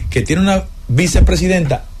 que tiene una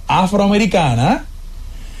vicepresidenta afroamericana,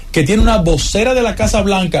 que tiene una vocera de la Casa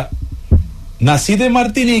Blanca, nacida en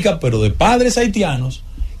Martinica, pero de padres haitianos,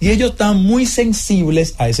 y ellos están muy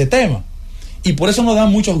sensibles a ese tema. Y por eso nos dan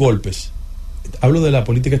muchos golpes. Hablo de la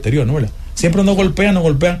política exterior, ¿no? ¿Verdad? Siempre nos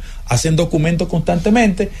golpean, hacen documentos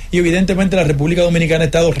constantemente, y evidentemente la República Dominicana ha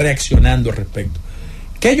estado reaccionando al respecto.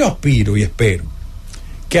 ¿Qué yo aspiro y espero?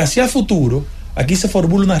 Que hacia futuro aquí se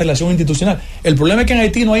formule una relación institucional. El problema es que en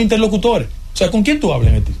Haití no hay interlocutores. O sea, ¿con quién tú hablas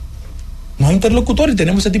en Haití? No hay interlocutores y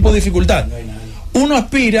tenemos ese tipo de dificultad. Uno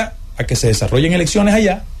aspira a que se desarrollen elecciones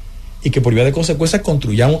allá y que por vía de consecuencia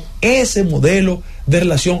construyamos ese modelo de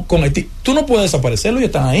relación con Haití. Tú no puedes desaparecerlo y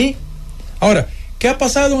están ahí. Ahora, ¿qué ha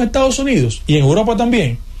pasado en Estados Unidos y en Europa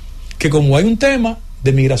también? Que como hay un tema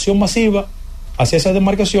de migración masiva hacia esas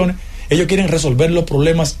demarcaciones, ellos quieren resolver los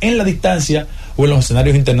problemas en la distancia o en los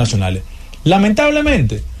escenarios internacionales.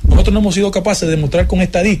 Lamentablemente, nosotros no hemos sido capaces de demostrar con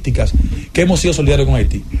estadísticas que hemos sido solidarios con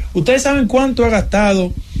Haití. ¿Ustedes saben cuánto ha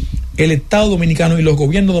gastado el Estado dominicano y los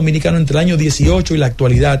gobiernos dominicanos entre el año 18 y la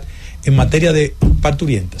actualidad en materia de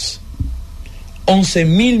parturientas?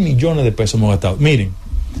 11,000 millones de pesos hemos gastado. Miren,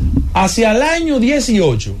 hacia el año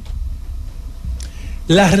 18,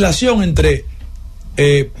 la relación entre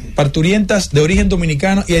parturientas de origen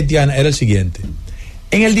dominicano y haitiana era el siguiente.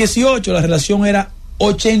 En el 18 la relación era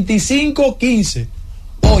 85-15.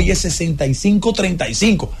 Hoy es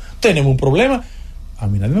 65-35. Tenemos un problema. A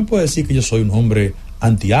mí nadie me puede decir que yo soy un hombre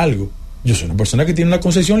anti algo. Yo soy una persona que tiene una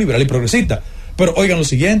concepción liberal y progresista. Pero oigan lo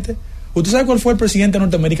siguiente. ¿Usted sabe cuál fue el presidente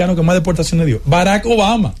norteamericano que más deportaciones dio? Barack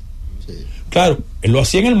Obama. Sí. Claro, él lo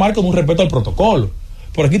hacía en el marco de un respeto al protocolo.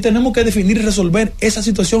 Por aquí tenemos que definir y resolver esa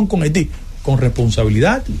situación con Haití, con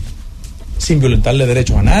responsabilidad, sin violentarle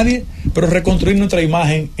derechos a nadie, pero reconstruir nuestra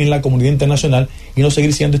imagen en la comunidad internacional y no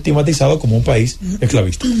seguir siendo estigmatizado como un país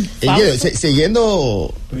esclavista.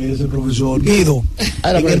 Siguiendo... Ese profesor Guido,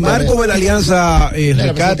 en el marco de la alianza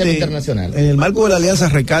Rescate Internacional, en el marco de la alianza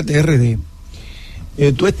Rescate RD,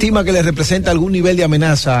 ¿tú estimas que le representa algún nivel de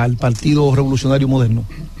amenaza al Partido Revolucionario Moderno?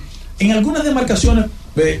 En algunas demarcaciones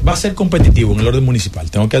va a ser competitivo en el orden municipal,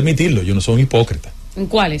 tengo que admitirlo, yo no soy un hipócrita. ¿En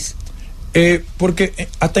cuáles? Porque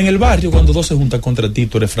hasta en el barrio, cuando dos se juntan contra ti,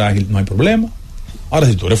 tú eres frágil, no hay problema. Ahora,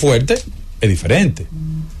 si tú eres fuerte, es diferente.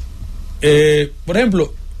 Por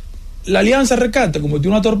ejemplo, la Alianza Rescate cometió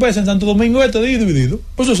una torpeza en Santo Domingo Este dividido.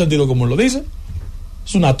 Pues eso es sentido como lo dice.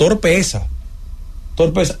 Es una torpeza.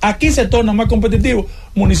 Aquí se torna más competitivo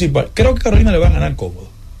municipal. Creo que Carolina le va a ganar cómodo.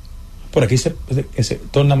 Por aquí se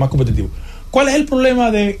torna más competitivo. ¿Cuál es el problema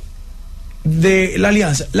de la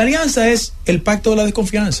alianza? La alianza es el pacto de la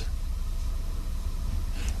desconfianza.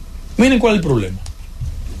 Miren cuál es el problema.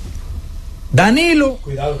 Danilo.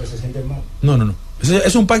 Cuidado que se sienten mal. No.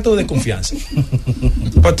 Es un pacto de desconfianza.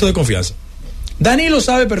 Pacto de confianza. Danilo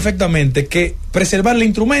sabe perfectamente que preservar el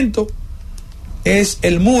instrumento es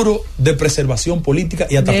el muro de preservación política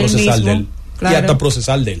y hasta procesal de él. Claro. Y hasta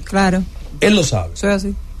procesal de él. Claro. Él lo sabe. Soy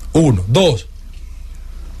así. 1, 2.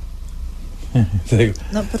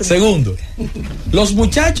 Segundo, los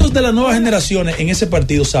muchachos de las nuevas generaciones en ese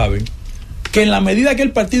partido saben que en la medida que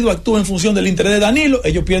el partido actúa en función del interés de Danilo,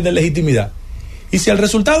 ellos pierden legitimidad. Y si el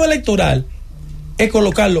resultado electoral es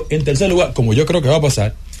colocarlo en tercer lugar, como yo creo que va a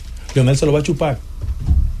pasar, Leonel se lo va a chupar.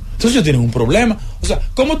 Entonces ellos tienen un problema. O sea,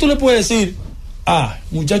 ¿cómo tú le puedes decir a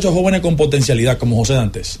muchachos jóvenes con potencialidad como José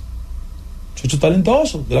Dantes, muchachos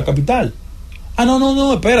talentosos de la capital?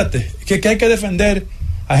 No, espérate, que hay que defender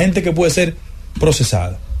a gente que puede ser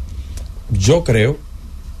procesada. Yo creo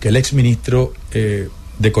que el exministro de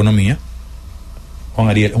Economía, Juan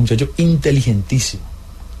Ariel, es un muchacho inteligentísimo.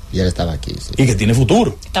 Y él estaba aquí, sí. Y que tiene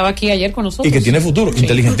futuro. Estaba aquí ayer con nosotros. Y que tiene futuro, Sí.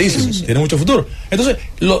 inteligentísimo, tiene mucho futuro. Entonces,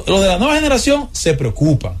 los de la nueva generación se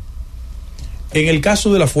preocupan. En el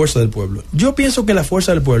caso de la fuerza del pueblo, yo pienso que la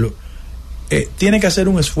fuerza del pueblo tiene que hacer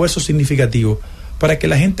un esfuerzo significativo para que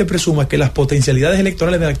la gente presuma que las potencialidades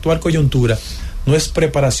electorales de la actual coyuntura no es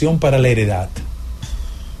preparación para la heredad.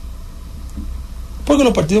 Porque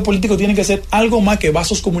los partidos políticos tienen que ser algo más que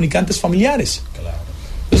vasos comunicantes familiares. Claro.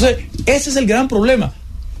 Entonces, ese es el gran problema.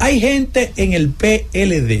 Hay gente en el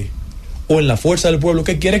PLD o en la fuerza del pueblo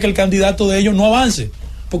que quiere que el candidato de ellos no avance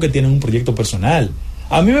porque tienen un proyecto personal.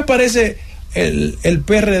 A mí me parece el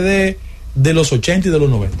PRD de los 80 y de los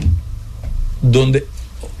 90, donde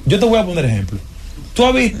yo te voy a poner ejemplo. Tú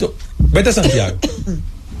has visto, vete a Santiago,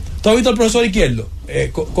 tú has visto al profesor Izquierdo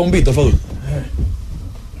con Víctor Fadul.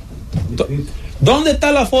 ¿Dónde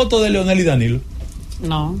está la foto de Leonel y Danilo?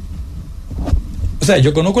 No. O sea,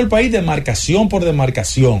 yo conozco el país demarcación por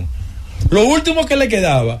demarcación. Lo último que le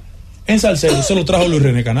quedaba en Salcedo se lo trajo Luis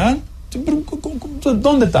René Canán.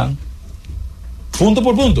 ¿Dónde están? Punto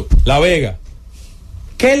por punto. La Vega.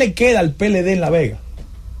 ¿Qué le queda al PLD en La Vega?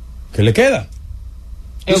 ¿Qué le queda?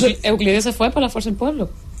 Euclides se fue para la Fuerza del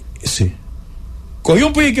Pueblo. Sí. Cogió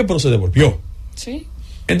un pique, pero se devolvió. Sí.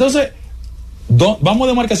 Entonces, vamos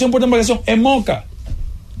demarcación por demarcación. En Moca,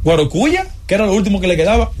 Guarocuya, que era lo último que le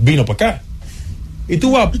quedaba, vino para acá. Y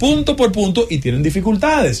tú vas punto por punto y tienen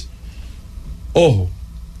dificultades. Ojo,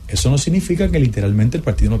 eso no significa que literalmente el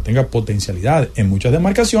partido no tenga potencialidades. En muchas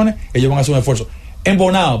demarcaciones ellos van a hacer un esfuerzo. En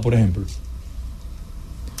Bonao, por ejemplo.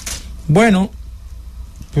 Bueno,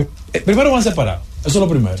 primero van separados. Eso es lo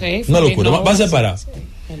primero. Sí, una locura. Van separados.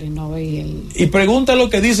 Sí, y pregunta lo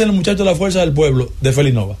que dicen los muchachos de la Fuerza del Pueblo de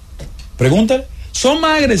Félix Nova. Pregúntale. Son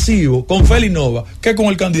más agresivos con Félix Nova que con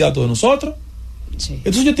el candidato de nosotros. Sí.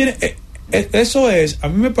 Entonces yo tiene... eso es, a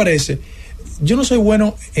mí me parece, yo no soy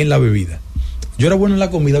bueno en la bebida, yo era bueno en la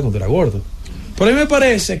comida cuando era gordo, pero a mí me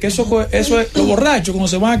parece que eso es, los borrachos cuando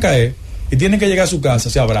se van a caer y tienen que llegar a su casa,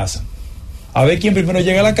 se abrazan, a ver quién primero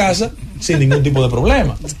llega a la casa sin ningún tipo de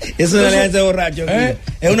problema. Es una alianza de borrachos.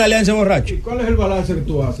 Es una alianza de borrachos. ¿Cuál es el balance que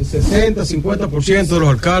tú haces? ¿60, 50% de los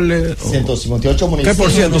alcaldes? 158 municipios. ¿Qué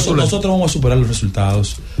por ciento? Nosotros vamos a superar los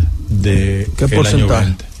resultados de ¿qué el porcentaje? año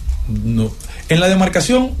 20. No. En la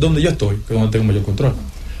demarcación donde yo estoy, que es donde tengo mayor control,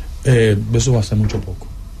 eso va a ser mucho poco.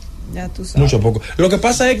 Ya tú sabes. Mucho poco. Lo que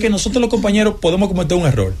pasa es que nosotros los compañeros podemos cometer un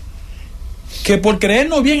error. Que por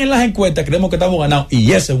creernos bien en las encuestas creemos que estamos ganados.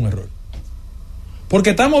 Y ese es un error.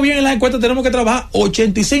 Porque estamos bien en las encuestas tenemos que trabajar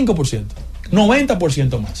 85%,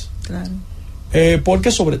 90% más. Claro.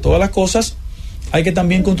 Porque sobre todas las cosas hay que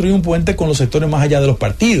también construir un puente con los sectores más allá de los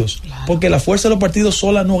partidos. Claro. Porque la fuerza de los partidos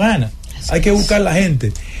sola no gana. Hay que buscar la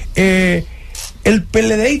gente. El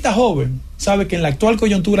PLDista joven sabe que en la actual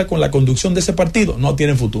coyuntura con la conducción de ese partido no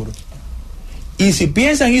tienen futuro. Y si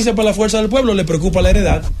piensan irse para la fuerza del pueblo, le preocupa la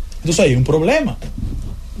heredad. Entonces hay un problema.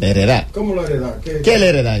 ¿La heredad? ¿Cómo la heredad? ¿Qué es la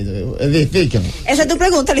heredad? Explíqueme. Esa es tu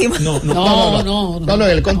pregunta, Lima. No, No,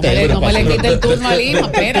 el contexto. No me le quite el turno a Lima,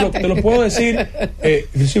 espérate. Te lo puedo decir.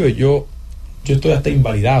 Inclusive yo estoy hasta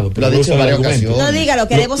invalidado. Lo ha dicho en varias ocasiones. No, dígalo,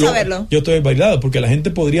 queremos saberlo. Yo estoy invalidado porque la gente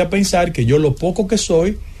podría pensar que yo lo poco que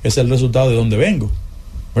soy es el resultado de donde vengo,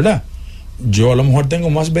 ¿verdad? Yo a lo mejor tengo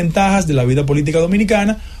más ventajas de la vida política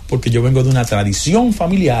dominicana porque yo vengo de una tradición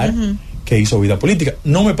familiar que hizo vida política.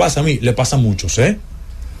 No me pasa a mí, le pasa a muchos,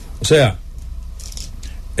 O sea,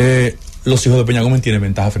 los hijos de Peña Gómez tienen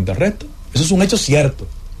ventaja frente al resto. Eso es un hecho cierto.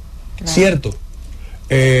 Claro. Cierto.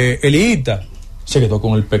 Elita se quedó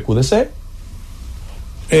con el PQDC.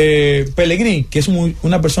 Pellegrín, que es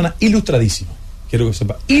una persona ilustradísima, quiero que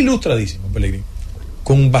sepa, ilustradísimo Pellegrín,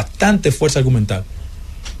 con bastante fuerza argumental,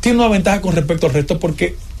 tiene una ventaja con respecto al resto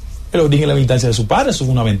porque el origen y la militancia de su padre, eso es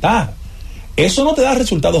una ventaja. Eso no te da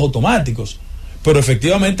resultados automáticos, pero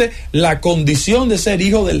efectivamente la condición de ser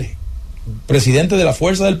hijo del presidente de la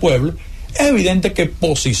Fuerza del Pueblo, es evidente que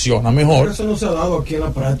posiciona mejor. Pero eso no se ha dado aquí en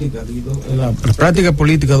la práctica, en la práctica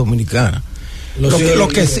política dominicana.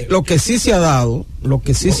 Lo que sí se ha dado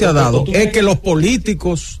es que los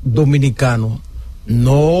políticos dominicanos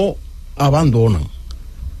no abandonan.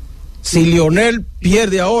 Si Lionel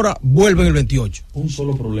pierde ahora, vuelve en el 28. Un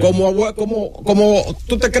solo problema. Como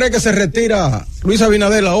tú te crees que se retira Luis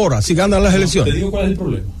Abinader ahora, si ganan las elecciones. Te digo cuál es el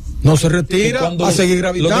problema. No se retira a seguir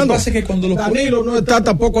gravitando. Lo que pasa es que cuando Danilo no está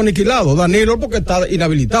tampoco aniquilado. Danilo porque está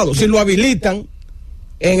inhabilitado. Si lo habilitan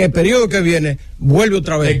en el periodo que viene, vuelve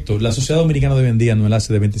otra vez. Héctor, la sociedad dominicana de hoy en día no es la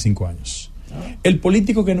hace de 25 años. El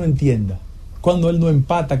político que no entienda, cuando él no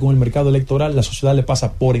empata con el mercado electoral, la sociedad le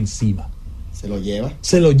pasa por encima. Se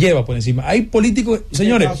lo lleva por encima. Hay políticos,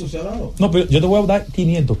 señores. No, pero yo te voy a dar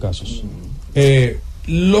 500 casos.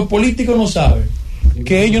 Los políticos no saben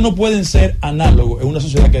que ellos no pueden ser análogos en una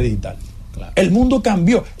sociedad que es digital. Claro. El mundo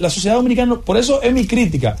cambió. La sociedad dominicana, por eso es mi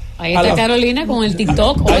crítica. Ahí está Carolina con el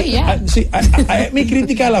TikTok. Es mi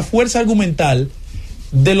crítica a la fuerza argumental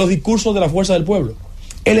de los discursos de la fuerza del pueblo.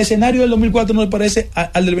 El escenario del 2004 no le parece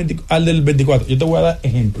al del 24. Yo te voy a dar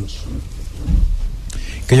ejemplos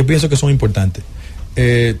que yo pienso que son importantes.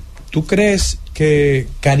 ¿Tú crees que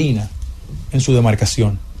Karina, en su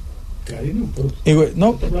demarcación,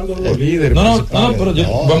 vamos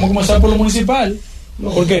a comenzar por lo municipal?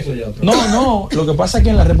 Porque lo que pasa es que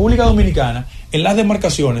en la República Dominicana, en las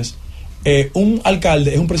demarcaciones, un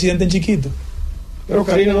alcalde es un presidente en chiquito. Pero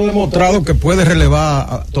Karina no ha demostrado que puede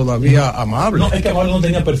relevar todavía a Amable. No, es que Amable no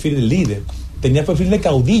tenía perfil de líder, tenía perfil de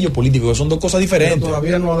caudillo político, que son dos cosas diferentes. Pero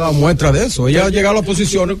todavía no ha dado muestra de eso. Ella ha llegado a las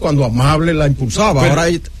posiciones cuando Amable la impulsaba.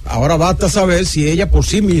 Ahora basta saber si ella por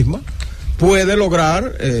sí misma puede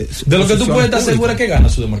lograr. De lo que tú puedes estar segura que gana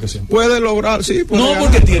su demarcación. Puede lograr, sí. No, ganar,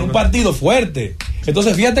 porque tiene un partido fuerte.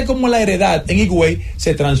 Entonces, fíjate cómo la heredad en Higüey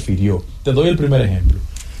se transfirió. Te doy el primer ejemplo.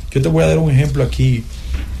 Yo te voy a dar un ejemplo aquí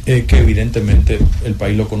que evidentemente el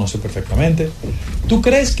país lo conoce perfectamente. ¿Tú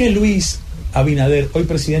crees que Luis Abinader, hoy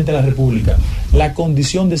presidente de la República, la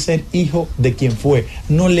condición de ser hijo de quien fue,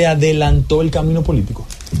 no le adelantó el camino político?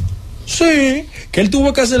 Sí, que él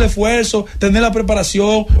tuvo que hacer el esfuerzo, tener la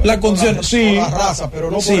preparación, la condición. Sí, por la raza,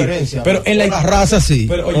 pero no por herencia. Pero en la raza sí,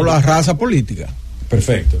 por la raza política.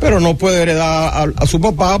 Perfecto. Pero no puede heredar a su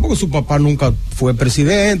papá, porque su papá nunca fue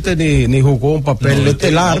presidente ni jugó un papel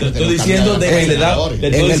estelar. Le estoy diciendo que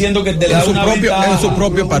le da una ventaja en su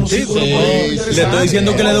propio partido. Le estoy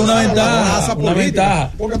diciendo que le da una ventaja.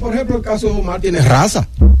 Porque, por ejemplo, el caso de Omar tiene raza,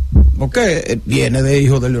 porque viene de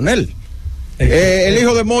hijo de Leonel. El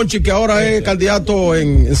hijo de Monchi, que ahora es candidato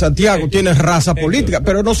en Santiago, tiene raza política,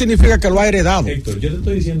 pero no significa que lo ha heredado. Héctor, yo te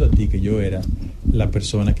estoy diciendo a ti que yo era la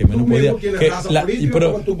persona que menos podía.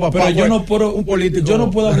 Pero yo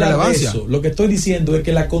no puedo hablar de eso. Lo que estoy diciendo es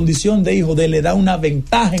que la condición de hijo de él le da una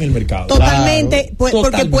ventaja en el mercado. Totalmente,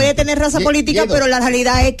 porque puede tener raza política, pero la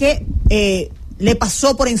realidad es que le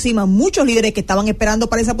pasó por encima a muchos líderes que estaban esperando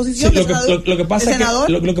para esa posición. Sí, lo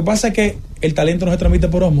que pasa es que el talento no se transmite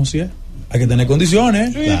por osmosis, hay que tener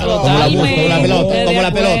condiciones. Claro. Como la pelota.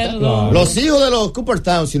 Claro. Los hijos de los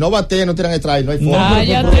Cooperstown, si no batean, no tiran strike, no hay forma.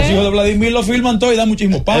 Pero los hijos de Vladimir lo filman todo y dan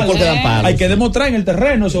muchísimos palos. Hay que demostrar en el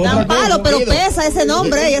terreno. Eso dan palos, pero pesa ese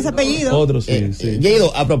nombre y ese apellido. Otros sí.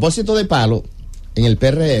 Guido, a propósito de palo, en el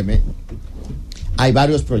PRM hay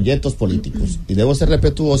varios proyectos políticos y debo ser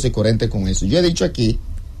respetuoso y coherente con eso. Yo he dicho aquí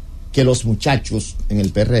que los muchachos en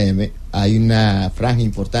el PRM hay una franja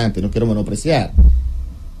importante, no quiero menospreciar.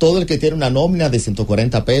 Todo el que tiene una nómina de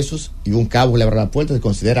 140 pesos y un cabo que le abre la puerta se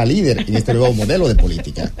considera líder en este nuevo modelo de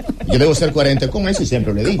política. Yo debo ser coherente con eso y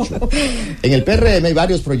siempre lo he dicho. En el PRM hay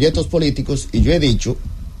varios proyectos políticos y yo he dicho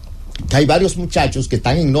que hay varios muchachos que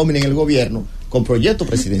están en nómina en el gobierno con proyecto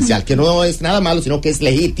presidencial, que no es nada malo, sino que es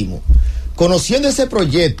legítimo. Conociendo ese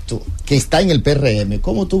proyecto que está en el PRM,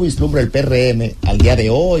 ¿cómo tú vislumbras el PRM al día de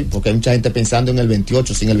hoy? Porque hay mucha gente pensando en el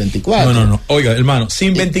 28 sin el 24. No. Oiga, hermano,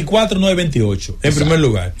 sin 24 no hay 28, en primer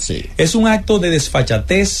lugar. Sí. Es un acto de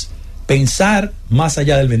desfachatez pensar más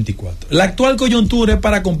allá del 24. La actual coyuntura es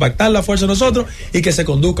para compactar la fuerza de nosotros y que se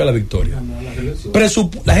conduzca a la victoria.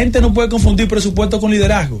 La gente no puede confundir presupuesto con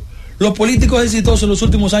liderazgo. Los políticos exitosos en los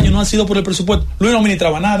últimos años no han sido por el presupuesto. Luis no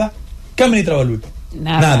administraba nada. ¿Qué administraba Luis?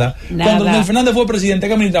 Nada. Cuando Leonel Fernández fue presidente,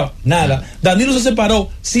 ¿qué administraba? Nada. Danilo se separó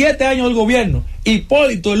 7 años del gobierno.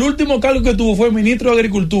 Hipólito, el último cargo que tuvo fue ministro de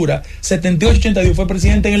Agricultura, 78-82, fue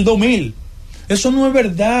presidente en el 2000. Eso no es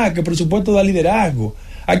verdad, que el presupuesto da liderazgo.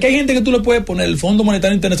 Aquí hay gente que tú le puedes poner el Fondo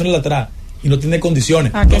Monetario Internacional atrás y no tiene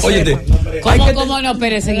condiciones. Óyete, ¿Cómo no,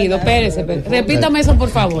 Pérez Seguido? Pérez. Repítame eso, por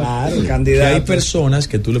favor. Claro, Que candidato. hay personas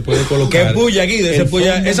que tú le puedes colocar. ¿Qué puya, Guido? Esa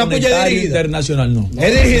puya es dirigida. Internacional, no.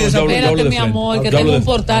 Es dirigida esa yo Espérate, hablo de mi frente. amor, que Yo hablo tengo de- un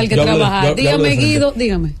portal que yo hablo de- trabajar. yo hablo de Dígame, frente. Guido,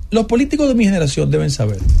 dígame. Los políticos de mi generación deben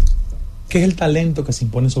saber que es el talento que se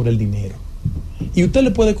impone sobre el dinero. Y usted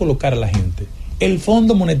le puede colocar a la gente el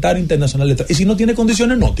Fondo Monetario Internacional. Y si no tiene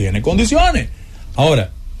condiciones, no tiene condiciones. Ahora,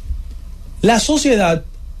 la sociedad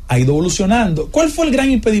ha ido evolucionando. ¿Cuál fue el gran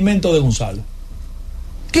impedimento de Gonzalo?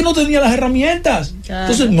 Que no tenía las herramientas.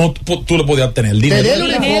 Claro. Entonces, no, tú le podías tener el dinero. Tenía el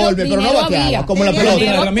uniforme, pero no dinero bateaba, había. como la Dinero-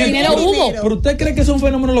 pelota. dinero hubo. Pero usted cree que es un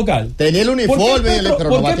fenómeno local. Tenía el uniforme, pero ¿Por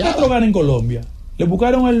no qué bateaba. Petro gana en Colombia? Le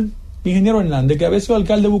buscaron el ingeniero Hernández, que había sido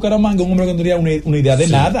alcalde de Bucaramanga, un hombre que no tenía una idea de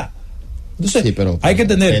nada. Entonces, Sí, pero hay que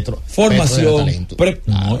tener Petro formación, era talento.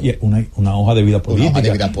 no, y una hoja de vida política. hoja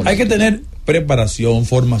de vida política. Hay que tener preparación,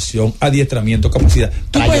 formación, adiestramiento, capacidad.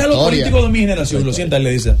 Tú vas a los Trayectoria. políticos de mi generación, lo sientas y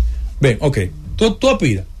le dices, ven, ok, tú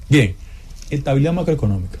aspiras, bien, estabilidad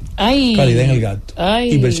macroeconómica, Ay. calidad en el gasto,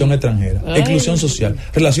 Ay. inversión extranjera, Ay. inclusión social,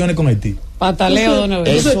 relaciones con Haití. Pataleo de una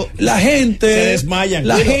vez. Entonces, la gente Se desmayan.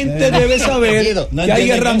 La gente debe saber Guido, no que hay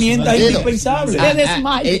entienden herramientas Guido. indispensables. Se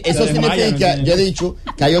desmaya. Eso Se significa, desmayan, yo he dicho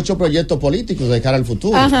que hay 8 proyectos políticos de cara al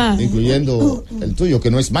futuro, Ajá. incluyendo el tuyo, que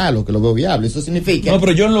no es malo, que lo veo viable. Eso significa. No,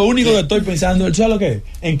 pero yo en lo único que estoy pensando, ¿sabes lo que es?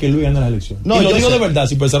 En que Luis gane la elección. No, y lo yo digo sé. de verdad,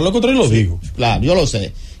 si pensar lo contrario, lo digo. Claro, yo lo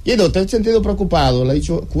sé. Y en usted sentido preocupado, lo ha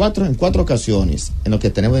dicho en cuatro ocasiones en lo que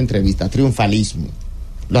tenemos de entrevista, triunfalismo.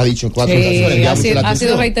 Lo ha dicho en 4 Sí, ocasiones. ha llama mucho sido- la ha sido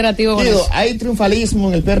atención. reiterativo con Guido, eso. hay triunfalismo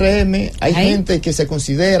en el PRM, hay ¿Ay? gente que se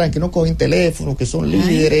consideran que no cogen teléfono, que son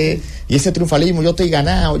líderes, y ese triunfalismo, yo estoy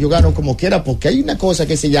ganado, yo gano como quiera, porque hay una cosa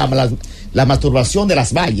que se llama la masturbación de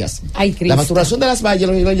las vallas. Ay, Cristo. La masturbación de las vallas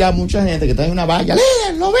lo llama mucha gente que está en una valla,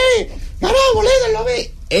 líder, lo ve, ganamos, líder, lo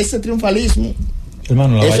ve. Ese triunfalismo.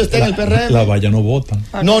 Hermano, la Eso valla, está en el PRM. La valla no votan.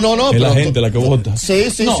 No. Es la pero gente la que vota. Sí,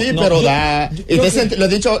 No, pero yo- da. Y yo- lo he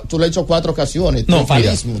dicho, tú lo has dicho 4 ocasiones. No,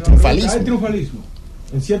 Triunfalismo, Hay triunfalismo. triunfalismo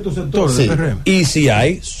en ciertos sectores Sí. del PRM. Y si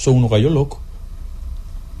hay, son unos gallos locos.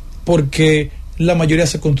 Porque la mayoría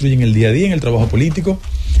se construye en el día a día, en el trabajo político.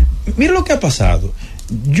 Mira lo que ha pasado.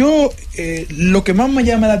 Lo que más me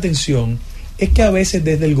llama la atención es que a veces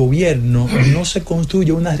desde el gobierno no se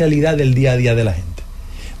construye una realidad del día a día de la gente.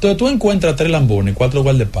 Entonces tú encuentras 3 lambones, 4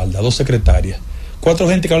 guardaespaldas, 2 secretarias, 4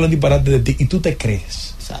 gente que hablan disparate de ti y tú te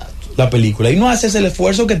crees la película y no haces el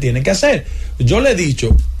esfuerzo que tiene que hacer. Yo le he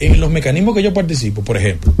dicho en los mecanismos que yo participo, por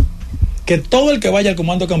ejemplo, que todo el que vaya al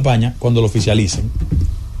comando de campaña, cuando lo oficialicen,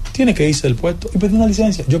 tiene que irse del puesto y pedir una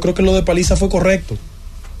licencia. Yo creo que lo de Paliza fue correcto.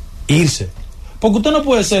 Irse. Porque usted no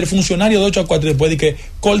puede ser funcionario de 8 a 4 y después de que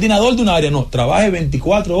coordinador de un área, no, trabaje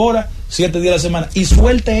 24 horas, 7 días a la semana y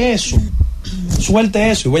suelte eso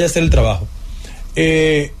y vaya a hacer el trabajo.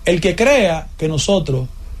 El que crea que nosotros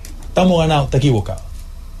estamos ganados, está equivocado.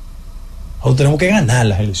 Nosotros tenemos que ganar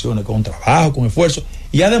las elecciones con trabajo, con esfuerzo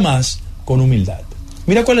y además con humildad.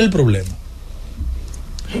 Mira cuál es el problema.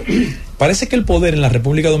 Parece que el poder en la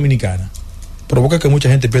República Dominicana provoca que mucha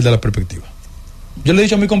gente pierda la perspectiva. Yo le he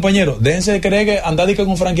dicho a mis compañeros, déjense de creer que andar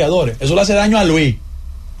con franqueadores, eso le hace daño a Luis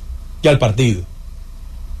y al partido.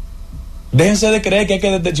 Déjense de creer que hay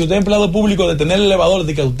que, si usted es empleado público, detener el elevador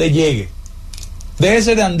de que usted llegue.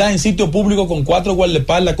 Déjense de andar en sitio público con 4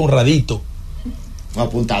 guardaespaldas con radito O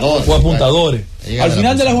apuntadores. o apuntadores. Llega Al de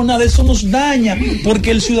final la de la jornada eso nos daña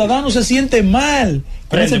porque el ciudadano se siente mal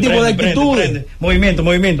con ese tipo de actitudes. Movimiento.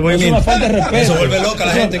 Es una falta de respeto. Eso vuelve loca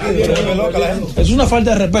la gente. Eso vuelve loca la gente. Es una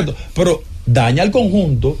falta de respeto, pero daña el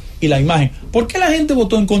conjunto y la imagen. ¿Por qué la gente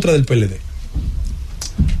votó en contra del PLD?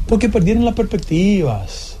 Porque perdieron las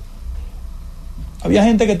perspectivas. Había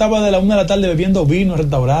gente que estaba de la 1 de la tarde bebiendo vino en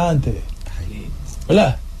restaurantes,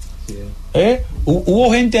 ¿verdad?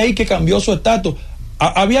 Hubo gente ahí que cambió su estatus.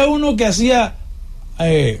 Había uno que hacía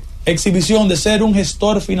exhibición de ser un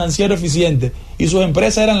gestor financiero eficiente y sus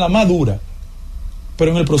empresas eran las más duras,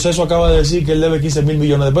 pero en el proceso acaba de decir que él debe 15 mil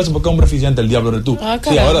millones de pesos porque es hombre eficiente, el diablo eres tú.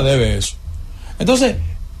 Sí, ahora debe eso. Entonces,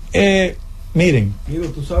 miren. Guido,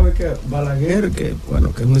 tú sabes que Balaguer, que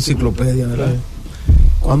es una enciclopedia, ¿verdad?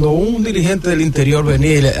 Cuando un dirigente del interior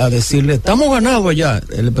venía a decirle, estamos ganados allá,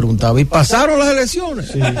 él le preguntaba, ¿y pasaron las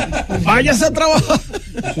elecciones? Sí. Váyase a trabajar.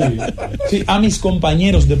 Sí, a mis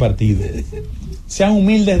compañeros de partido, sean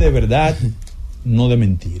humildes de verdad, no de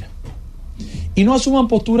mentira. Y no asuman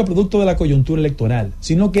postura producto de la coyuntura electoral,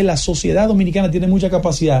 sino que la sociedad dominicana tiene mucha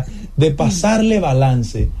capacidad de pasarle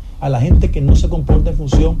balance a la gente que no se comporta en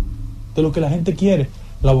función de lo que la gente quiere.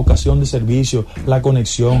 La vocación de servicio, la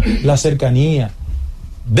conexión, la cercanía.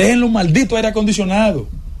 Dejen los malditos aire acondicionado.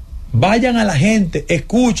 Vayan a la gente,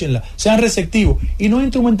 escúchenla, sean receptivos y no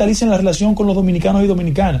instrumentalicen la relación con los dominicanos y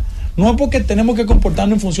dominicanas. No es porque tenemos que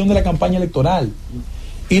comportarnos en función de la campaña electoral.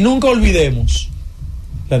 Y nunca olvidemos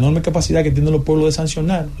la enorme capacidad que tienen los pueblos de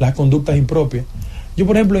sancionar las conductas impropias. Yo,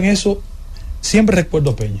 por ejemplo, en eso siempre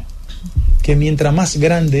recuerdo a Peña, que mientras más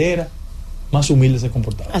grande era, más humilde se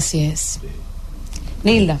comportaba. Así es.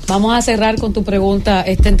 Nilda, vamos a cerrar con tu pregunta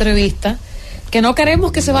esta entrevista, que no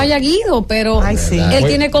queremos que se vaya Guido, pero él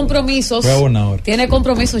tiene compromisos. Tiene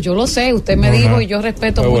compromisos, yo lo sé, usted me dijo y yo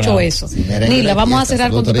respeto mucho eso. Nilda, vamos a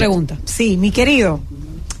cerrar con tu pregunta. Sí, mi querido,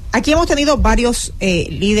 aquí hemos tenido varios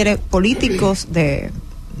líderes políticos de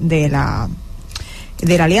la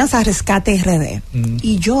Alianza Rescate RD,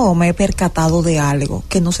 y yo me he percatado de algo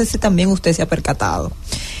que no sé si también usted se ha percatado,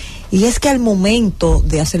 y es que al momento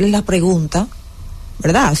de hacerle la pregunta,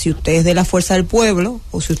 ¿verdad? Si usted es de la Fuerza del Pueblo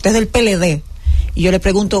o si usted es del PLD, y yo le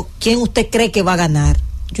pregunto, ¿quién usted cree que va a ganar?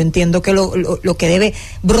 Yo entiendo que lo que debe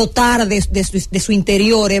brotar de su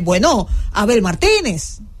interior es, bueno, Abel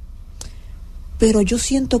Martínez. Pero yo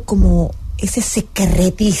siento como ese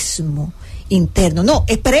secretismo interno. No,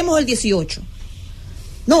 esperemos el 18.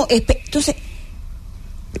 No, entonces,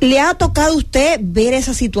 ¿le ha tocado a usted ver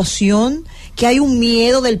esa situación? Que hay un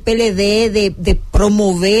miedo del PLD de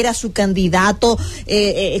promover a su candidato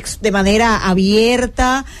de manera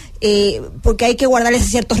abierta, porque hay que guardar ese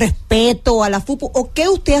cierto respeto a la FUPU. ¿O qué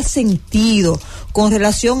usted ha sentido con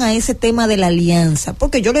relación a ese tema de la alianza?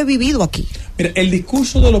 Porque yo lo he vivido aquí. Mira, el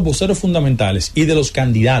discurso de los voceros fundamentales y de los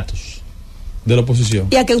candidatos de la oposición.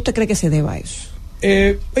 ¿Y a qué usted cree que se deba eso?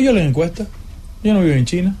 Ellos leen encuestas. Yo no vivo en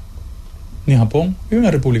China, ni en Japón, vivo en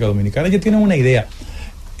la República Dominicana. Ellos tienen una idea.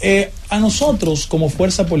 A nosotros, como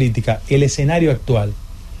fuerza política, el escenario actual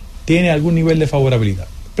tiene algún nivel de favorabilidad.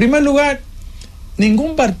 En primer lugar,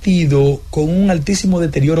 ningún partido con un altísimo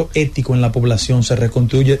deterioro ético en la población se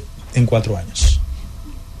reconstruye en 4 años.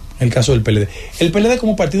 El caso del PLD. El PLD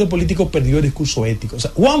como partido político perdió el discurso ético. O sea,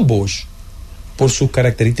 Juan Bosch, por sus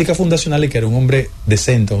características fundacionales, que era un hombre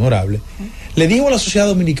decente, honorable, le dijo a la sociedad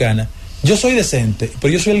dominicana: yo soy decente,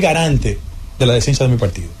 pero yo soy el garante de la decencia de mi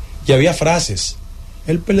partido. Y había frases.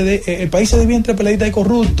 El PLD, el país se divide entre PLDistas y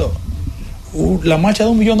corruptos. La marcha de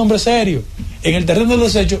 1 millón de hombres serios. En el terreno del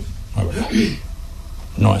desecho, no es verdad.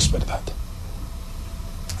 No es verdad.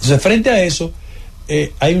 Entonces, frente a eso,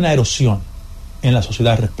 hay una erosión en la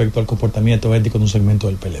sociedad respecto al comportamiento ético de un segmento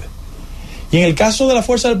del PLD. Y en el caso de la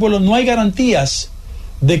Fuerza del Pueblo, no hay garantías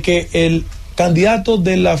de que el candidato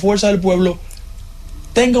de la Fuerza del Pueblo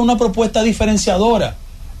tenga una propuesta diferenciadora.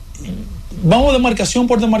 Vamos demarcación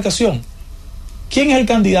por demarcación. ¿Quién es el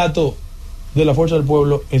candidato de la Fuerza del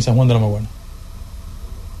Pueblo en San Juan de la Maguana?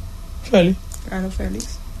 Félix. Claro, Félix.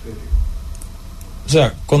 O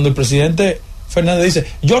sea, cuando el presidente Fernández dice,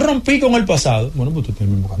 yo rompí con el pasado, bueno, pues tú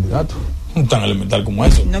tienes el mismo candidato. Tan elemental como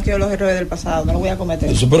eso. No quiero los errores del pasado, no lo voy a cometer.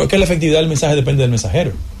 Eso, pero es que la efectividad del mensaje depende del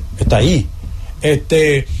mensajero. Está ahí.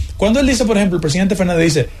 Cuando él dice, por ejemplo, el presidente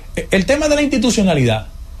Fernández dice, el tema de la institucionalidad.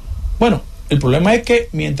 Bueno, el problema es que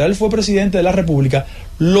mientras él fue presidente de la República,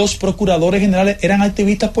 los procuradores generales eran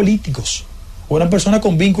activistas políticos o eran personas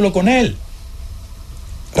con vínculo con él.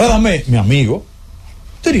 Radamés, mi amigo,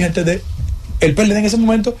 dirigente de el PLD en ese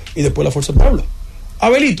momento y después la Fuerza del Pueblo.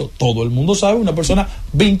 Abelito, todo el mundo sabe, una persona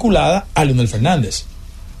vinculada a Leonel Fernández.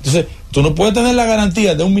 Entonces, tú no puedes tener la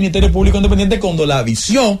garantía de un Ministerio Público Independiente cuando la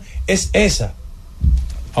visión es esa.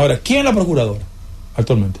 Ahora, ¿quién es la procuradora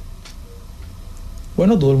actualmente?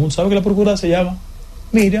 Bueno, todo el mundo sabe que la procuradora se llama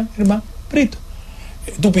Miriam Germán Brito.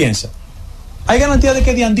 Tú piensas, ¿hay garantía de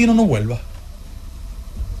que Diandino no vuelva?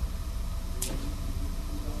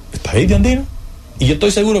 ¿Está ahí Diandino? Y yo estoy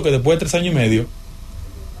seguro que después de 3 años y medio,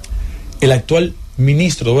 el actual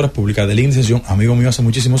ministro de Obras Públicas de la Iniciación, amigo mío hace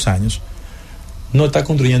muchísimos años, no está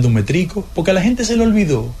construyendo un metrico, porque a la gente se le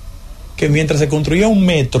olvidó que mientras se construía un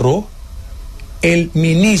metro, el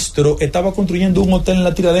ministro estaba construyendo un hotel en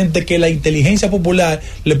la Tiradentes que la inteligencia popular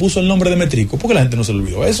le puso el nombre de metrico, porque la gente no se le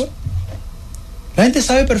olvidó eso. La gente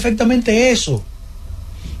sabe perfectamente eso.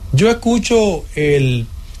 Yo escucho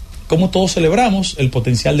cómo todos celebramos el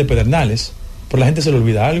potencial de Pedernales, pero la gente se le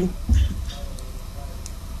olvida algo.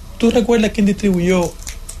 ¿Tú recuerdas quién distribuyó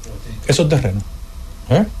esos terrenos?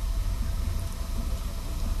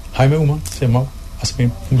 Jaime Guzmán se llamaba.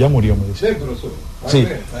 Ya murió, me dice. Sí,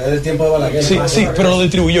 el tiempo de Balaguer. Sí, pero lo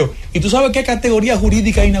distribuyó. ¿Y tú sabes qué categoría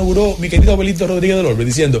jurídica inauguró mi querido Abelito Rodríguez del Orbe?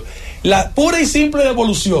 Diciendo, la pura y simple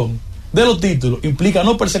devolución de los títulos implica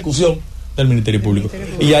no persecución del Ministerio Público.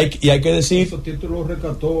 Y hay que decir, esos títulos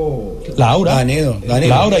rescató Laura, Danilo.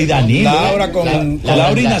 Laura y Danilo, Laura con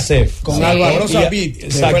Laura y Nacef, con Alba Rosa Pitt,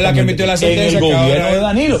 que fue la que emitió la sentencia en el gobierno de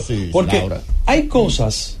Danilo. Sí, porque Laura. hay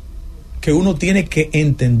cosas que uno tiene que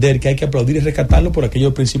entender que hay que aplaudir y rescatarlo por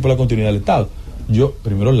aquellos principios de la continuidad del Estado. Yo,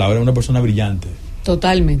 primero, Laura es una persona brillante.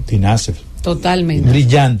 Totalmente. Tinaz. Totalmente.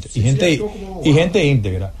 Brillante. Y gente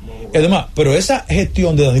íntegra. Además, pero esa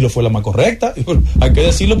gestión de Danilo fue la más correcta. Hay que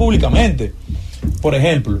decirlo públicamente. Por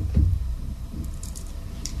ejemplo,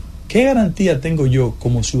 ¿qué garantía tengo yo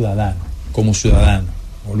como ciudadano,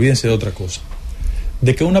 olvídense de otra cosa,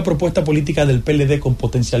 de que una propuesta política del PLD con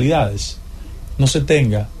potencialidades no se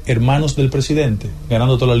tenga hermanos del presidente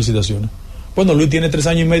ganando todas las licitaciones? Bueno, Luis tiene 3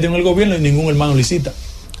 años y medio en el gobierno y ningún hermano licita.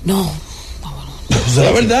 No. Esa es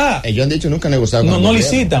la verdad. Ellos han dicho nunca han negociado. No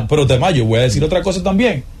licitan, pero además yo voy a decir otra cosa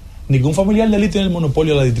también. Ningún familiar de él tiene el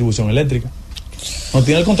monopolio de la distribución eléctrica. No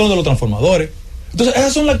tiene el control de los transformadores. Entonces,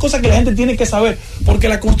 esas son las cosas que la gente tiene que saber, porque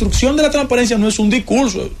la construcción de la transparencia no es un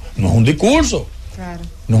discurso. Claro.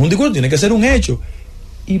 No es un discurso, tiene que ser un hecho.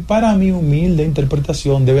 Y para mi humilde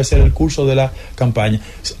interpretación debe ser el curso de la campaña.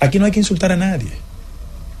 Aquí no hay que insultar a nadie.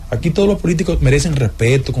 Aquí todos los políticos merecen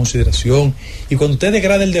respeto, consideración. Y cuando usted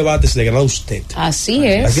degrada el debate, se degrada usted. Así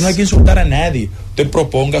es. Aquí no hay que insultar a nadie. Usted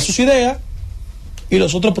proponga sus ideas y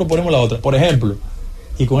nosotros proponemos la otra. Por ejemplo,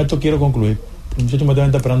 y con esto quiero concluir, los muchachos me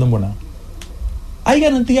están esperando en Bonao. ¿Hay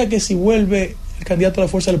garantía que si vuelve el candidato a la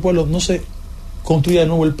Fuerza del Pueblo no se construya de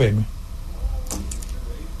nuevo el PM?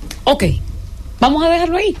 Ok, vamos a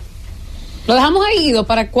dejarlo ahí. Lo dejamos ahí, Guido,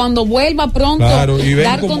 para cuando vuelva pronto, claro, y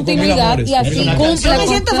dar continuidad y así cumpla.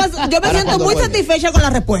 Yo me siento muy satisfecha con la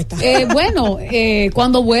respuesta.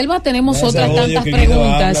 Cuando vuelva tenemos otras tantas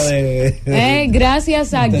preguntas.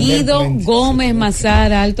 Gracias a Guido Gómez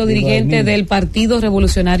Mazara, alto dirigente del Partido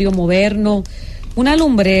Revolucionario Moderno, una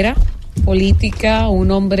lumbrera política,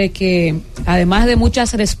 un hombre que además de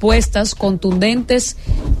muchas respuestas contundentes,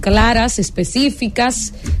 claras,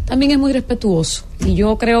 específicas, también es muy respetuoso, y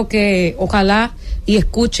yo creo que ojalá y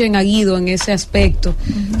escuchen a Guido en ese aspecto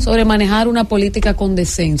sobre manejar una política con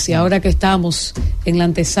decencia, ahora que estamos en la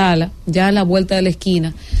antesala, ya a la vuelta de la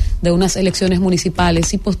esquina de unas elecciones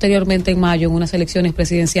municipales y posteriormente en mayo en unas elecciones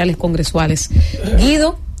presidenciales congresuales.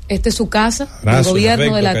 Guido, esta es su casa, el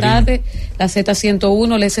gobierno de la tarde, la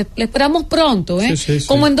Z101, le esperamos pronto, Sí.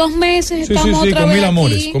 Como en 2 meses estamos otra vez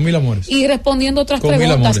con mil amores. Y respondiendo otras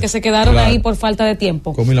preguntas que se quedaron ahí por falta de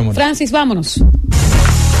tiempo. Francis, vámonos.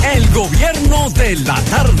 El gobierno de la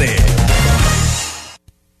tarde.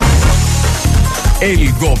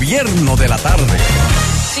 El gobierno de la tarde.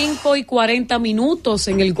 5:40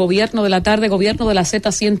 en el gobierno de la tarde, gobierno de la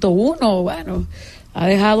Z101, bueno, ha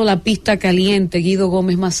dejado la pista caliente Guido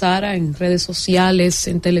Gómez Mazara en redes sociales,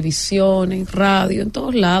 en televisión, en radio, en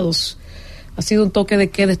todos lados. Ha sido un toque de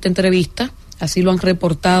queda esta entrevista, así lo han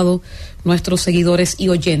reportado nuestros seguidores y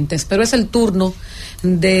oyentes. Pero es el turno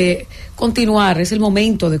de continuar, es el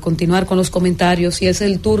momento de continuar con los comentarios y es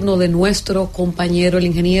el turno de nuestro compañero, el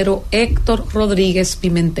ingeniero Héctor Rodríguez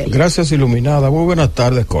Pimentel. Gracias, iluminada. Muy buenas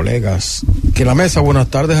tardes, colegas. Que la mesa, buenas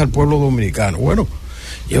tardes al pueblo dominicano. Bueno,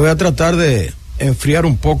 yo voy a tratar de enfriar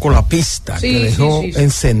un poco la pista que dejó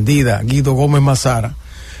encendida Guido Gómez Mazara,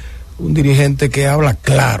 un dirigente que habla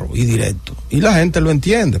claro y directo, y la gente lo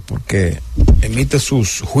entiende porque emite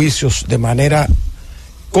sus juicios de manera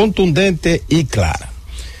contundente y clara.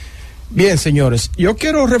 Bien, señores, yo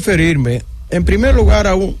quiero referirme en primer lugar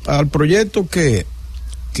al proyecto que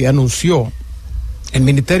anunció el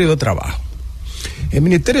Ministerio de Trabajo. El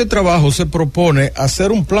Ministerio de Trabajo se propone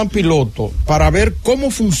hacer un plan piloto para ver cómo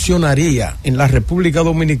funcionaría en la República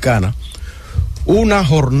Dominicana una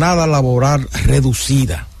jornada laboral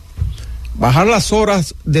reducida. Bajar las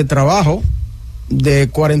horas de trabajo de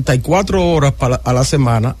 44 horas a la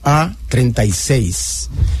semana a 36.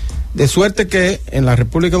 De suerte que en la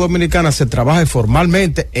República Dominicana se trabaje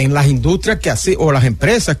formalmente en las industrias que así, o las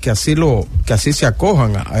empresas que así se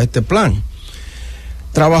acojan a este plan.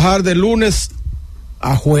 Trabajar de lunes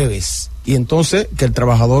a jueves, y entonces que el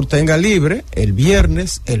trabajador tenga libre el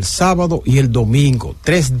viernes, el sábado y el domingo,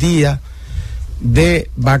 3 días de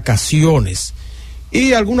vacaciones.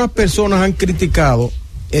 Y algunas personas han criticado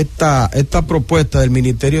esta propuesta del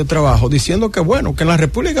Ministerio de Trabajo, diciendo que bueno, que en la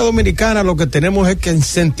República Dominicana lo que tenemos es que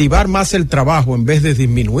incentivar más el trabajo en vez de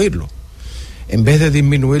disminuirlo, en vez de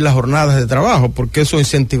disminuir las jornadas de trabajo, porque eso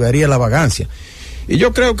incentivaría la vagancia. Y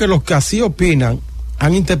yo creo que los que así opinan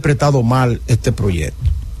han interpretado mal este proyecto.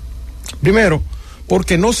 Primero,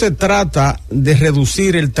 porque no se trata de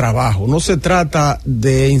reducir el trabajo, no se trata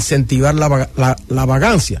de incentivar la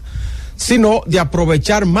vagancia, sino de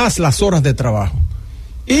aprovechar más las horas de trabajo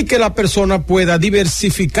y que la persona pueda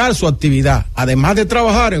diversificar su actividad. Además de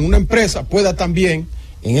trabajar en una empresa, pueda también,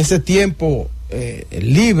 en ese tiempo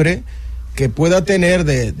libre que pueda tener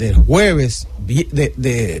de jueves,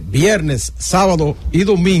 de viernes, sábado y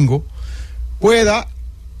domingo, pueda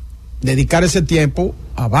dedicar ese tiempo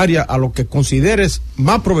a lo que consideres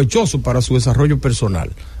más provechoso para su desarrollo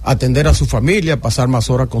personal, atender a su familia, pasar más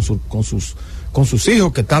horas con sus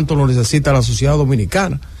hijos, que tanto lo necesita la sociedad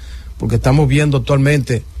dominicana, porque estamos viendo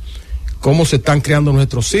actualmente cómo se están creando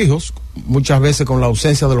nuestros hijos, muchas veces con la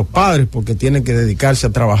ausencia de los padres, porque tienen que dedicarse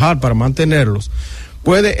a trabajar para mantenerlos.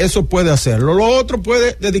 Eso puede hacerlo. Lo otro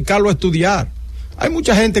puede dedicarlo a estudiar. Hay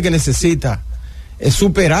mucha gente que necesita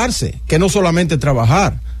superarse, que no solamente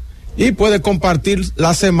trabajar, y puede compartir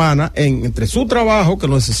la semana entre su trabajo, que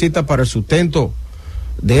lo necesita para el sustento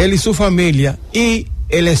de él y su familia, y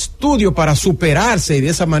el estudio para superarse y de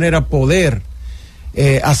esa manera poder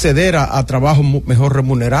acceder a trabajos mejor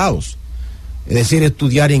remunerados. Es decir,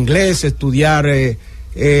 estudiar inglés, estudiar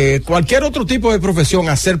cualquier otro tipo de profesión,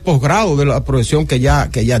 hacer posgrado de la profesión que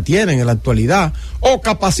ya tienen en la actualidad, o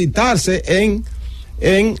capacitarse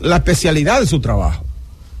en la especialidad de su trabajo.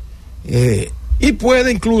 Y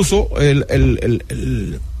puede incluso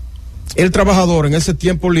el trabajador en ese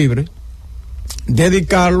tiempo libre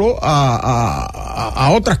dedicarlo a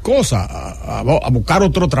otras cosas, a buscar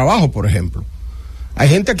otro trabajo, por ejemplo. Hay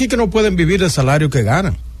gente aquí que no pueden vivir del salario que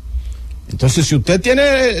ganan. Entonces, si usted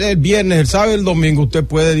tiene el viernes, el sábado y el domingo, usted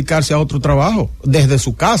puede dedicarse a otro trabajo. Desde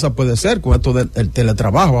su casa puede ser, con esto del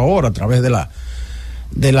teletrabajo ahora, a través de las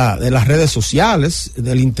redes sociales,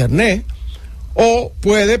 del internet. O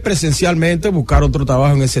puede presencialmente buscar otro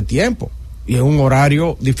trabajo en ese tiempo y en un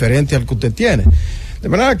horario diferente al que usted tiene. De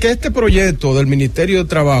manera que este proyecto del Ministerio de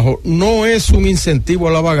Trabajo no es un incentivo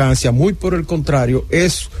a la vagancia, muy por el contrario,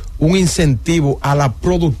 es un incentivo a la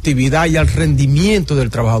productividad y al rendimiento del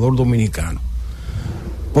trabajador dominicano.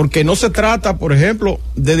 Porque no se trata, por ejemplo,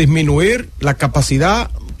 de disminuir la capacidad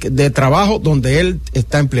de trabajo donde él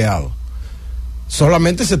está empleado.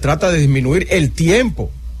 Solamente se trata de disminuir el tiempo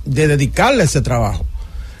de dedicarle a ese trabajo.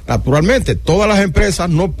 Naturalmente, todas las empresas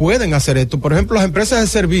no pueden hacer esto. Por ejemplo, las empresas de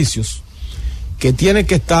servicios que tienen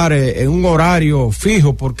que estar en un horario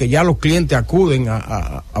fijo porque ya los clientes acuden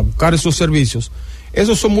a buscar esos servicios,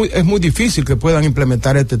 es muy difícil que puedan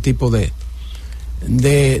implementar este tipo de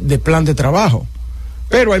plan de trabajo.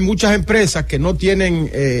 Pero hay muchas empresas que no tienen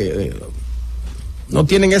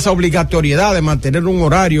esa obligatoriedad de mantener un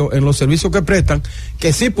horario en los servicios que prestan,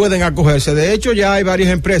 que sí pueden acogerse. De hecho, ya hay varias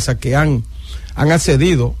empresas que han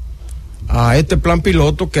accedido a este plan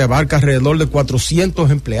piloto que abarca alrededor de 400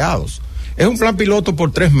 empleados. Es un plan piloto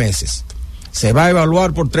por 3 meses. Se va a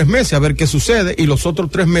evaluar por 3 meses a ver qué sucede, y los otros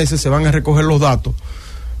 3 meses se van a recoger los datos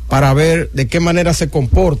para ver de qué manera se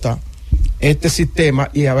comporta este sistema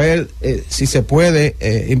y a ver si se puede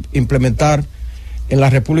implementar en la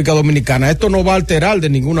República Dominicana. Esto no va a alterar de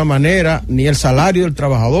ninguna manera ni el salario del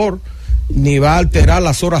trabajador, ni va a alterar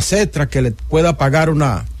las horas extras que le pueda pagar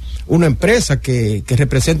una empresa que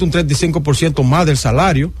represente un 35% más del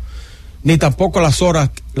salario, ni tampoco las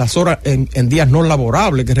horas en días no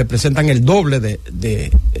laborables, que representan el doble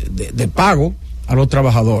de pago a los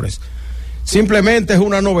trabajadores. Simplemente es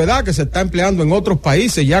una novedad que se está empleando en otros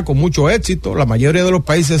países ya con mucho éxito. La mayoría de los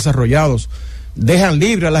países desarrollados dejan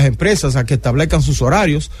libre a las empresas a que establezcan sus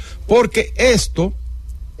horarios, porque esto,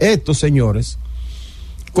 señores,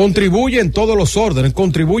 contribuye en todos los órdenes,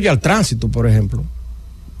 contribuye al tránsito, por ejemplo,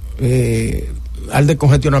 al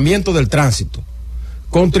descongestionamiento del tránsito,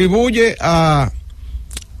 contribuye a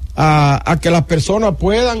que las personas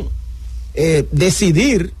puedan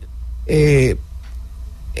decidir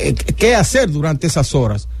qué hacer durante esas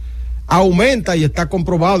horas. Aumenta, y está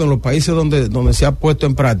comprobado en los países donde se ha puesto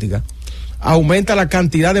en práctica, aumenta la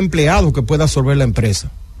cantidad de empleados que puede absorber la empresa.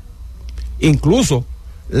 Incluso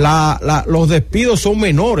los despidos son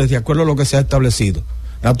menores de acuerdo a lo que se ha establecido.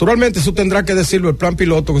 Naturalmente eso tendrá que decirlo el plan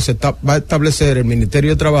piloto que va a establecer el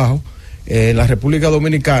Ministerio de Trabajo en la República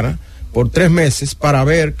Dominicana por 3 meses para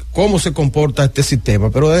ver cómo se comporta este sistema.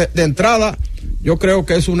 Pero de entrada yo creo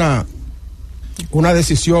que es una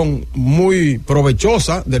decisión muy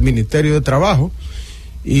provechosa del Ministerio de Trabajo,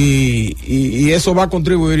 y eso va a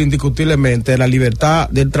contribuir indiscutiblemente a la libertad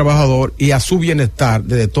del trabajador y a su bienestar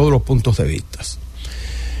desde todos los puntos de vista.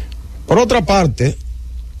 Por otra parte,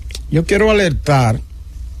 yo quiero alertar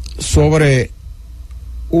sobre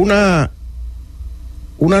una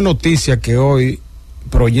noticia que hoy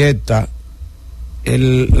proyecta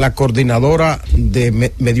la coordinadora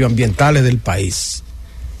de medioambientales del país,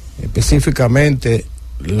 específicamente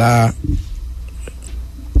la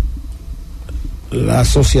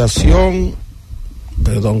asociación,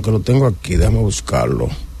 perdón que lo tengo aquí, déjame buscarlo,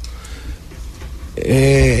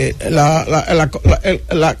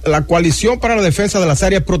 la coalición para la defensa de las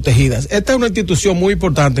áreas protegidas. Esta es una institución muy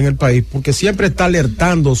importante en el país porque siempre está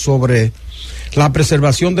alertando sobre la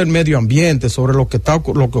preservación del medio ambiente, sobre lo que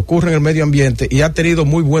ocurre en el medio ambiente, y ha tenido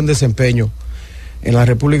muy buen desempeño en la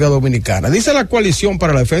República Dominicana. Dice la Coalición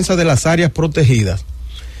para la Defensa de las Áreas Protegidas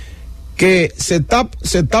que se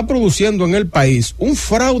está produciendo en el país un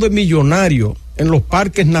fraude millonario en los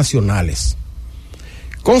parques nacionales,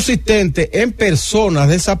 consistente en personas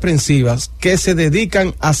desaprensivas que se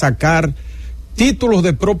dedican a sacar títulos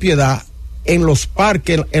de propiedad en los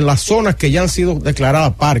parques, en las zonas que ya han sido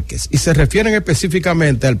declaradas parques, y se refieren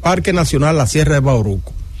específicamente al Parque Nacional La Sierra de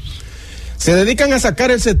Bauruco. Se dedican a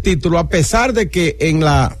sacar ese título a pesar de que en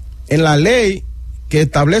la ley que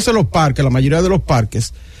establece los parques, la mayoría de los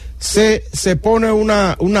parques, se pone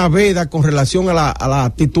una veda con relación a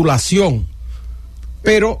la titulación,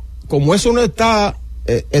 pero como eso no está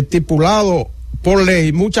estipulado por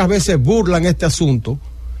ley, muchas veces burlan este asunto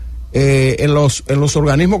en los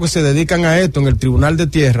organismos que se dedican a esto, en el Tribunal de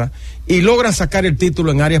Tierra, y logran sacar el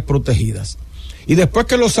título en áreas protegidas. Y después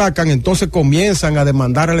que lo sacan, entonces comienzan a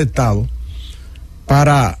demandar al Estado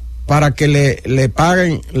para que le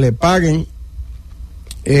paguen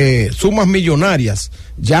sumas millonarias.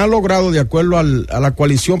 Ya han logrado, de acuerdo a la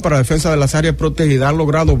Coalición para la Defensa de las Áreas Protegidas, han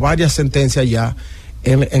logrado varias sentencias ya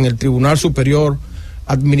en el Tribunal Superior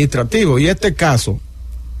Administrativo, y este caso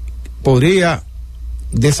podría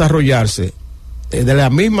desarrollarse de la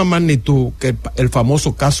misma magnitud que el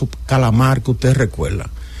famoso caso Calamar, que usted recuerda.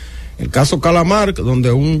 El caso Calamar,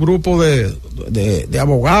 donde un grupo de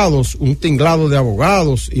abogados, un tinglado de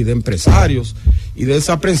abogados y de empresarios y de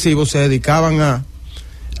desaprensivos se dedicaban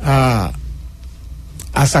a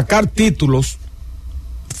sacar títulos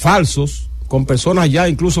falsos con personas ya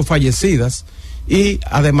incluso fallecidas y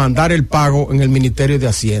a demandar el pago en el Ministerio de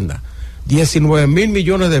Hacienda. 19 mil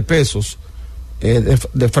millones de pesos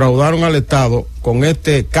defraudaron al Estado con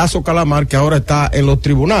este caso Calamar, que ahora está en los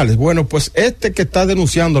tribunales. Bueno, pues este que está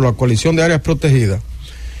denunciando la Coalición de Áreas Protegidas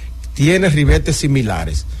tiene ribetes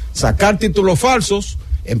similares: sacar títulos falsos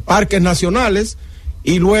en parques nacionales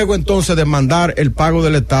y luego entonces demandar el pago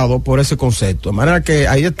del Estado por ese concepto. De manera que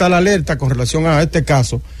ahí está la alerta con relación a este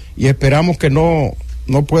caso, y esperamos que no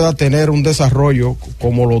pueda tener un desarrollo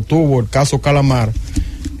como lo tuvo el caso Calamar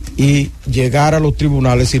y llegar a los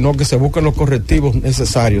tribunales, sino que se busquen los correctivos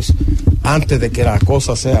necesarios antes de que la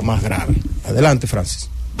cosa sea más grave. Adelante, Francis.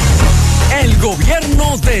 El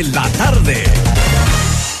gobierno de la tarde.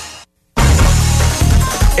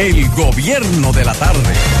 El gobierno de la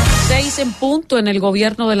tarde. 6 en punto en el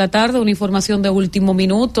gobierno de la tarde. Una información de último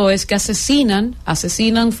minuto es que asesinan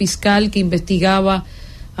fiscal que investigaba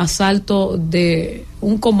asalto de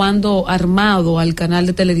un comando armado al canal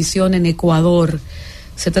de televisión en Ecuador.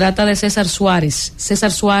 Se trata de César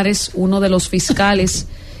Suárez, uno de los fiscales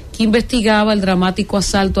que investigaba el dramático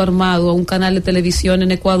asalto armado a un canal de televisión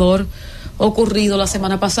en Ecuador ocurrido la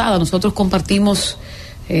semana pasada. Nosotros compartimos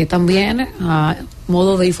también a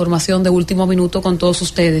modo de información de último minuto con todos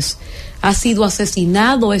ustedes. Ha sido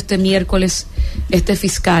asesinado este miércoles este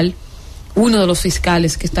fiscal, uno de los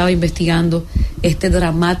fiscales que estaba investigando este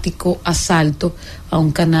dramático asalto a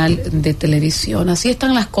un canal de televisión. Así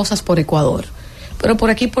están las cosas por Ecuador. Pero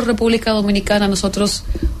por aquí, por República Dominicana, nosotros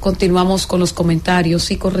continuamos con los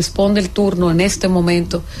comentarios y corresponde el turno en este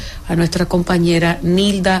momento a nuestra compañera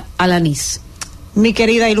Nilda Alanís. Mi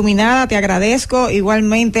querida iluminada, te agradezco,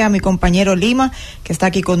 igualmente a mi compañero Lima, que está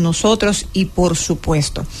aquí con nosotros, y por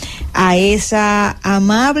supuesto a esa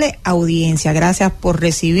amable audiencia. Gracias por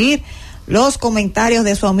recibir los comentarios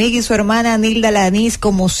de su amiga y su hermana Nilda Alanís,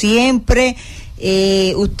 como siempre.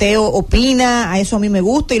 Usted opina, a eso a mí me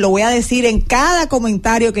gusta, y lo voy a decir en cada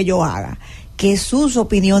comentario que yo haga, que sus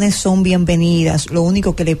opiniones son bienvenidas. Lo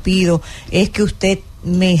único que le pido es que usted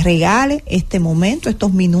me regale este momento,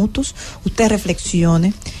 estos minutos, usted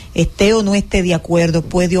reflexione, esté o no esté de acuerdo,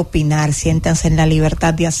 puede opinar, siéntanse en la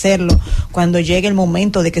libertad de hacerlo cuando llegue el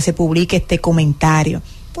momento de que se publique este comentario,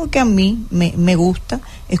 porque a mí me gusta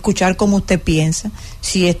escuchar cómo usted piensa,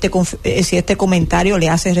 si este comentario le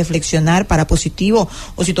hace reflexionar para positivo,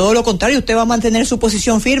 o si todo lo contrario, usted va a mantener su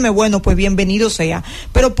posición firme, bueno, pues bienvenido sea.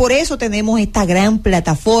 Pero por eso tenemos esta gran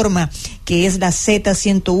plataforma que es la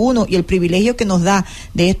Z101, y el privilegio que nos da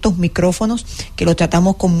de estos micrófonos, que lo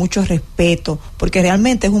tratamos con mucho respeto, porque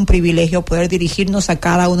realmente es un privilegio poder dirigirnos a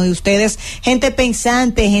cada uno de ustedes, gente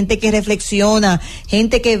pensante, gente que reflexiona,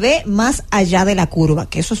 gente que ve más allá de la curva,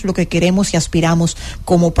 que eso es lo que queremos y aspiramos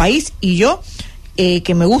como país. Y yo,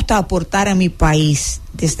 que me gusta aportar a mi país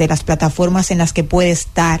desde las plataformas en las que puede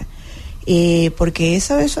estar, porque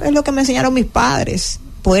eso es lo que me enseñaron mis padres,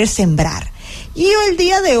 poder sembrar. Y yo el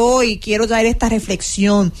día de hoy quiero traer esta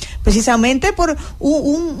reflexión precisamente por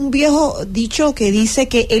un viejo dicho que dice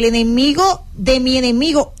que el enemigo de mi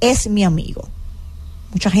enemigo es mi amigo.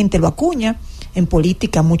 mucha gente lo acuña, en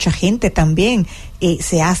política mucha gente también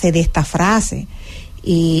se hace de esta frase,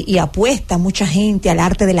 y apuesta mucha gente al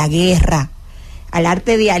arte de la guerra, al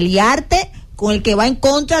arte de aliarte con el que va en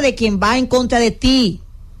contra de quien va en contra de ti.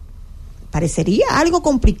 Parecería algo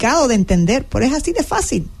complicado de entender, pero es así de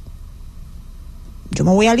fácil. Yo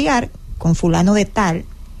me voy a aliar con fulano de tal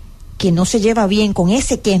que no se lleva bien con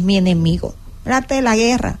ese que es mi enemigo. El arte de la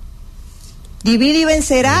guerra. Divide y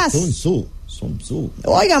vencerás. Sun Tzu.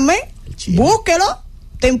 Óigame, búsquelo.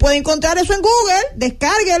 Usted puede encontrar eso en Google,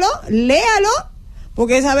 descárguelo, léalo,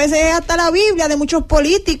 porque esa veces es hasta la Biblia de muchos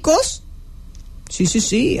políticos.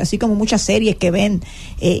 Sí, así como muchas series que ven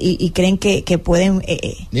y creen que pueden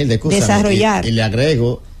desarrollar. Y le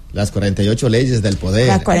agrego las 48 leyes del poder.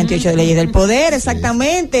 Las 48 leyes del poder,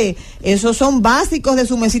 exactamente. Sí. Esos son básicos de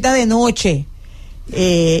su mesita de noche,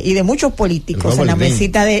 y de muchos políticos en la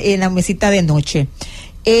mesita de noche.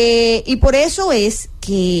 Y por eso es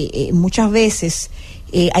que muchas veces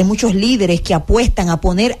hay muchos líderes que apuestan a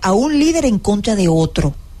poner a un líder en contra de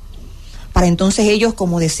otro, para entonces ellos,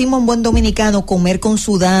 como decimos en buen dominicano, comer con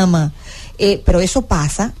su dama. Pero eso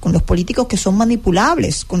pasa con los políticos que son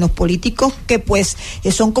manipulables, con los políticos que pues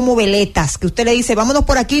son como veletas, que usted le dice vámonos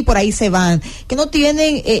por aquí y por ahí se van, que no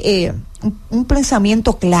tienen un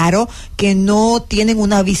pensamiento claro, que no tienen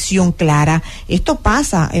una visión clara. Esto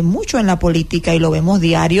pasa mucho en la política y lo vemos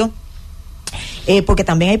diario. Porque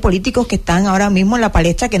también hay políticos que están ahora mismo en la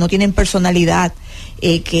palestra que no tienen personalidad,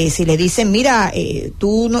 que si le dicen mira,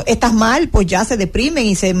 tú no, estás mal, pues ya se deprimen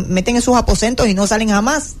y se meten en sus aposentos y no salen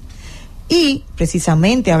jamás. Y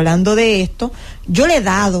precisamente hablando de esto, yo le he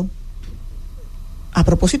dado, a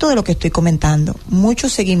propósito de lo que estoy comentando, mucho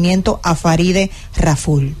seguimiento a Farideh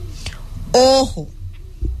Raful. Ojo,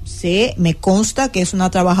 me consta que es una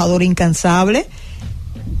trabajadora incansable.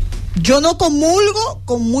 Yo no comulgo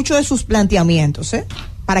con muchos de sus planteamientos,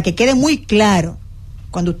 para que quede muy claro.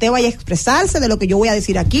 Cuando usted vaya a expresarse de lo que yo voy a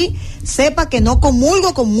decir aquí, sepa que no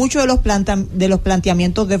comulgo con muchos de los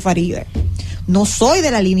planteamientos de Farideh. No soy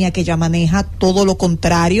de la línea que ella maneja, todo lo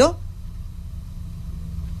contrario.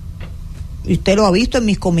 Y usted lo ha visto en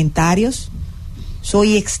mis comentarios.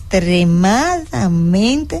 Soy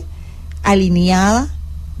extremadamente alineada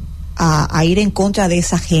a ir en contra de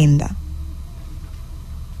esa agenda.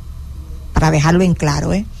 Para dejarlo en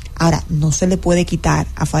claro, Ahora, no se le puede quitar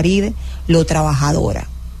a Farideh lo trabajadora,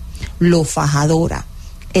 lo fajadora,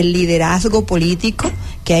 el liderazgo político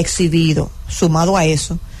que ha exhibido. Sumado a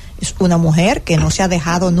eso, es una mujer que no se ha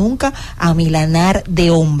dejado nunca amilanar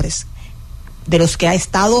de hombres, de los que ha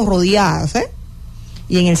estado rodeada,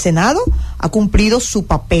 y en el Senado ha cumplido su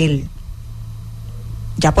papel.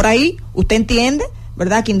 Ya por ahí usted entiende,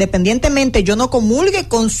 ¿verdad?, que independientemente yo no comulgue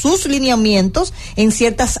con sus lineamientos en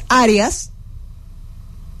ciertas áreas,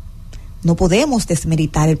 no podemos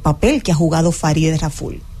desmeritar el papel que ha jugado Farideh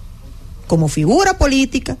Raful como figura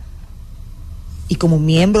política y como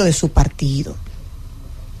miembro de su partido.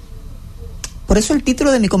 Por eso el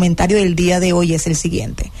título de mi comentario del día de hoy es el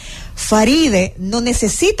siguiente: Farideh no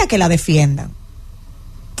necesita que la defiendan.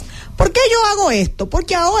 ¿Por qué yo hago esto?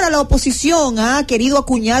 Porque ahora la oposición ha querido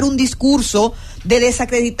acuñar un discurso de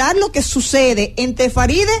desacreditar lo que sucede entre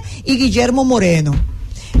Farideh y Guillermo Moreno.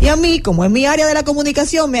 Y a mí, como es mi área de la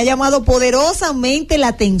comunicación, me ha llamado poderosamente la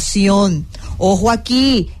atención. Ojo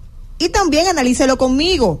aquí, y también analícelo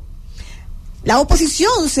conmigo. La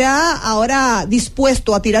oposición se ha ahora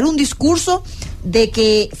dispuesto a tirar un discurso de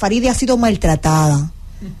que Farideh ha sido maltratada,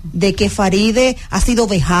 de que Farideh ha sido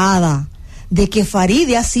vejada, de que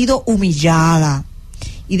Farideh ha sido humillada.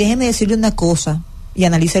 Y déjeme decirle una cosa, y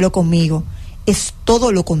analícelo conmigo, es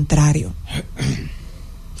todo lo contrario.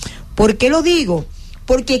 ¿Por qué lo digo?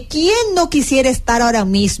 Porque ¿quién no quisiera estar ahora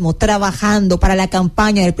mismo trabajando para la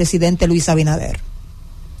campaña del presidente Luis Abinader?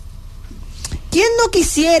 ¿Quién no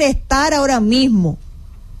quisiera estar ahora mismo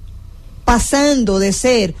pasando de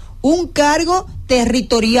ser un cargo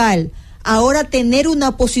territorial, ahora tener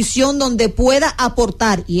una posición donde pueda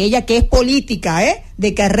aportar, y ella que es política,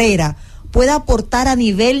 de carrera, pueda aportar a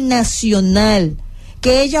nivel nacional,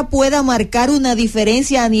 que ella pueda marcar una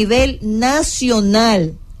diferencia a nivel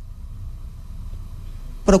nacional?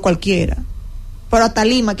 Pero cualquiera, pero hasta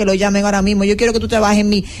Lima que lo llamen ahora mismo, yo quiero que tú trabajes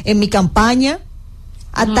en mi campaña,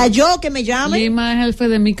 hasta yo que me llamen. Lima es el jefe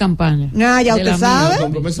de mi campaña. Ya usted sabe.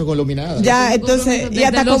 Compromiso con Luminada. Ya, entonces, ya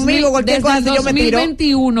está conmigo, cualquier cosa yo me tiro.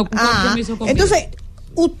 2021, compromiso conmigo. Entonces,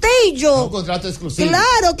 usted y yo, un contrato exclusivo.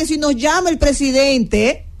 Claro que si nos llama el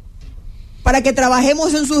presidente para que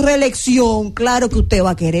trabajemos en su reelección, claro que usted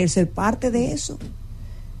va a querer ser parte de eso.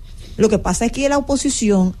 Lo que pasa es que la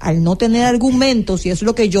oposición, al no tener argumentos, y es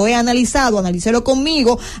lo que yo he analizado, analícelo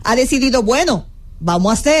conmigo, ha decidido, bueno,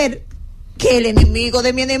 vamos a hacer que el enemigo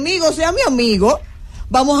de mi enemigo sea mi amigo.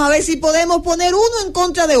 Vamos a ver si podemos poner uno en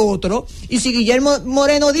contra de otro. Y si Guillermo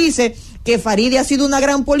Moreno dice que Farideh ha sido una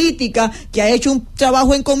gran política, que ha hecho un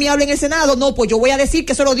trabajo encomiable en el Senado, no, pues yo voy a decir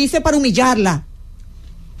que se lo dice para humillarla.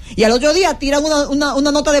 Y al otro día tiran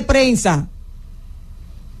una nota de prensa.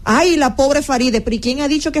 Ay, la pobre Farideh. Pero ¿y quién ha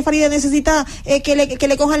dicho que Farideh necesita que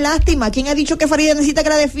le cojan lástima? ¿Quién ha dicho que Farideh necesita que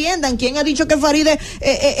la defiendan? ¿Quién ha dicho que Farideh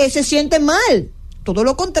se siente mal? Todo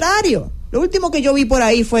lo contrario. Lo último que yo vi por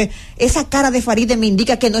ahí fue esa cara de Farideh me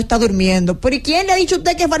indica que no está durmiendo. Pero ¿y quién le ha dicho a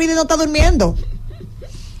usted que Farideh no está durmiendo?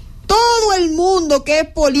 Todo el mundo que es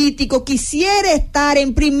político quisiera estar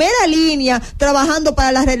en primera línea trabajando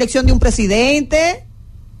para la reelección de un presidente,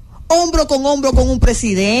 hombro con un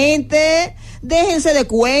presidente. Déjense de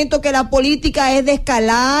cuento que la política es de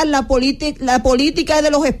escalar, la política es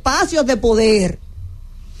de los espacios de poder.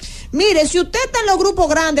 Mire, si usted está en los grupos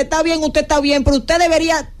grandes, está bien, usted está bien, pero usted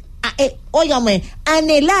debería, óigame,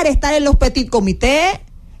 anhelar estar en los petit comités,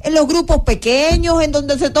 en los grupos pequeños, en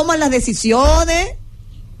donde se toman las decisiones.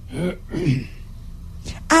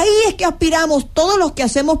 Ahí es que aspiramos todos los que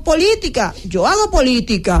hacemos política. Yo hago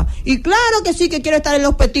política y claro que sí que quiero estar en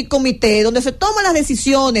los petit comités, donde se toman las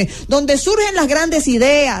decisiones, donde surgen las grandes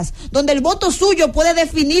ideas, donde el voto suyo puede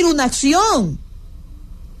definir una acción.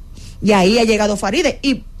 Y ahí ha llegado Farideh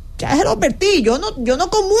y ya se lo advertí, yo no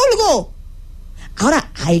comulgo.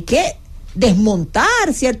 Ahora hay que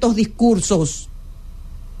desmontar ciertos discursos.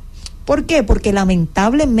 ¿Por qué? Porque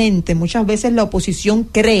lamentablemente muchas veces la oposición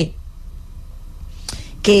cree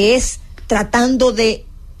que es tratando de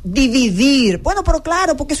dividir. Bueno, pero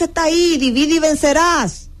claro, porque eso está ahí, divide y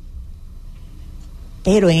vencerás.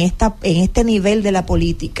 Pero en este nivel de la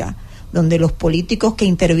política, donde los políticos que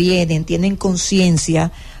intervienen tienen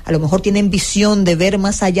conciencia, a lo mejor tienen visión de ver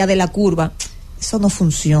más allá de la curva, eso no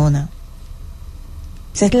funciona.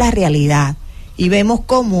 Esa es la realidad. Y vemos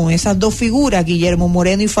cómo esas dos figuras, Guillermo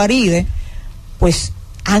Moreno y Farideh, pues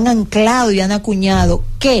han anclado y han acuñado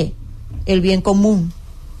que el bien común,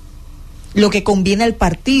 lo que conviene al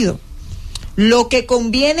partido, lo que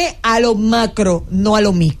conviene a lo macro, no a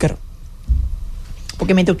lo micro.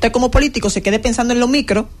 Porque mientras usted como político se quede pensando en lo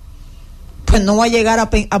micro, pues no va a llegar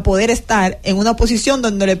a poder estar en una posición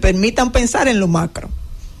donde le permitan pensar en lo macro.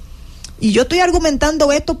 Y yo estoy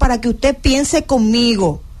argumentando esto para que usted piense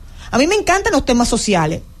conmigo. A mí me encantan los temas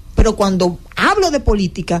sociales, pero cuando hablo de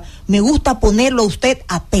política, me gusta ponerlo a usted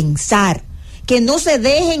a pensar. Que no se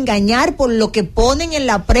deje engañar por lo que ponen en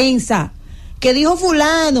la prensa. Que dijo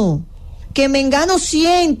fulano, que mengano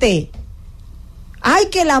siente. Ay,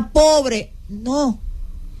 que la pobre. No.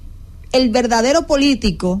 El verdadero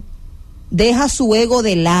político deja su ego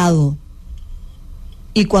de lado.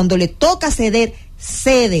 Y cuando le toca ceder,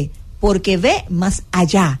 cede, porque ve más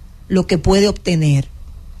allá lo que puede obtener.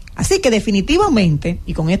 Así que definitivamente,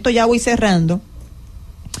 y con esto ya voy cerrando,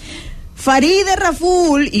 Farideh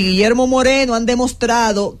Raful y Guillermo Moreno han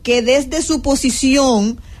demostrado que desde su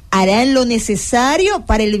posición harán lo necesario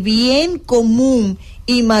para el bien común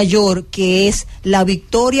y mayor, que es la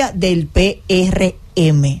victoria del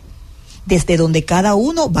PRM, desde donde cada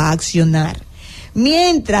uno va a accionar.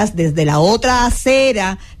 Mientras desde la otra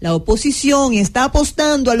acera la oposición está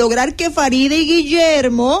apostando a lograr que Farideh y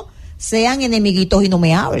Guillermo sean enemiguitos y no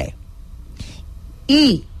me hable.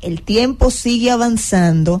 Y el tiempo sigue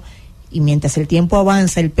avanzando, y mientras el tiempo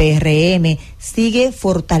avanza, el PRM sigue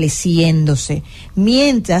fortaleciéndose,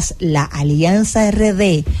 mientras la Alianza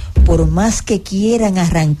RD, por más que quieran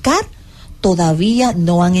arrancar, todavía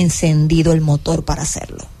no han encendido el motor para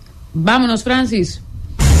hacerlo. Vámonos, Francis.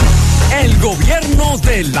 El gobierno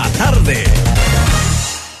de la tarde.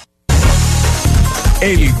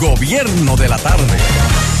 El gobierno de la tarde.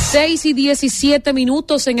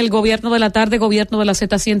 6:17 en el gobierno de la tarde, gobierno de la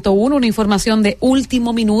Z101, una información de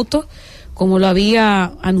último minuto, como lo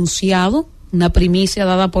había anunciado, una primicia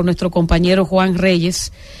dada por nuestro compañero Juan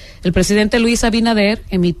Reyes. El presidente Luis Abinader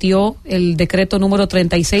emitió el decreto número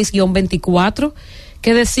 36-24,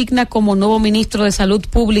 que designa como nuevo ministro de Salud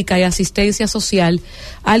Pública y Asistencia Social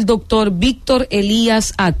al doctor Víctor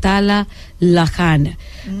Elías Atala Laján.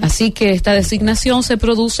 Así que esta designación se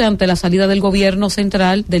produce ante la salida del gobierno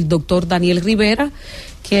central del doctor Daniel Rivera,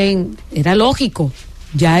 quien era lógico,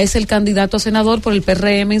 ya es el candidato a senador por el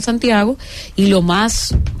PRM en Santiago, y lo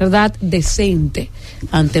más, ¿verdad?, decente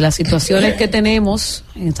ante las situaciones que tenemos.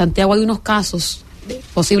 En Santiago hay unos casos,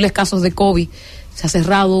 posibles casos de COVID, se ha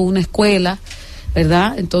cerrado una escuela,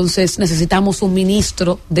 ¿verdad? Entonces necesitamos un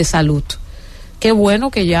ministro de salud. Qué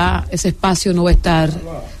bueno que ya ese espacio no va a estar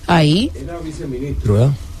ahí. Era viceministro,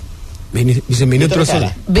 ¿verdad? Viceministro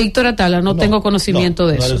Víctor Atala, no tengo conocimiento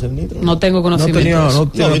de eso. No tengo conocimiento de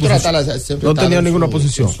eso. Víctor Atala no tenía ninguna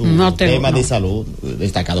posición. No tengo. Tema de salud,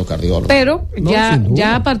 destacado cardiólogo. Pero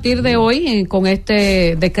ya a partir de hoy, con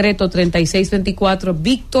este decreto 3624,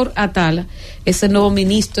 Víctor Atala es el nuevo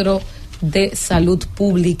ministro de Salud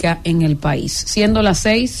Pública en el país. Siendo las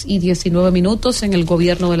 6:19 en el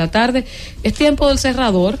gobierno de la tarde, es tiempo del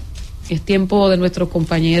cerrador, es tiempo de nuestro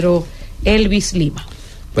compañero Elvis Lima.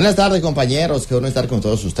 Buenas tardes, compañeros, qué bueno estar con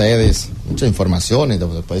todos ustedes. Muchas informaciones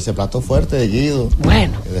después de ese plato fuerte de Guido.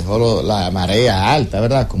 Bueno. Que dejó la marea alta,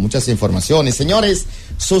 ¿verdad? Con muchas informaciones. Señores,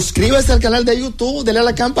 suscríbase al canal de YouTube, dele a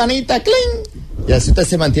la campanita, ¡cling! Y así usted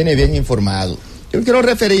se mantiene bien informado. Yo quiero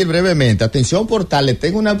referir brevemente, atención portal, le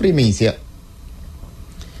tengo una primicia.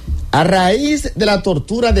 A raíz de la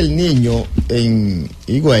tortura del niño en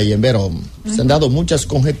Higüey, en Verón, se han dado muchas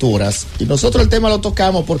conjeturas y nosotros el tema lo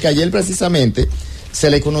tocamos porque ayer precisamente se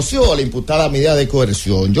le conoció a la imputada medida de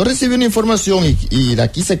coerción. Yo recibí una información y la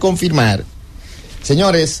quise confirmar.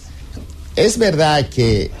 Señores, es verdad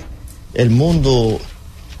que el mundo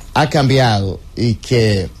ha cambiado y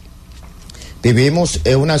que vivimos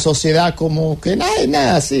en una sociedad como que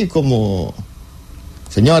nada así como...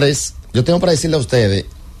 Señores, yo tengo para decirle a ustedes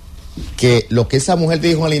que lo que esa mujer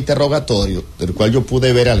dijo en el interrogatorio, del cual yo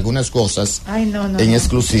pude ver algunas cosas en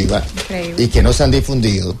exclusiva, increíble, y que no se han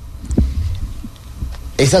difundido.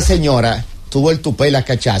 Esa señora tuvo el tupé y la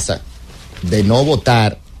cachaza de no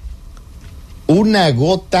botar una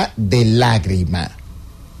gota de lágrima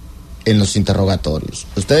en los interrogatorios.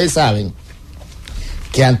 Ustedes saben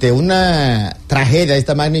que ante una tragedia de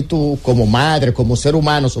esta magnitud, como madre, como ser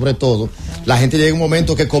humano sobre todo, la gente llega a un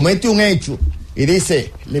momento que comete un hecho y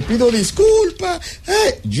dice, le pido disculpas,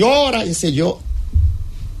 llora, y sé yo.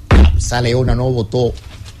 Sale una, no botó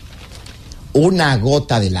una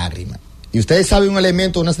gota de lágrima. Y ustedes saben un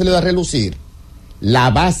elemento, una se le da a relucir, la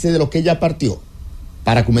base de lo que ella partió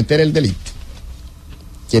para cometer el delito,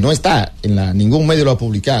 que no está en ningún medio lo ha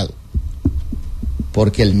publicado,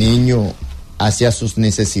 porque el niño hacía sus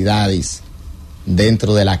necesidades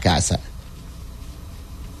dentro de la casa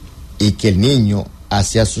y que el niño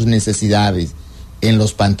hacía sus necesidades en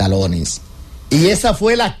los pantalones. Y esa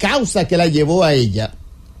fue la causa que la llevó a ella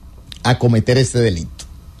a cometer ese delito.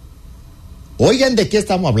 Oigan de qué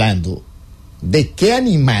estamos hablando, de qué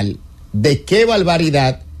animal, de qué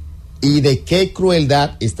barbaridad y de qué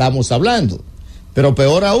crueldad estamos hablando. Pero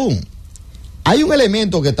peor aún, hay un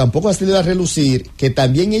elemento que tampoco ha salido a relucir, que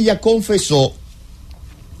también ella confesó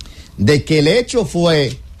de que el hecho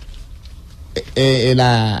fue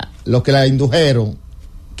lo que la indujeron,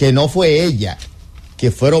 que no fue ella,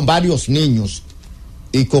 que fueron varios niños.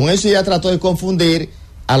 Y con eso ella trató de confundir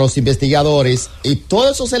a los investigadores y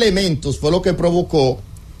todos esos elementos fue lo que provocó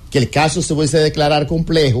que el caso se fuese a declarar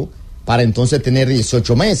complejo para entonces tener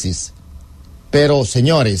 18 meses. Pero,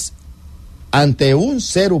 señores, ante un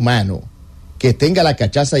ser humano que tenga la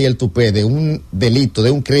cachaza y el tupé de un delito,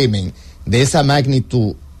 de un crimen de esa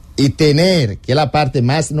magnitud y tener, que es la parte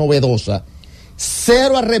más novedosa,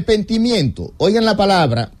 cero arrepentimiento, oigan la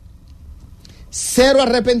palabra, cero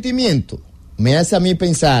arrepentimiento, me hace a mí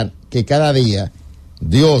pensar que cada día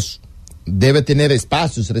Dios debe tener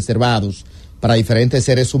espacios reservados para diferentes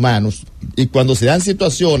seres humanos y cuando se dan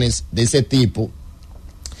situaciones de ese tipo,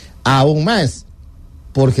 aún más,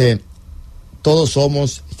 porque todos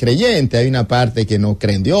somos creyentes, hay una parte que no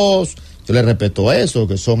cree en Dios, yo le respeto eso,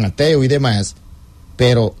 que son ateos y demás,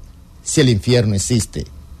 pero si el infierno existe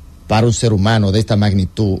para un ser humano de esta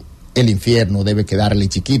magnitud, el infierno debe quedarle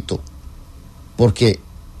chiquito, porque,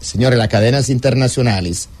 señores, las cadenas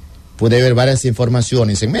internacionales, puede haber varias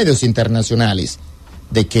informaciones en medios internacionales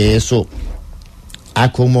de que eso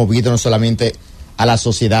ha conmovido no solamente a la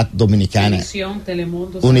sociedad dominicana.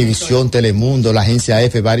 Univisión, Telemundo, la agencia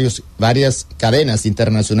F, varias cadenas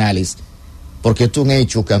internacionales, porque esto es un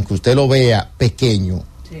hecho que aunque usted lo vea pequeño,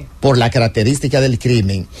 sí, por la característica del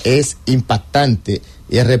crimen, es impactante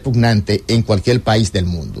y es repugnante en cualquier país del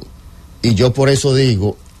mundo. Y yo por eso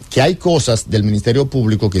digo que hay cosas del Ministerio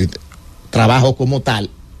Público, que trabajo como tal,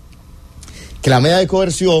 que la medida de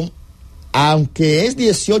coerción, aunque es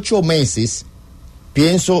 18 meses,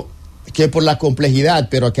 pienso que por la complejidad,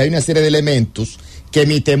 pero aquí hay una serie de elementos que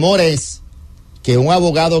mi temor es que un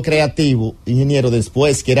abogado creativo, ingeniero,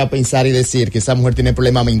 después quiera pensar y decir que esa mujer tiene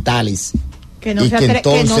problemas mentales. Que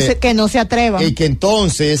no se atreva. Y que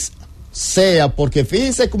entonces sea, porque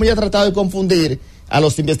fíjense cómo ella ha tratado de confundir a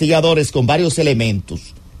los investigadores con varios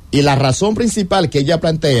elementos. Y la razón principal que ella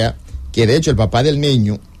plantea, que de hecho el papá del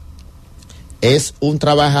niño es un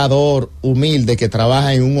trabajador humilde que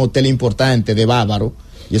trabaja en un hotel importante de Bávaro,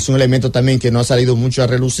 y es un elemento también que no ha salido mucho a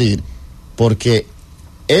relucir, porque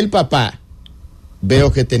el papá,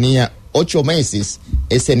 veo que tenía 8 meses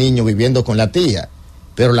ese niño viviendo con la tía,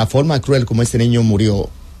 pero la forma cruel como ese niño murió,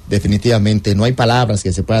 definitivamente no hay palabras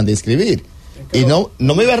que se puedan describir. Y no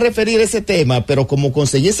me iba a referir a ese tema, pero como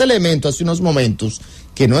conseguí ese elemento hace unos momentos,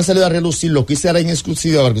 que no ha salido a relucir, lo quise dar en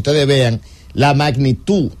exclusiva para que ustedes vean la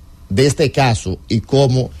magnitud de este caso y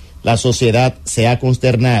cómo la sociedad se ha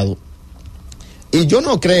consternado. Y yo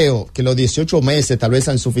no creo que los 18 meses tal vez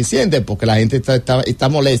sean suficientes, porque la gente está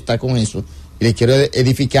molesta con eso. Y le quiero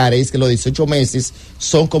edificar es que los 18 meses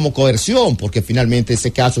son como coerción, porque finalmente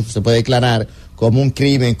ese caso se puede declarar como un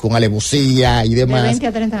crimen con alevosía y demás.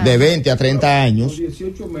 De 20 a 30 años. Los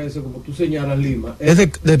 18 meses, como tú señalas, Lima, es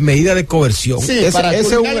de medida de coerción. Sí, para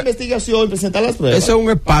culminar la investigación y presentar las pruebas. Ese es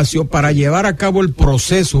un espacio para llevar a cabo el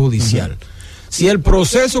proceso judicial. Si el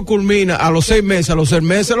proceso culmina a los 6 meses,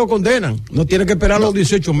 lo condenan. No tiene que esperar los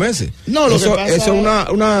 18 meses. No, lo eso, que pasa eso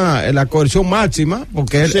es la coerción máxima,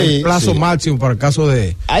 porque es el plazo máximo para el caso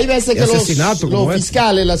de hay veces que asesinato. Los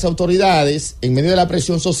fiscales, las autoridades, en medio de la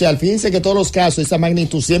presión social, fíjense que todos los casos de esa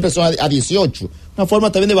magnitud siempre son a 18. Una forma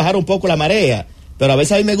también de bajar un poco la marea. Pero a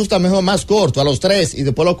veces a mí me gusta mejor más corto, a los 3, y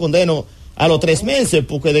después lo condeno a los 3 meses,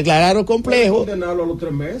 porque declararlo complejo. Condenarlo a los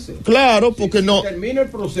 3 meses. Claro, porque si no. termina el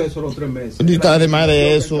proceso a los 3 meses. Y además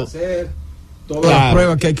de eso. Todas las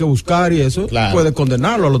pruebas que hay que buscar y eso, puede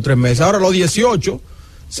condenarlo a los 3 meses. Ahora los 18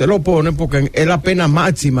 se lo ponen porque es la pena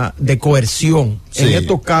máxima de coerción en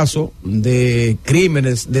estos casos de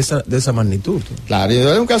crímenes de esa magnitud. Claro, y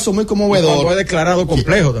es un caso muy conmovedor. Fue declarado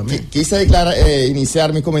complejo también. Quise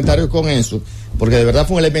iniciar mi comentario con eso, porque de verdad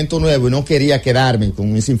fue un elemento nuevo y no quería quedarme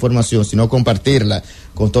con esa información, sino compartirla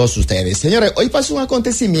con todos ustedes. Señores, hoy pasó un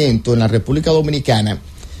acontecimiento en la República Dominicana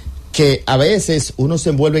que a veces uno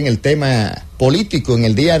se envuelve en el tema político en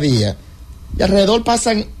el día a día y alrededor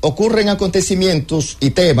ocurren acontecimientos y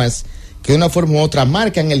temas que de una forma u otra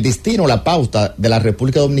marcan el destino, la pauta de la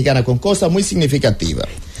República Dominicana con cosas muy significativas.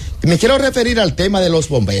 Y me quiero referir al tema de los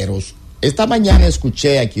bomberos. Esta mañana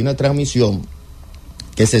escuché aquí una transmisión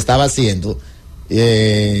que se estaba haciendo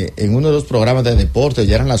en uno de los programas de deporte,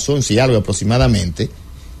 ya eran las 11 y algo aproximadamente,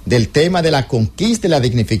 del tema de la conquista y la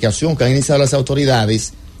dignificación que han iniciado las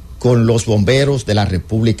autoridades con los bomberos de la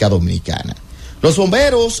República Dominicana. Los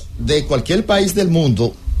bomberos de cualquier país del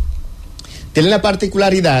mundo tienen la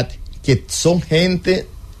particularidad que son gente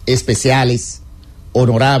especiales,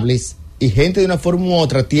 honorables, y gente de una forma u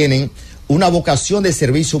otra tienen una vocación de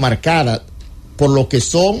servicio marcada por lo que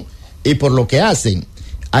son y por lo que hacen.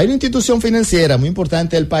 Hay una institución financiera muy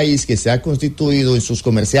importante del país que se ha constituido en sus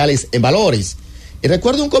comerciales en valores. Y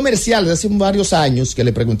recuerdo un comercial de hace varios años que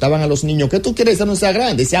le preguntaban a los niños, ¿qué tú quieres cuando seas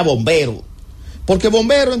grande? Decía bombero. Porque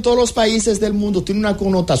bombero en todos los países del mundo tiene una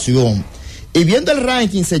connotación. Y viendo el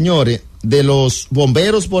ranking, señores, de los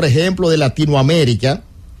bomberos, por ejemplo, de Latinoamérica,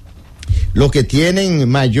 los que tienen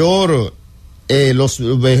mayor,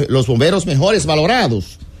 los bomberos mejores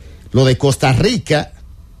valorados, lo de Costa Rica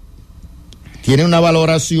tiene una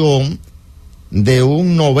valoración de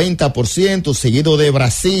un 90%, seguido de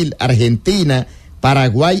Brasil, Argentina,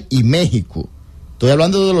 Paraguay y México. Estoy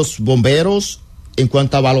hablando de los bomberos en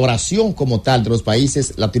cuanto a valoración como tal de los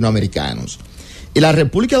países latinoamericanos. Y la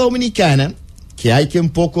República Dominicana, que hay que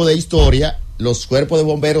un poco de historia, los cuerpos de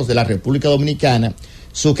bomberos de la República Dominicana,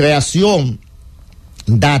 su creación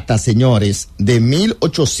data, señores, de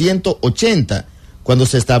 1880, cuando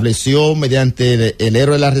se estableció mediante el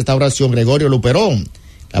héroe de la restauración Gregorio Luperón,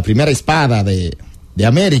 la primera espada de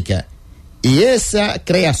América. Y esa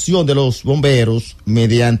creación de los bomberos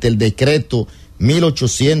mediante el decreto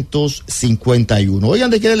 1851. Oigan,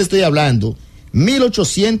 ¿de qué le estoy hablando?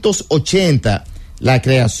 1880, la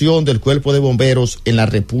creación del cuerpo de bomberos en la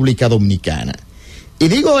República Dominicana. Y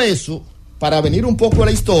digo eso para venir un poco a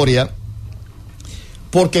la historia,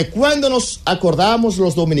 porque cuando nos acordamos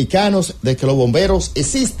los dominicanos de que los bomberos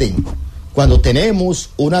existen, cuando tenemos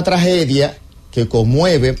una tragedia que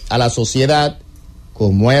conmueve a la sociedad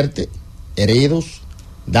con muerte, heridos,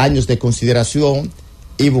 daños de consideración,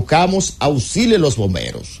 y buscamos auxilio en los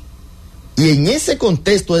bomberos. Y en ese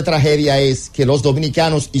contexto de tragedia es que los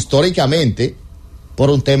dominicanos históricamente, por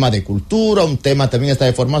un tema de cultura, un tema también hasta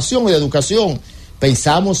de formación y de educación,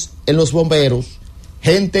 pensamos en los bomberos,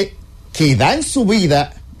 gente que dan su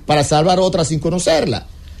vida para salvar a otra sin conocerla.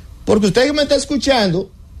 Porque usted me está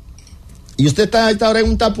escuchando y usted está ahora en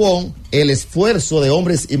un tapón, el esfuerzo de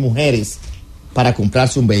hombres y mujeres para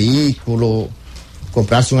comprarse un vehículo,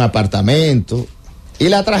 comprarse un apartamento. Y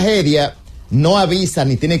la tragedia no avisa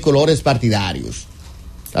ni tiene colores partidarios.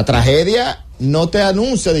 La tragedia no te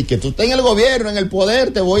anuncia de que tú estás en el gobierno, en el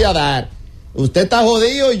poder, te voy a dar. Usted está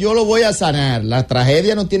jodido y yo lo voy a sanar. Las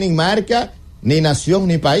tragedias no tienen marca, ni nación,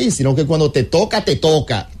 ni país, sino que cuando te toca, te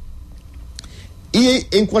toca. Y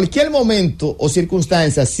en cualquier momento o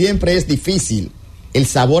circunstancia siempre es difícil el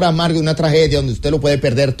sabor amargo de una tragedia donde usted lo puede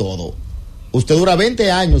perder todo. Usted dura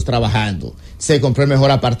 20 años trabajando, se compró el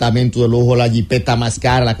mejor apartamento de lujo, la jipeta más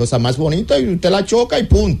cara, la cosa más bonita, y usted la choca y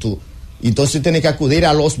punto. Y entonces tiene que acudir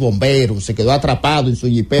a los bomberos, se quedó atrapado en su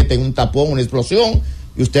jipeta en un tapón, una explosión,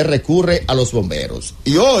 y usted recurre a los bomberos.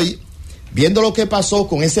 Y hoy, viendo lo que pasó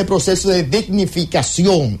con ese proceso de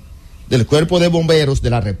dignificación del cuerpo de bomberos de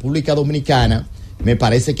la República Dominicana, me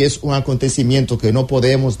parece que es un acontecimiento que no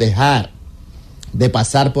podemos dejar de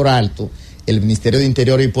pasar por alto. El Ministerio de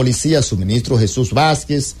Interior y Policía, su ministro Jesús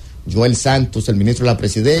Vázquez, Joel Santos, el ministro de la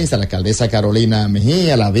Presidencia, la alcaldesa Carolina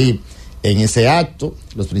Mejía, la vi en ese acto,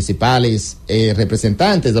 los principales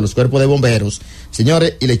representantes de los cuerpos de bomberos.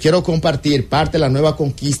 Señores, y les quiero compartir parte de la nueva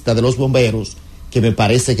conquista de los bomberos, que me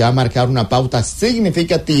parece que va a marcar una pauta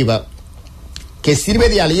significativa que sirve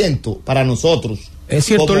de aliento para nosotros. Es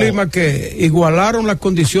cierto, Lima, que igualaron las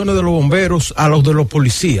condiciones de los bomberos a los de los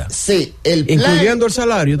policías. Sí, el plan, incluyendo el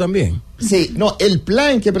salario también. Sí, no, el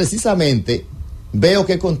plan que precisamente veo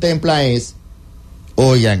que contempla es,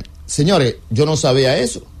 oigan, señores, yo no sabía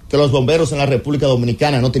eso, que los bomberos en la República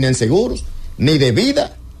Dominicana no tenían seguros, ni de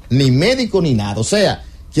vida, ni médico, ni nada. O sea,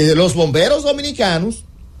 que los bomberos dominicanos,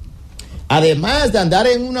 además de andar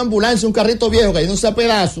en una ambulancia, un carrito viejo cayéndose a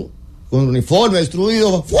pedazos, con uniforme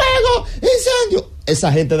destruido, fuego, incendio,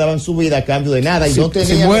 esa gente daban su vida a cambio de nada y no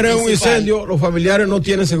tenían. Si muere un incendio, los familiares no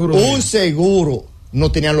tienen seguro. Un seguro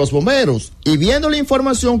no tenían los bomberos. Y viendo la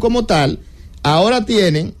información como tal, ahora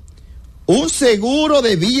tienen un seguro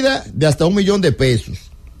de vida de hasta $1 millón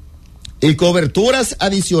y coberturas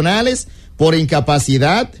adicionales por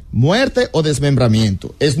incapacidad, muerte o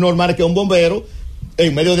desmembramiento. Es normal que un bombero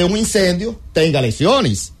en medio de un incendio tenga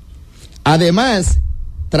lesiones. Además,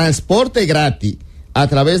 transporte gratis a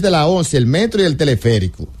través de la 11, el metro y el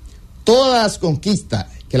teleférico. Todas las conquistas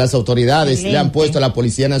que las autoridades le han puesto a la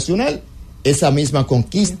Policía Nacional, esa misma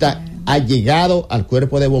conquista ha llegado al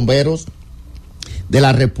cuerpo de bomberos de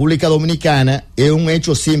la República Dominicana. Es un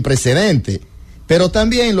hecho sin precedente. Pero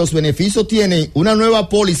también los beneficios tienen una nueva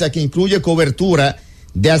póliza que incluye cobertura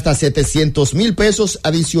de hasta 700,000 pesos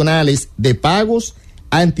adicionales de pagos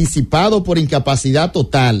anticipados por incapacidad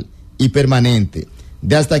total y permanente,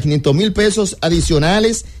 de hasta 500,000 pesos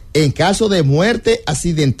adicionales en caso de muerte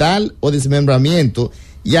accidental o desmembramiento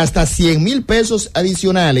y hasta 100,000 pesos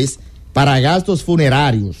adicionales para gastos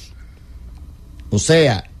funerarios. O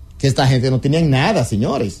sea, que esta gente no tenían nada,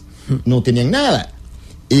 señores, no tenían nada.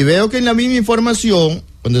 Y veo que en la misma información,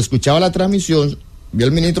 cuando escuchaba la transmisión, vi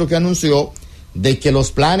al ministro que anunció de que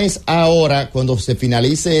los planes ahora, cuando se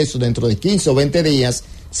finalice eso, dentro de 15 o 20 días,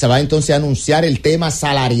 se va entonces a anunciar el tema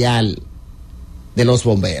salarial de los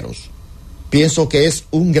bomberos. Pienso que es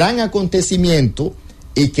un gran acontecimiento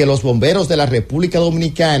y que los bomberos de la República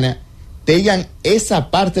Dominicana tengan esa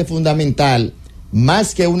parte fundamental,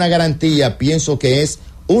 más que una garantía, pienso que es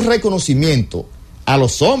un reconocimiento a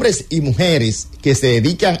los hombres y mujeres que se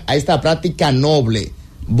dedican a esta práctica noble,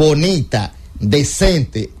 bonita,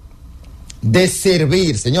 decente, de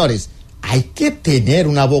servir. Señores, hay que tener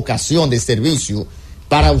una vocación de servicio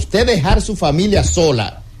para usted dejar su familia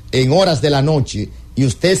sola en horas de la noche y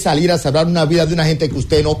usted salir a salvar una vida de una gente que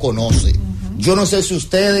usted no conoce. Yo no sé si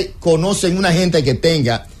ustedes conocen una gente que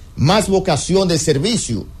tenga más vocación de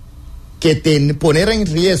servicio que poner en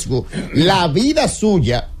riesgo la vida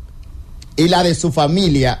suya y la de su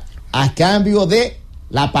familia a cambio de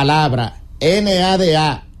la palabra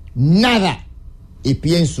NADA, nada. Y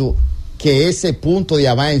pienso que ese punto de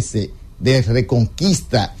avance, de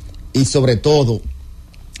reconquista y sobre todo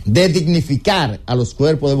de dignificar a los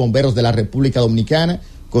cuerpos de bomberos de la República Dominicana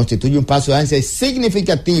constituye un paso de avance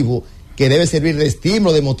significativo que debe servir de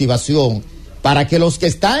estímulo, de motivación para que los que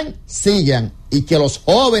están sigan y que los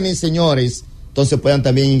jóvenes, señores, entonces puedan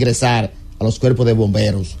también ingresar a los cuerpos de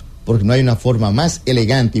bomberos, porque no hay una forma más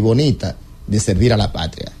elegante y bonita de servir a la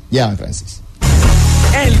patria. Ya, Francis.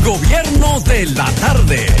 El gobierno de la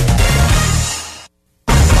tarde.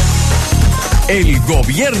 El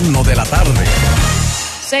gobierno de la tarde.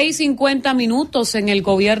 6:50 en el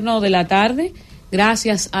gobierno de la tarde.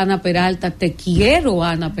 Gracias, Ana Peralta. Te quiero,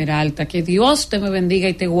 Ana Peralta. Que Dios te me bendiga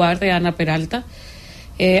y te guarde, Ana Peralta.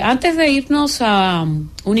 Antes de irnos a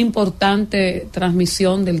una importante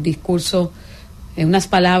transmisión del discurso, unas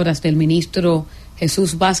palabras del ministro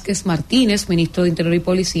Jesús Vázquez Martínez, ministro de Interior y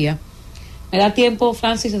Policía. ¿Me da tiempo,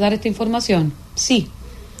 Francis, de dar esta información? Sí.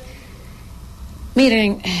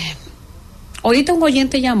 Miren, ahorita un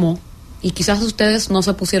oyente llamó y quizás ustedes no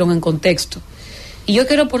se pusieron en contexto. Y yo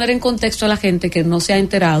quiero poner en contexto a la gente que no se ha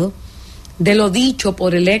enterado de lo dicho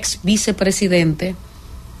por el ex vicepresidente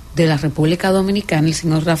de la República Dominicana, el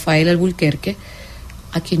señor Rafael Alburquerque,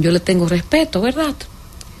 a quien yo le tengo respeto, ¿verdad?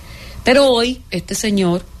 Pero hoy este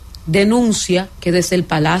señor denuncia que desde el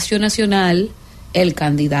Palacio Nacional el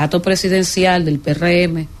candidato presidencial del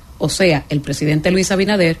PRM, o sea, el presidente Luis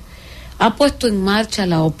Abinader, ha puesto en marcha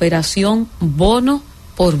la operación bono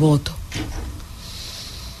por voto.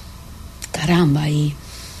 Caramba, y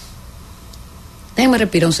déjenme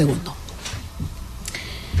respirar un segundo.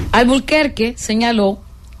 Alburquerque señaló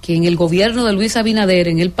que en el gobierno de Luis Abinader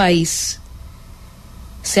en el país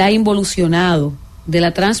se ha involucionado de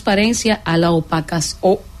la transparencia a la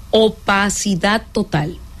opacidad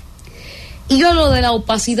total. Y yo lo de la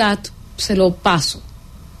opacidad se lo paso.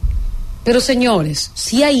 Pero señores,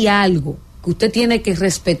 si hay algo que usted tiene que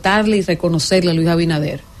respetarle y reconocerle a Luis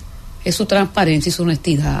Abinader, es su transparencia y su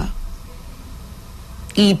honestidad.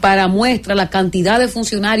 Y para muestra la cantidad de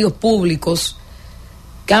funcionarios públicos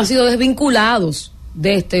que han sido desvinculados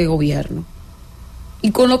de este gobierno.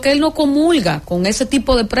 Y con lo que él no comulga, con ese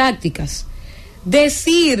tipo de prácticas.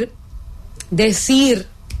 Decir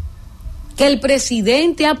que el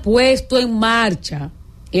presidente ha puesto en marcha,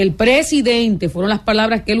 el presidente, fueron las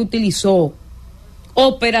palabras que él utilizó,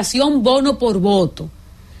 operación bono por voto,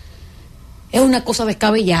 es una cosa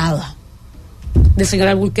descabellada del señor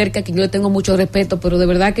Alburquerque, a quien yo le tengo mucho respeto, pero de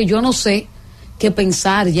verdad que yo no sé qué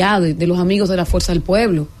pensar ya de los amigos de la Fuerza del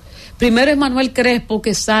Pueblo. Primero es Manuel Crespo,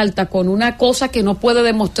 que salta con una cosa que no puede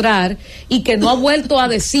demostrar y que no ha vuelto a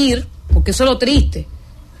decir, porque eso es lo triste,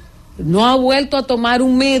 no ha vuelto a tomar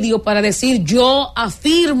un medio para decir yo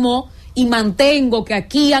afirmo y mantengo que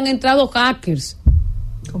aquí han entrado hackers.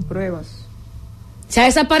 Con pruebas. Se ha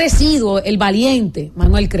desaparecido el valiente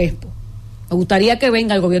Manuel Crespo. Me gustaría que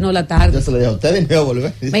venga al gobierno de la tarde. Yo se lo dije a ustedes y me voy a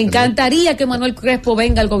volver. Me encantaría que Manuel Crespo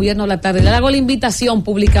venga al gobierno de la tarde. Le hago la invitación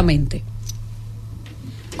públicamente.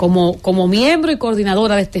 Como miembro y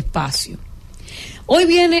coordinadora de este espacio. Hoy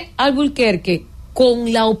viene Alburquerque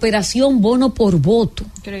con la operación bono por voto.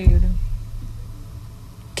 Increíble.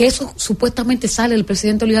 Que eso supuestamente sale del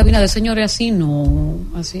presidente Luis Abinader. Señores, así no.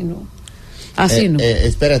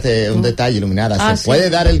 Espérate, un detalle, Iluminada. Se puede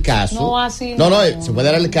dar el caso. No, así no. Se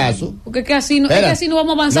puede dar el caso. Porque es que así no vamos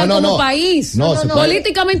a avanzar como país.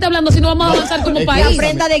 Políticamente hablando, así no vamos a avanzar como país. Que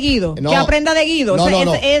aprenda de Guido. Que aprenda de Guido.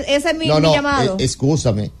 Ese es mi llamado.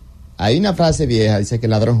 Escúchame. Hay una frase vieja, dice que el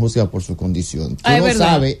ladrón juzga por su condición. Tú no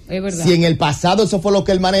sabes si en el pasado eso fue lo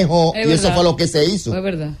que él manejó y eso fue lo que se hizo. Es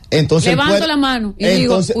verdad. Entonces levanto la mano y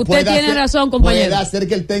digo, usted tiene razón, compañero. Puede hacer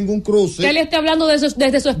que él tenga un cruce. Que él esté hablando desde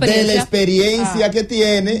su experiencia. De la experiencia que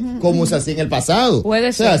tiene, como se hacía en el pasado.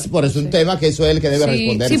 Puede ser. O sea, por eso es un tema que eso es el que debe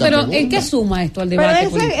responder. Sí, pero ¿en qué suma esto al debate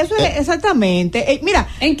político? Eso es exactamente. Mira,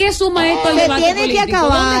 ¿en qué suma esto al debate tiene político? Que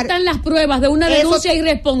acabar. ¿Dónde están las pruebas de una denuncia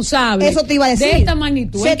irresponsable? Eso te iba a decir. De esta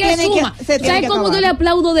magnitud. ¿En qué suma? ¿Sabes cómo yo le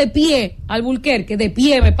aplaudo de pie al Alburquerque? De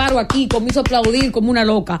pie, me paro aquí, comienzo a aplaudir como una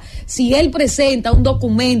loca. Si él presenta un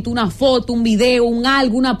documento, una foto, un video,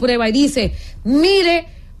 una prueba y dice, mire,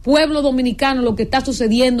 pueblo dominicano, lo que está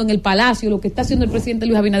sucediendo en el Palacio, lo que está haciendo el presidente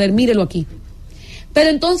Luis Abinader, mírelo aquí. Pero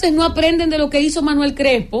entonces no aprenden de lo que hizo Manuel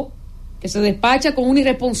Crespo, que se despacha con una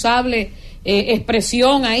irresponsable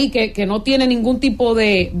expresión ahí que no tiene ningún tipo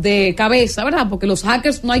de cabeza, ¿verdad? Porque los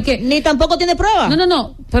hackers no hay que... Ni tampoco tiene prueba.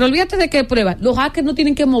 No, pero olvídate de qué prueba. Los hackers no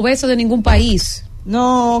tienen que moverse de ningún país.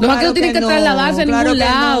 No, los hackers no tienen que trasladarse a ningún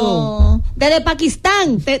lado. No. Desde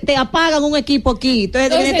Pakistán te apagan un equipo aquí.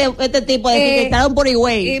 Entonces este tipo de que estaban por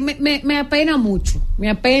Higüey. Me apena mucho. Me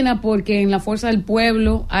apena porque en la Fuerza del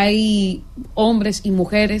Pueblo hay hombres y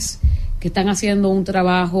mujeres que están haciendo un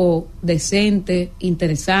trabajo decente,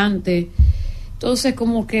 interesante. Entonces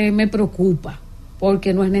como que me preocupa,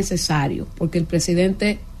 porque no es necesario, porque el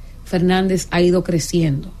presidente Fernández ha ido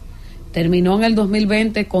creciendo. Terminó en el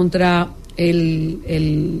 2020 contra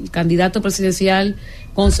el candidato presidencial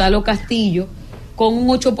Gonzalo Castillo con un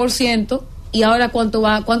 8%, y ahora cuánto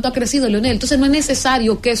ha crecido Leonel. Entonces no es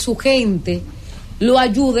necesario que su gente lo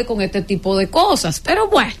ayude con este tipo de cosas. Pero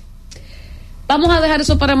bueno, vamos a dejar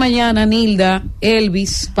eso para mañana, Nilda,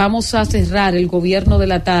 Elvis. Vamos a cerrar el gobierno de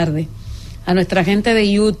la tarde. A nuestra gente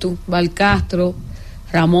de YouTube, Valcastro,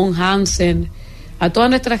 Ramón Hansen, a toda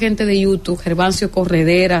nuestra gente de YouTube, Gervasio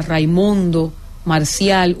Corredera, Raimundo,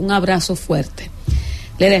 Marcial, un abrazo fuerte.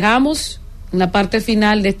 Le dejamos en la parte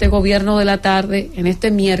final de este gobierno de la tarde, en este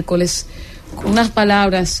miércoles, con unas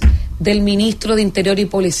palabras del ministro de Interior y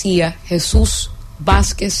Policía, Jesús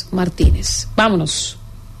Vázquez Martínez. Vámonos.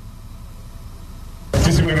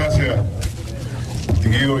 Muchísimas gracias,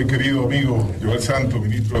 distinguido y querido amigo Joel Santos,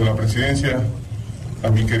 ministro de la Presidencia, a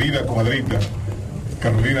mi querida comadrita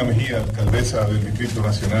Carolina Mejía, alcaldesa del Distrito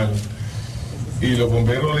Nacional, y los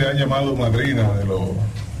bomberos le han llamado madrina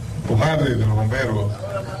o madre de los bomberos.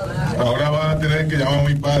 Ahora van a tener que llamar a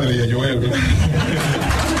mi padre y a Joel, ¿verdad?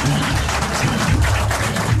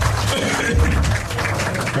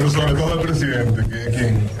 Pero sobre todo al presidente, que es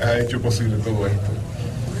quien ha hecho posible todo esto.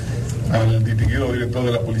 Al distinguido director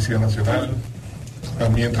de la Policía Nacional, a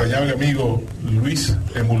mi entrañable amigo Luis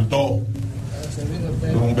Emultó,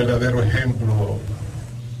 un verdadero ejemplo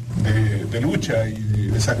de lucha y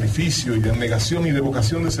de sacrificio y de abnegación y de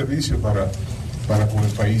vocación de servicio para con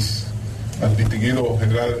el país. Al distinguido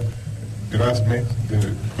general Grasme,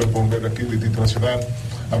 del Cuerpo Bombero aquí del Distrito Nacional,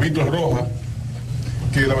 a Víctor Rojas,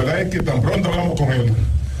 que la verdad es que tan pronto hablamos con él,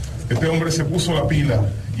 este hombre se puso la pila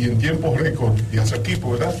y en tiempos récord y a su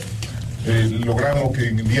equipo, ¿verdad? Logramos que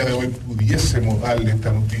en el día de hoy pudiésemos darle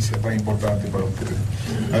esta noticia tan importante para ustedes.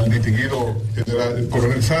 Al distinguido general,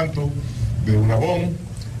 coronel Santos de Unabón,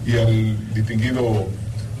 y al distinguido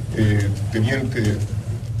teniente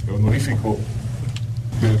honorífico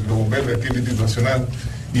de los bomberos de aquí del Distrito Nacional,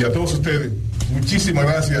 y a todos ustedes, muchísimas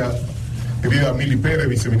gracias, querida Mili Pérez,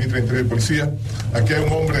 viceministra de Interior y Policía. Aquí hay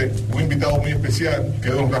un hombre, un invitado muy especial, que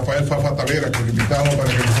es don Rafael Fafa Tavera, que lo invitamos para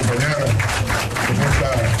que nos acompañara en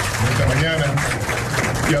esta mañana.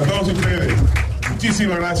 Y a todos ustedes,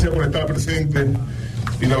 muchísimas gracias por estar presentes.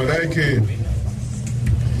 Y la verdad es que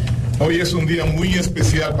hoy es un día muy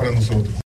especial para nosotros.